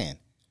 no plan.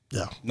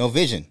 Yeah. No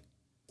vision.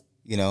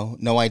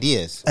 No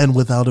ideas. And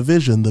without a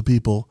vision, the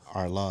people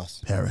are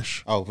lost.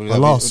 Perish. Are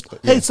lost.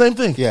 Hey, same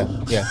thing.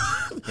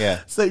 Yeah.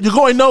 So you're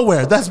going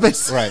nowhere. That's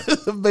basically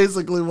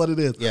basically what it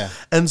is. Yeah.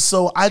 And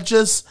so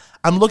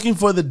I'm looking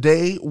for the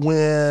day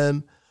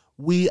when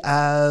we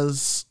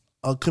as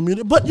a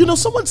community, but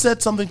someone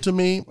said something to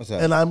me. What's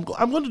that? And I'm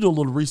going to do a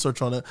little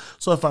research on it.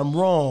 So if I'm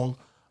wrong,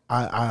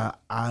 I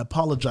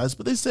apologize.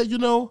 But they said,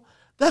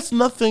 that's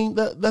nothing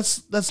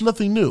that's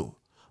nothing new.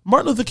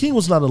 Martin Luther King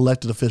was not an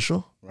elected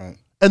official. Right.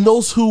 And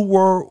those who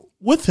were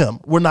with him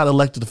were not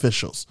elected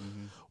officials.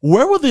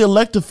 Where were the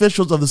elected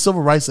officials of the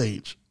civil rights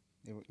age?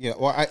 Yeah,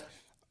 well,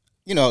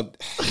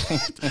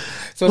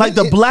 so like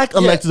the Black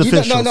elected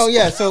officials. No.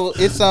 So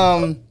it's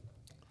I'm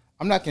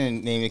not going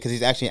to name it because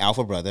he's actually an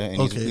Alpha brother,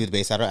 and he's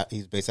based out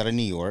of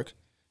New York,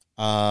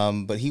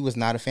 But he was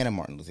not a fan of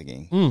Martin Luther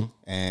King,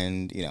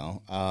 and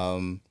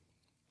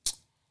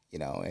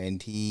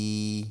and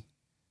he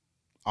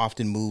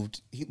often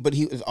moved. But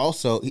he was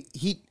also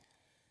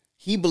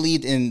he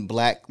believed in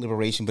black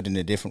liberation, but in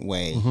a different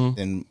way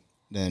than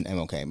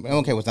MLK.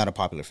 MLK was not a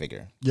popular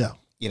figure. Yeah,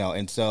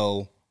 and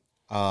so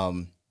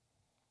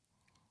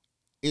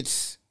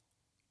it's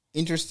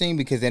interesting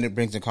because then it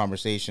brings a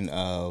conversation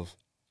of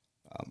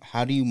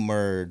how do you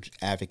merge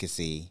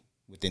advocacy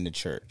within the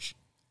church?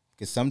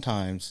 Because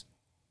sometimes,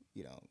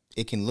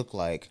 it can look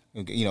like,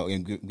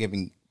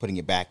 in putting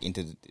it back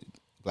into the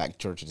black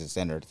church as the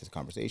center of this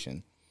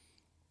conversation.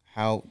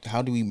 How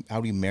do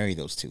we marry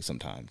those two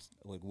sometimes?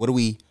 Like,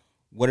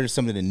 what are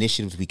some of the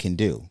initiatives we can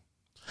do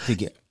to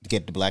get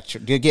the black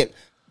church, to get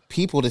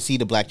people to see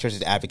the black church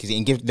as advocacy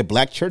and give the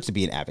black church to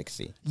be an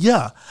advocacy?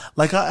 Yeah.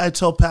 Like I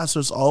tell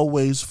pastors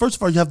always, first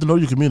of all, you have to know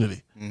your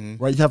community,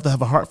 right? You have to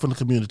have a heart for the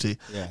community.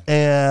 Yeah.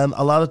 And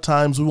a lot of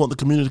times we want the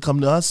community to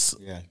come to us,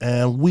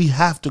 and we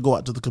have to go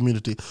out to the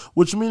community,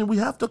 which means we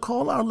have to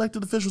call our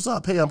elected officials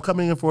up. Hey, I'm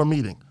coming in for a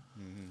meeting.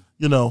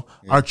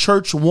 Our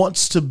church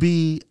wants to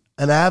be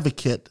an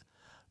advocate.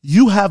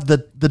 You have the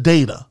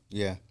data.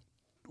 Yeah.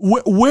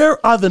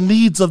 Where are the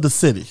needs of the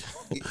city?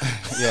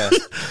 Yeah.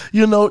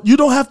 You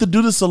don't have to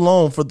do this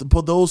alone for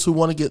those who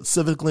want to get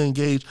civically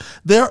engaged.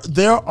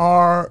 There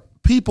are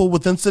people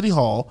within City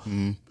Hall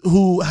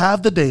who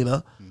have the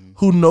data,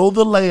 who know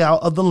the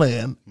layout of the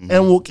land,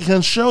 and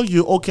can show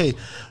you, okay,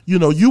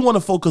 you want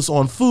to focus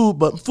on food,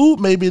 but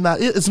food maybe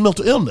not, it's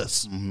mental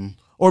illness.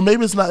 Or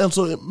maybe it's not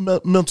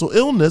mental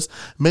illness,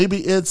 maybe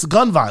it's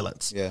gun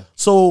violence. Yeah.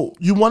 So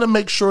you want to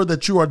make sure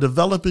that you are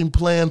developing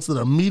plans that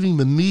are meeting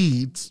the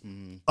needs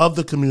of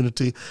the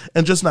community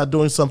and just not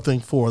doing something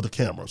for the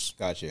cameras.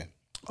 Gotcha.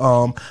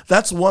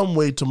 That's one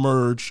way to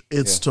merge.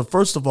 It's to,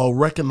 first of all,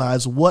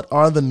 recognize what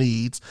are the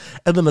needs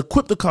and then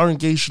equip the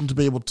congregation to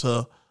be able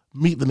to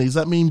meet the needs.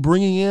 That means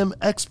bringing in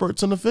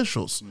experts and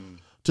officials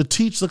to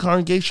teach the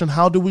congregation,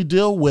 how do we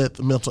deal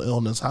with mental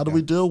illness? How do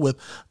we deal with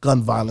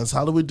gun violence?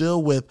 How do we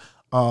deal with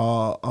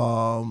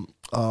poverty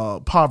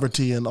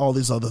and all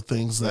these other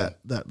things that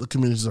the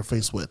communities are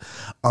faced with?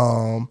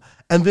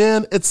 And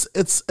then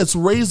it's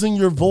raising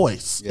your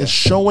voice. It's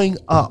showing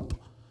up.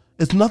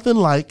 It's nothing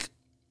like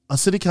a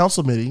city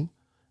council meeting,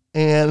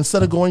 and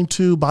instead of going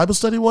to Bible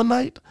study one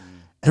night,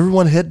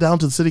 everyone head down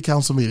to the city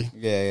council meeting.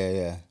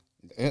 Yeah.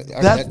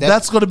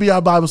 That's going to be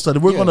our Bible study.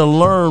 We're going to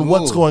learn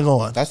what's going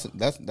on.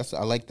 That's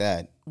I like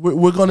that.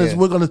 We're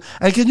gonna.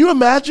 And can you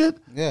imagine?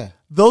 Yeah.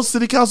 Those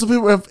city council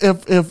people,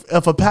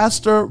 if a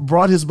pastor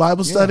brought his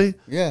Bible study,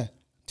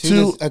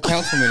 to a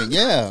council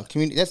meeting,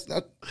 community.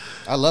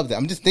 I love that.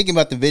 I'm just thinking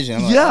about the vision.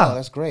 I'm like, oh,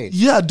 that's great.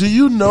 Yeah. Do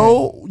you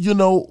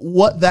know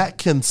what that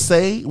can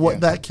say,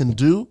 what that can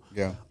do?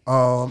 Yeah.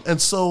 And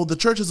so the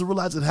church has to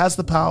realize it has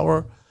the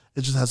power.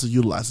 It just has to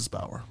utilize its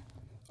power.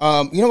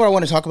 You know what I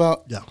want to talk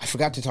about? Yeah. I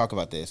forgot to talk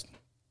about this.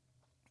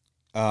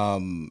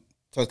 So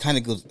it kind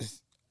of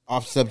goes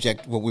off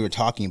subject what we were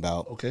talking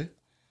about. Okay.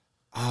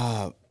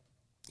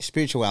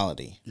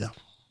 Spirituality. Yeah.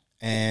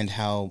 And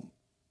how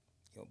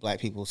black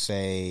people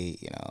say,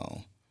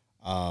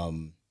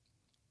 I'm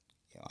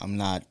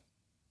not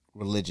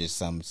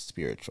religious, I'm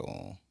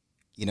spiritual.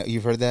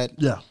 You've heard that?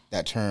 Yeah.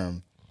 That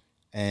term.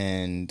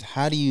 And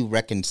how do you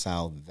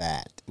reconcile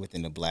that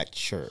within the black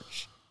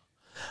church?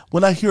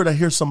 When I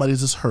hear somebody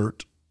just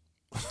hurt,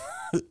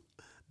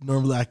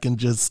 normally I can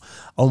just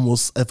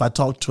almost, if I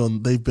talk to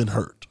them, they've been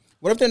hurt.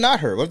 What if they're not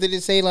hurt? What if they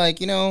just say, like,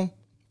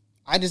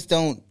 I just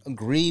don't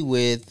agree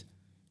with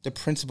the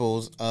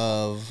principles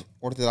of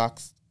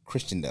Orthodox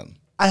Christendom?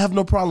 I have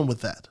no problem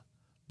with that,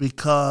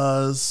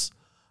 because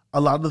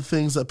a lot of the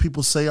things that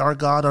people say are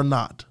God are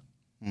not.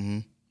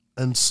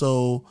 And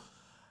so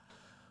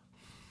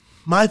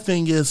my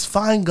thing is,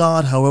 find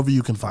God however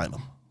you can find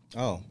him.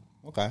 Oh,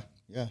 okay.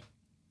 Yeah.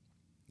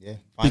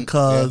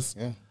 Because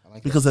I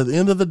like because at the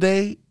end of the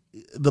day,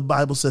 the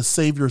Bible says,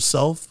 save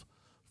yourself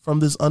from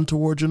this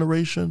untoward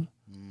generation.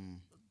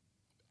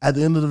 At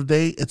the end of the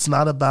day, it's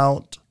not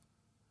about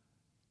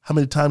how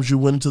many times you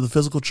went into the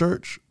physical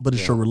church, but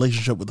it's your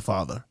relationship with the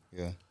Father.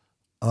 Yeah.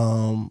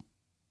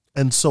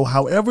 And so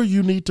however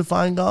you need to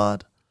find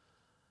God,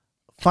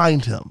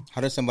 find him.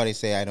 How does somebody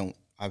say,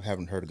 I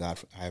haven't heard God,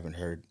 I haven't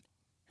heard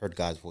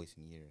God's voice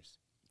in years?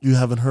 You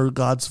haven't heard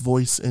God's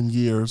voice in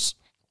years.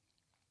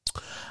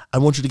 I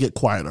want you to get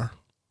quieter.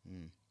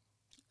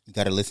 You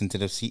got to listen to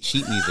the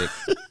sheet music.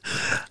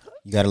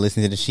 You got to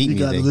listen to the sheet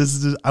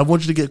music. I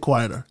want you to get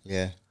quieter.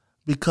 Yeah.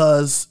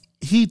 Because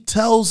he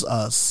tells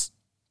us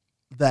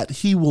that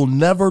he will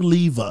never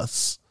leave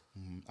us.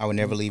 I will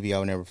never leave you. I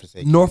will never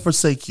forsake you. Nor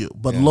forsake you.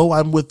 But lo,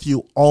 I'm with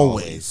you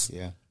always.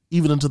 Yeah.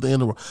 Even until the end of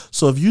the world.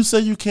 So if you say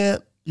you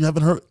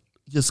haven't heard,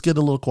 just get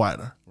a little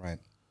quieter. Right.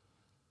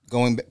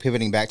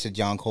 Pivoting back to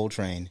John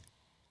Coltrane.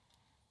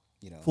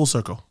 Full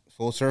circle.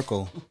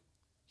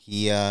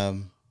 He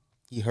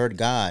heard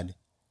God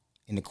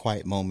in the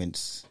quiet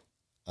moments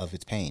of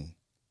his pain,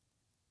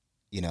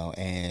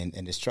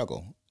 and the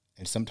struggle.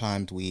 And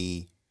sometimes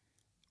we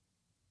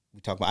we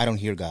talk about, I don't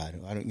hear God.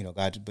 I don't,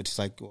 God, but it's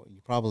like, well,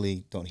 you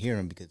probably don't hear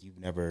him because you've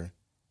never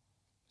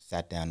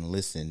sat down and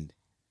listened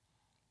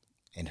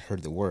and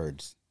heard the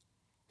words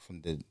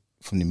from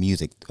the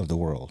music of the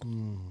world.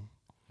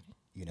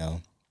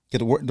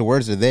 The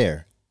words are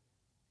there.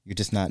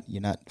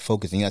 You're not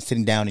focusing. You're not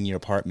sitting down in your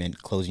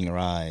apartment, closing your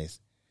eyes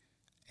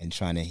and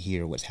trying to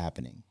hear what's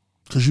happening.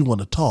 Because you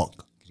want to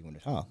talk. You want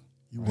to talk.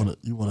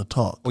 You want to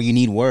talk. Or you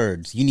need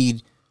words.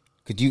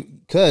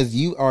 Because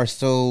you are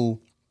so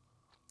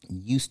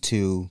used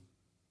to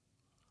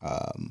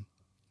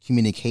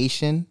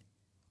communication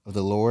of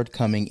the Lord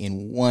coming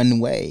in one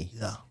way.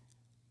 Yeah.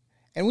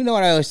 And we know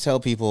what I always tell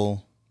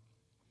people,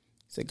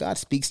 is that God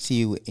speaks to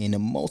you in a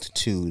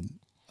multitude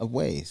of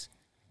ways.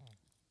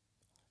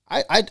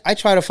 I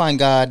try to find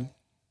God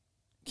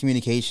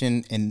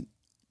communication in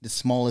the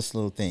smallest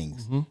little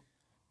things. Mm-hmm.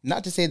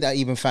 Not to say that I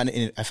even find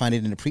it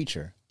in a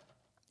preacher.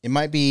 It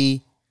might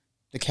be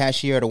the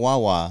cashier at a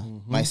Wawa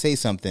might say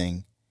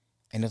something,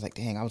 and it's like,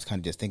 dang, I was kind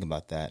of just thinking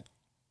about that,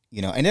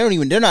 And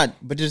they're not,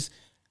 but just,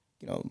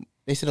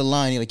 they said a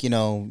line like, you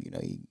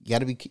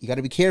gotta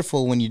be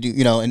careful when you do,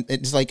 and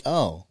it's like,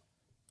 oh,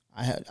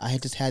 I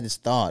had just had this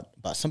thought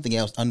about something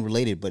else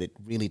unrelated, but it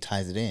really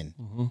ties it in.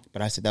 Mm-hmm.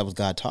 But I said that was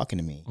God talking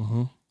to me,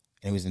 and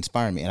it was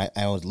inspiring me, and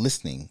I was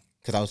listening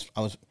because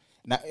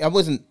I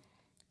wasn't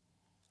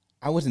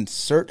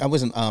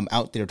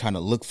out there trying to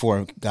look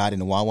for God in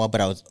the Wawa,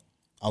 but I was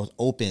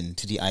open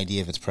to the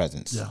idea of His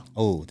presence. Yeah.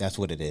 Oh, that's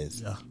what it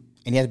is. Yeah.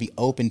 And you have to be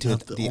open to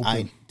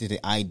the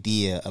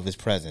idea of His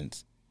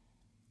presence.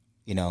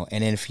 And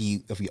then if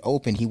you're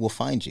open, He will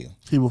find you.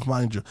 He will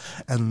find you.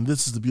 And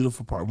this is the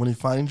beautiful part. When He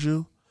finds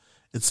you,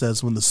 it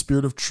says, when the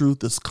Spirit of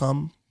truth is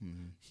come,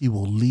 He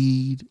will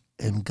lead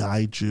and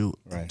guide you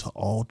into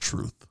all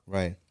truth.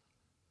 Right.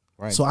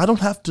 Right. So I don't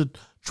have to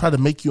try to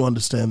make you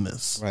understand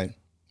this. Right.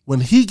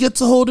 When He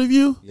gets a hold of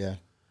you, yeah,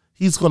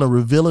 He's going to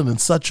reveal it in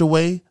such a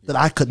way that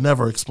I could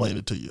never explain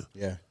it to you.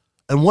 Yeah.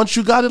 And once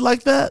you got it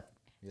like that,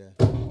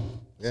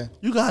 yeah,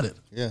 you got it.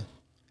 Yeah.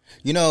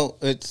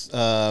 It's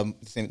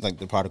same like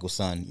the prodigal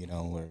son,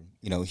 where,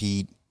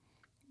 the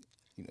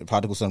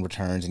prodigal son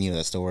returns and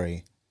that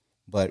story.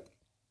 But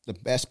the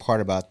best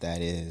part about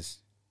that is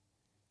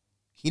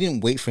he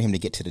didn't wait for him to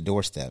get to the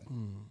doorstep.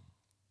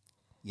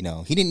 He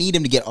didn't need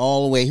him to get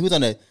all the way. He was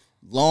on a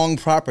long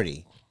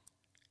property.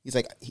 He's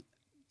like,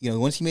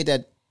 once he made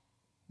that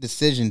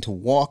decision to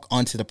walk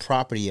onto the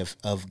property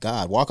of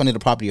God, walk onto the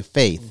property of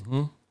faith,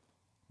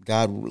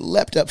 God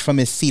leapt up from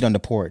His seat on the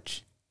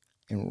porch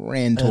and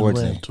ran towards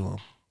him.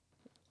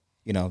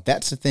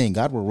 That's the thing.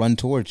 God will run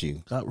towards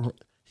you.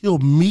 He'll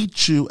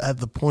meet you at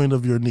the point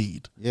of your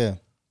need. Yeah.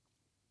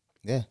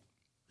 Yeah.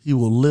 He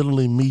will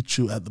literally meet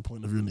you at the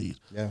point of your need.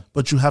 Yeah.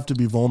 But you have to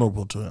be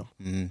vulnerable to Him.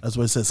 Mm-hmm. That's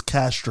why it says,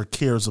 cast your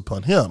cares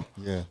upon Him.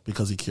 Yeah.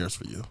 Because He cares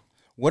for you.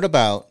 What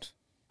about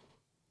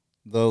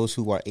those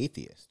who are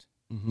atheists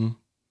and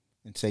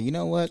say, you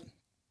know what?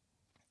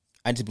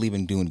 I just believe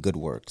in doing good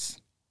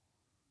works.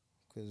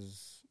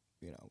 Because,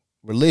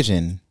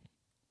 religion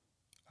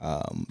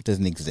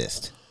doesn't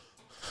exist.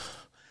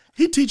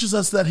 He teaches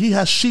us that He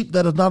has sheep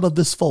that are not of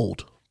this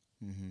fold.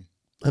 Mm-hmm.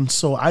 And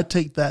so I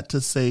take that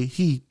to say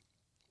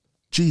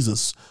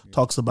Jesus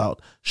talks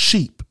about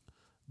sheep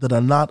that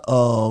are not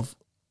of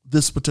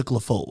this particular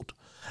fold.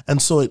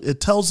 And so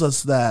it tells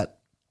us that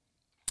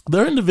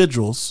there are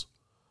individuals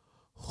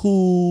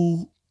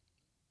who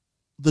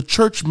the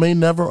church may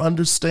never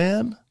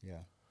understand,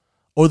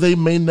 or they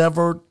may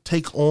never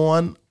take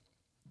on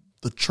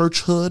the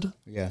churchhood,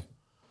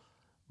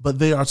 but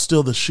they are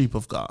still the sheep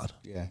of God.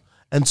 Yeah.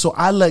 And so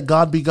I let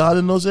God be God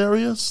in those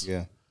areas,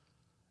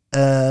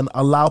 and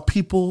allow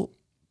people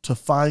to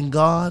find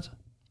God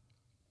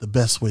the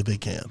best way they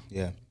can.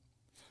 Yeah.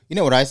 You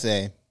know what I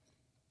say?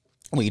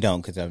 Well, you don't,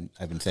 because I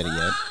haven't said it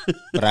yet,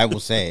 but I will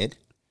say it.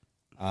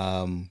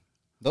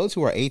 Those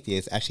who are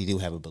atheists actually do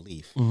have a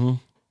belief. Mm-hmm.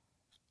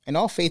 And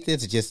all faith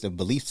is just a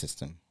belief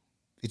system.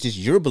 It's just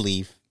your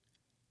belief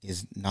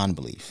is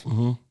non-belief.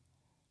 Mm-hmm.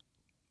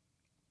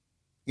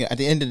 At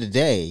the end of the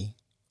day,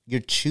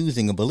 you're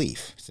choosing a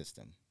belief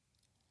system.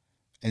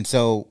 And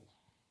so,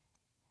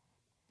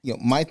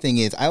 my thing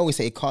is, I always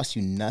say it costs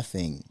you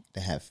nothing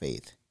to have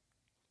faith.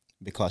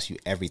 It costs you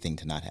everything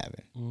to not have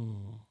it.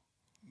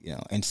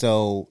 And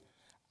so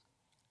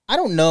I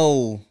don't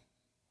know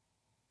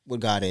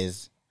what God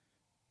is,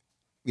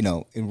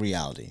 in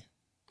reality,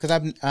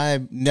 because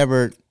I've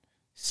never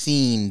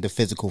seen the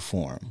physical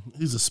form.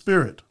 He's a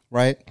spirit,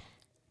 right?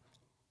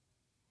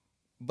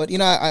 But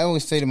I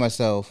always say to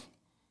myself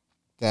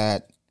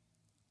that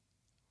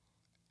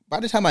by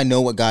the time I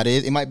know what God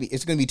is,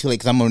 it's going to be too late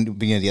because I'm going to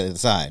be on the other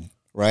side,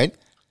 right?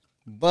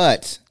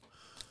 But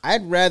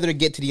I'd rather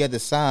get to the other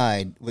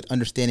side with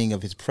understanding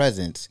of His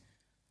presence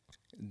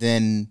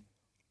than,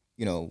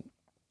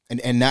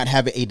 and not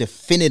have a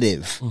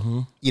definitive,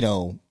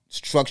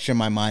 structure in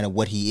my mind of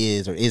what He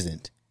is or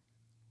isn't,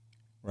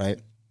 right?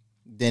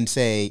 Then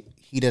say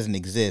He doesn't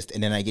exist,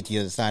 and then I get to the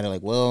other side, I'm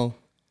like, well,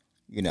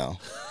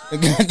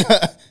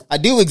 I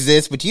do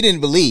exist, but you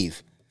didn't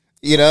believe,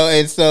 You know,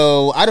 and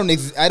so I don't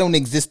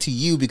exist to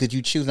you because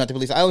you choose not to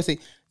believe. So I always say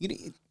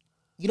you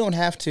don't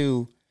have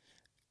to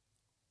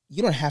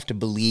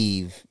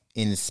believe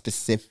in a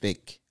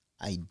specific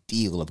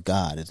ideal of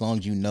God as long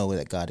as you know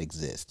that God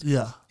exists.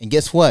 Yeah. And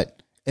guess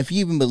what? If you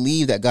even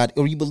believe that God,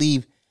 or you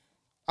believe,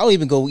 I'll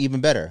even go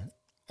even better.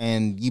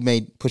 And you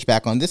may push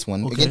back on this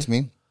one against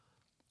me.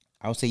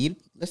 I would say you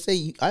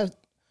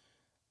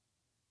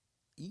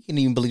can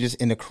even believe this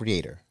in the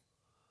Creator,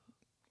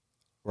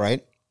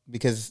 right?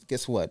 Because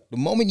guess what? The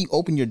moment you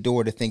open your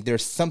door to think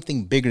there's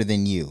something bigger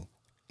than you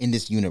in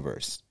this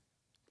universe,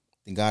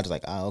 then God's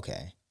like,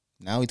 okay.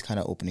 Now he's kind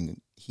of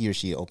he or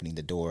she opening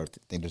the door to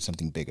think there's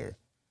something bigger.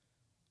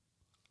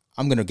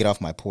 I'm going to get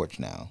off my porch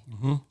now,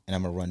 and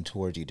I'm going to run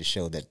towards you to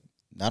show that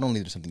not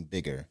only there's something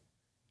bigger,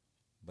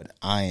 but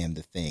I am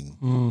the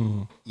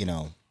thing,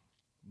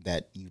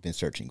 that you've been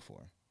searching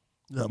for.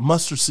 Yeah,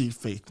 mustard seed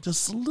faith.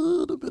 Just a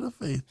little bit of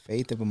faith.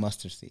 Faith of a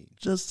mustard seed.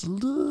 Just a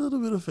little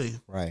bit of faith.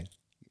 Right.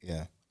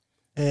 Yeah.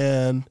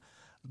 And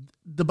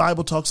the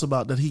Bible talks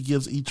about that he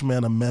gives each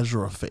man a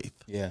measure of faith.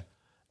 Yeah.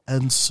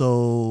 And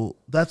so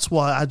that's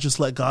why I just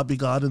let God be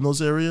God in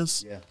those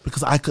areas. Yeah.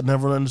 Because I could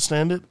never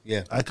understand it.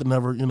 Yeah. I could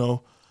never,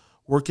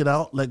 work it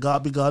out. Let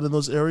God be God in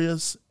those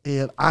areas.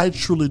 And I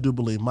truly do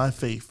believe, my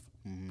faith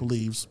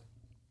believes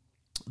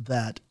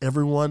that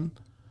everyone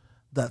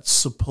that's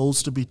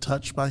supposed to be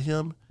touched by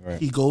him,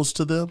 he goes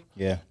to them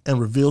and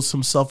reveals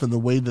himself in the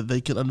way that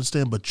they can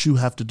understand, but you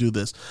have to do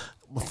this.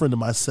 A friend of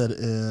mine said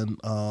in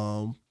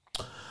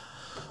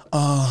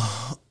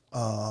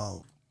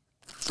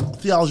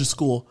theology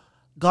school,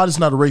 God is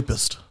not a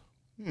rapist.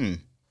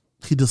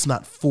 He does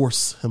not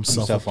force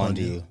himself upon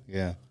you.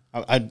 Yeah.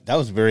 That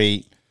was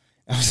very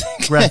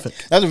graphic.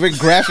 That was very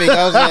graphic.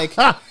 I was like,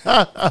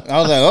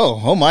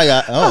 oh my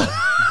God.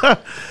 Oh.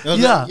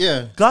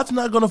 Yeah. God's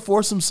not going to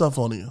force himself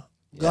on you.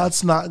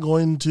 God's not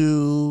going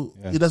to,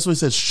 that's what he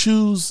says,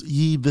 choose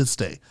ye this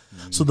day.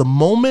 So the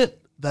moment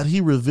that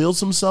he reveals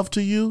himself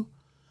to you,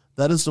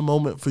 that is the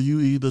moment for you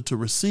either to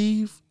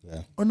receive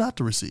or not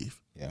to receive.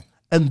 Yeah.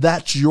 And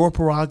that's your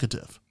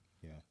prerogative.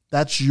 Yeah.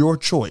 That's your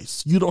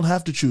choice. You don't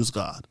have to choose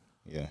God.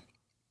 Yeah.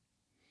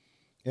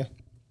 Yeah.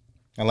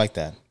 I like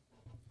that.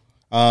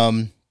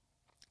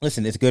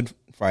 Listen, it's Good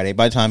Friday.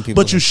 By the time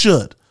people... But you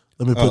should.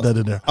 Let me put that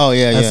in there. Oh,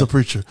 yeah, as a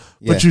preacher.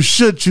 Yeah. But you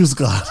should choose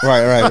God.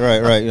 Right.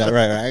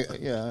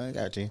 Yeah, I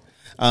got you.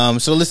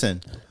 So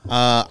listen,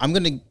 I'm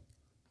going to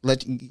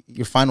let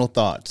your final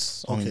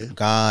thoughts on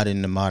God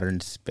in the modern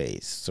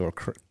space, or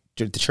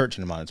the church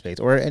in the modern space,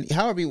 or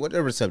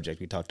whatever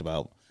subject we talked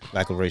about,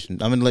 Black liberation.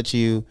 I'm going to let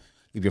you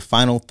give your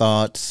final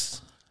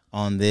thoughts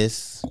on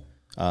this.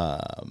 It's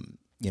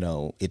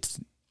a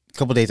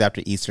couple days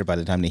after Easter by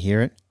the time they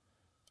hear it.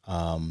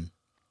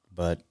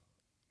 But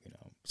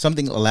a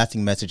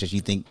lasting message that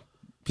you think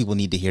people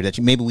need to hear that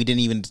maybe we didn't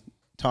even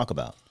talk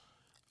about.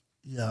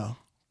 Yeah.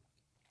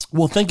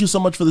 Well, thank you so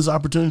much for this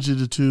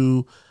opportunity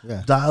to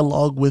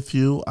dialogue with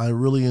you. I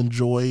really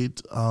enjoyed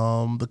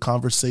the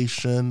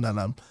conversation, and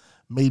I'm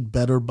made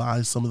better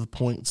by some of the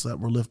points that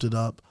were lifted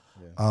up.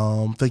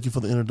 Yeah. Thank you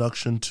for the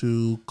introduction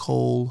to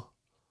Coltrane.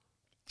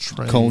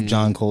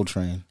 John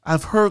Coltrane.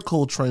 I've heard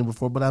Coltrane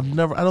before, but I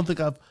don't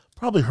think I've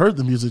probably heard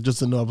the music, just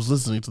didn't know I was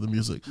listening to the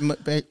music.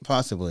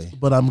 Possibly.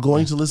 But I'm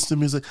going to listen to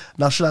music.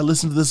 Now, should I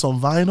listen to this on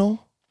vinyl?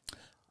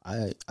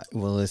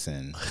 Well,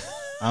 listen.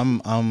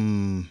 I'm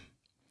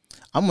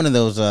one of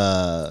those,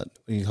 what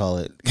do you call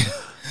it?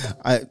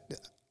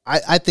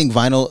 I think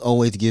vinyl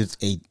always gives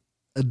a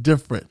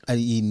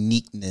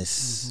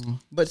uniqueness. Mm-hmm.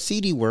 But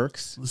CD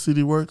works. The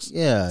CD works?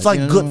 Yeah. It's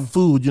like good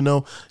food,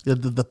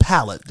 the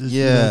palate. It's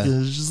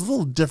just a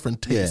little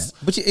different taste.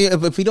 Yeah.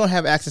 But if we don't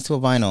have access to a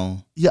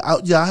vinyl.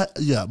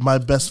 Yeah. My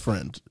best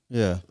friend.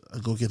 Yeah. I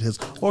go get his.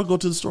 Or go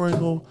to the store and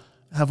go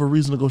have a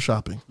reason to go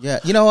shopping. Yeah.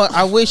 You know what?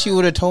 I wish you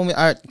would have told me,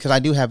 because I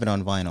do have it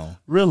on vinyl.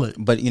 Really?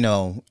 But,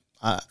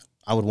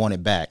 I would want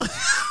it back.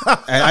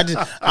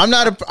 I'm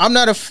not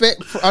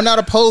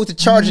opposed to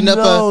charging back.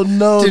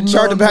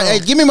 Hey,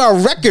 give me my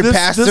record,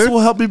 Pastor. This will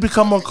help me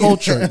become more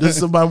cultured.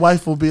 My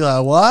wife will be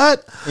like,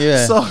 what?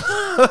 Yeah.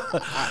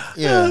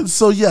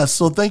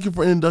 So thank you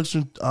for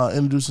introducing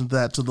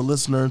that to the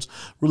listeners.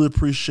 Really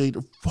appreciate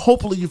it.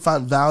 Hopefully you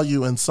find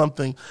value in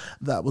something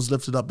that was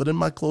lifted up. But in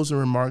my closing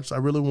remarks, I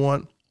really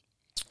want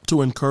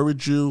to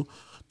encourage you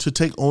to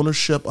take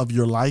ownership of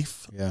your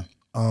life. Yeah.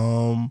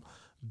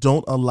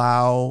 Don't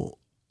allow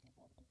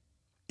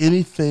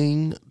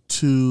anything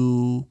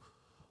to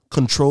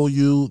control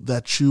you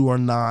that you are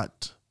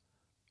not,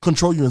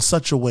 control you in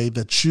such a way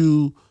that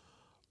you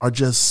are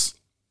just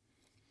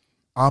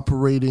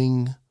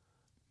operating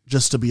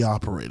just to be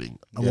operating.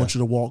 I want you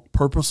to walk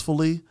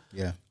purposefully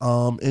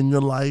in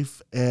your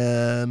life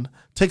and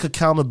take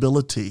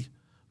accountability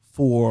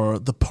for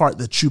the part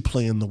that you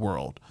play in the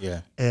world.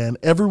 Yeah. And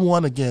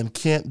everyone, again,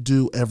 can't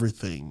do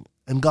everything.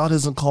 And God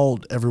hasn't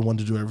called everyone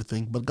to do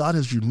everything, but God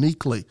has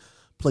uniquely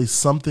placed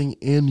something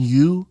in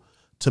you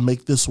to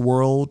make this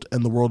world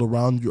and the world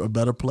around you a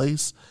better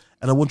place.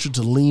 And I want you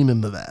to lean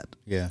into that.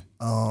 Yeah.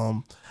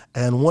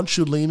 And once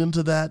you lean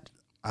into that,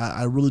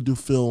 I really do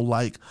feel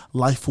like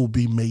life will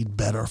be made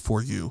better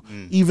for you,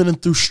 even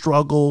through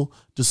struggle,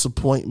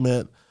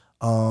 disappointment.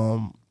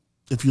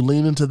 If you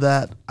lean into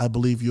that, I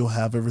believe you'll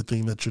have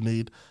everything that you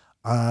need.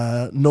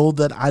 I know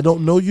that I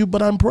don't know you,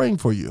 but I'm praying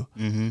for you.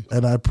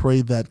 And I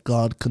pray that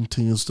God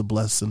continues to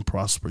bless and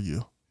prosper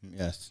you.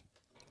 Yes.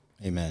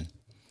 Amen.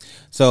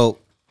 So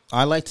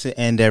I like to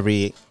end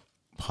every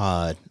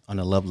pod on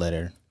a love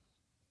letter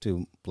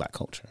to Black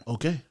culture.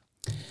 Okay.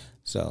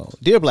 So,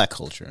 dear Black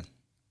culture,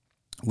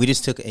 we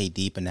just took a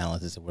deep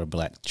analysis of where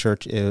Black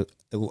church is,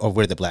 or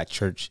where the Black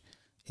church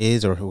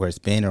is, or where it's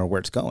been, or where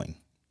it's going.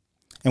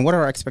 And what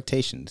are our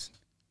expectations?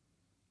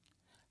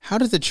 How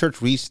does the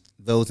church reach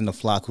those in the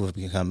flock who have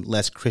become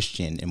less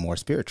Christian and more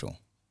spiritual?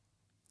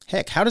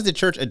 Heck, how does the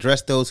church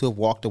address those who have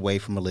walked away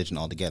from religion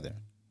altogether?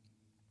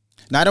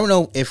 Now, I don't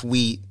know if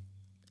we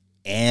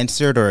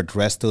answered or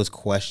addressed those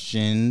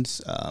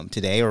questions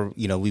today, or,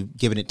 we've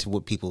given it to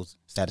what people's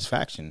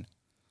satisfaction.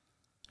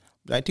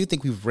 But I do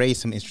think we've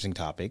raised some interesting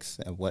topics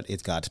of what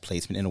is God's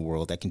placement in a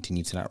world that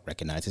continues to not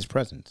recognize his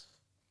presence.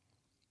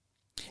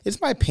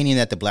 It's my opinion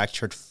that the Black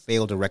church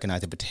failed to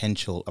recognize the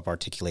potential of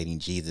articulating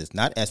Jesus,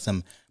 not as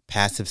some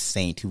passive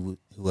saint who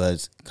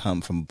has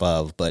come from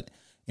above, but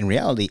in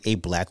reality, a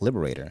Black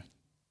liberator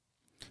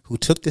who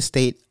took against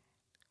the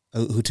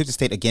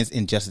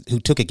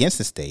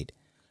state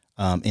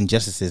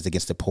injustices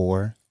against the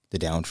poor, the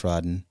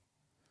downtrodden,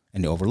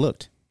 and the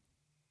overlooked.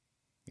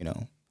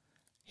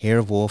 Hair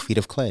of wool, feet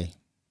of clay.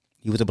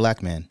 He was a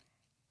Black man.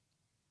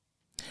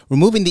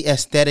 Removing the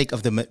aesthetic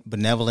of the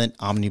benevolent,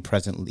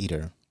 omnipresent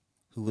leader,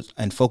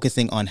 and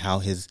focusing on how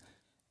his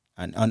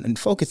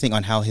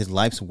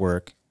life's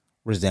work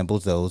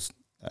resembles those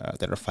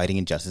that are fighting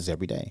injustice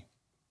every day.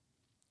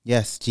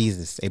 Yes,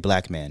 Jesus, a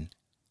Black man,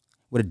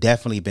 would have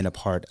definitely been a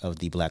part of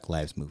the Black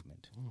Lives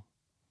Movement.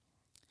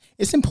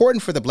 It's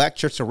important for the Black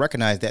church to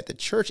recognize that the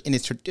church in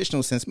its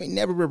traditional sense may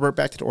never revert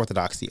back to the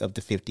orthodoxy of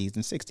the 50s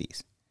and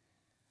 60s.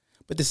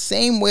 But the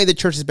same way the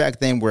churches back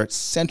then were a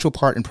central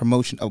part in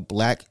promotion of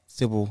Black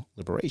civil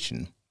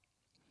liberation,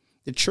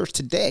 the church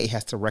today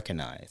has to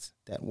recognize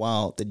that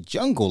while the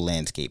jungle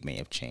landscape may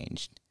have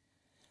changed,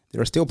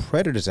 there are still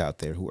predators out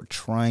there who are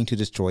trying to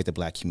destroy the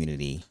Black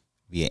community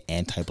via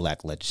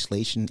anti-Black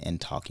legislation and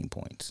talking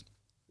points.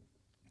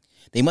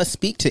 They must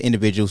speak to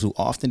individuals who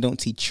often don't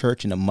see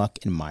church in the muck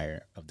and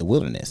mire of the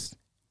wilderness.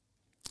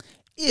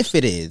 If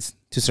it is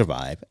to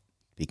survive,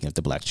 speaking of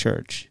the Black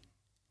church,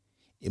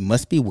 it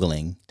must be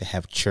willing to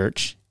have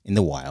church in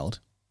the wild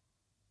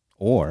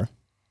or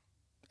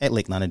at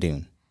Lake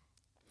Nanadoon.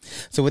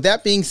 So with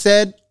that being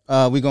said,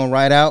 we're going to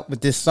ride out with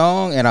this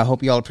song, and I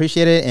hope you all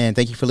appreciate it. And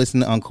thank you for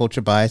listening to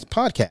Uncultured Bias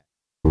Podcast.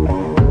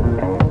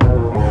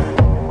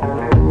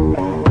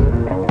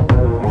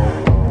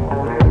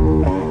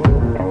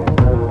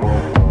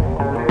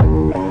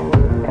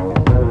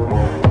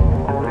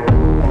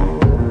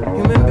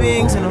 Human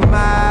beings in a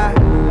mob.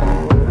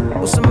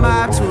 What's a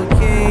mob to a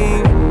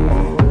king?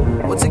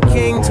 What's a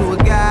king to a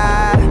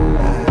god?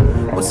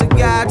 What's a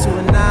god to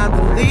a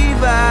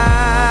non-believer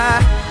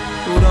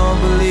who don't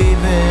believe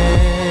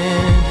in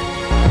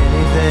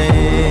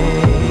anything?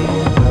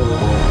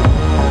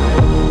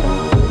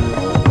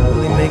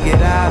 Will he make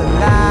it out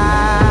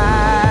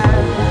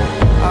alive?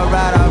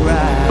 Alright.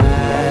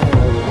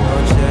 No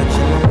church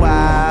in the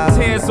wild.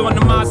 Tears on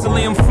the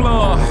mausoleum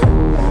floor,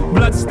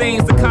 blood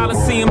stains the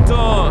Coliseum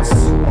doors,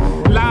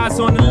 lies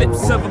on the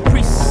lips of a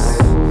priest,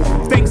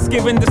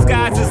 Thanksgiving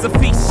disguised as a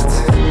feast,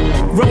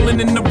 rolling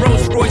in the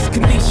Rolls Royce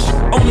Caniche.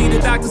 Only the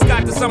doctors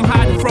got this, I'm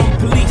hiding from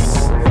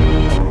police.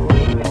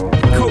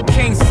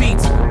 Cocaine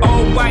seats,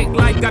 all white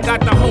like I got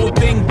the whole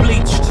thing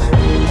bleached.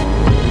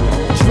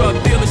 Drug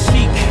dealer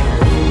chic,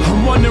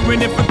 I'm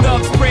wondering if a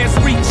thug's prayers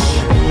reach.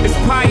 It's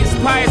pious,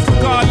 cause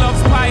God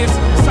loves pious.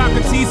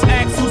 Socrates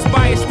asks who's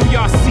biased, who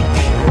y'all seek?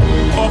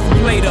 Off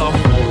Plato,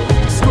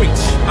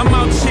 screech, I'm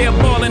out here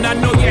balling, I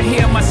know you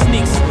hear my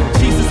sneaks.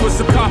 Jesus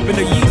was a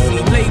carpenter,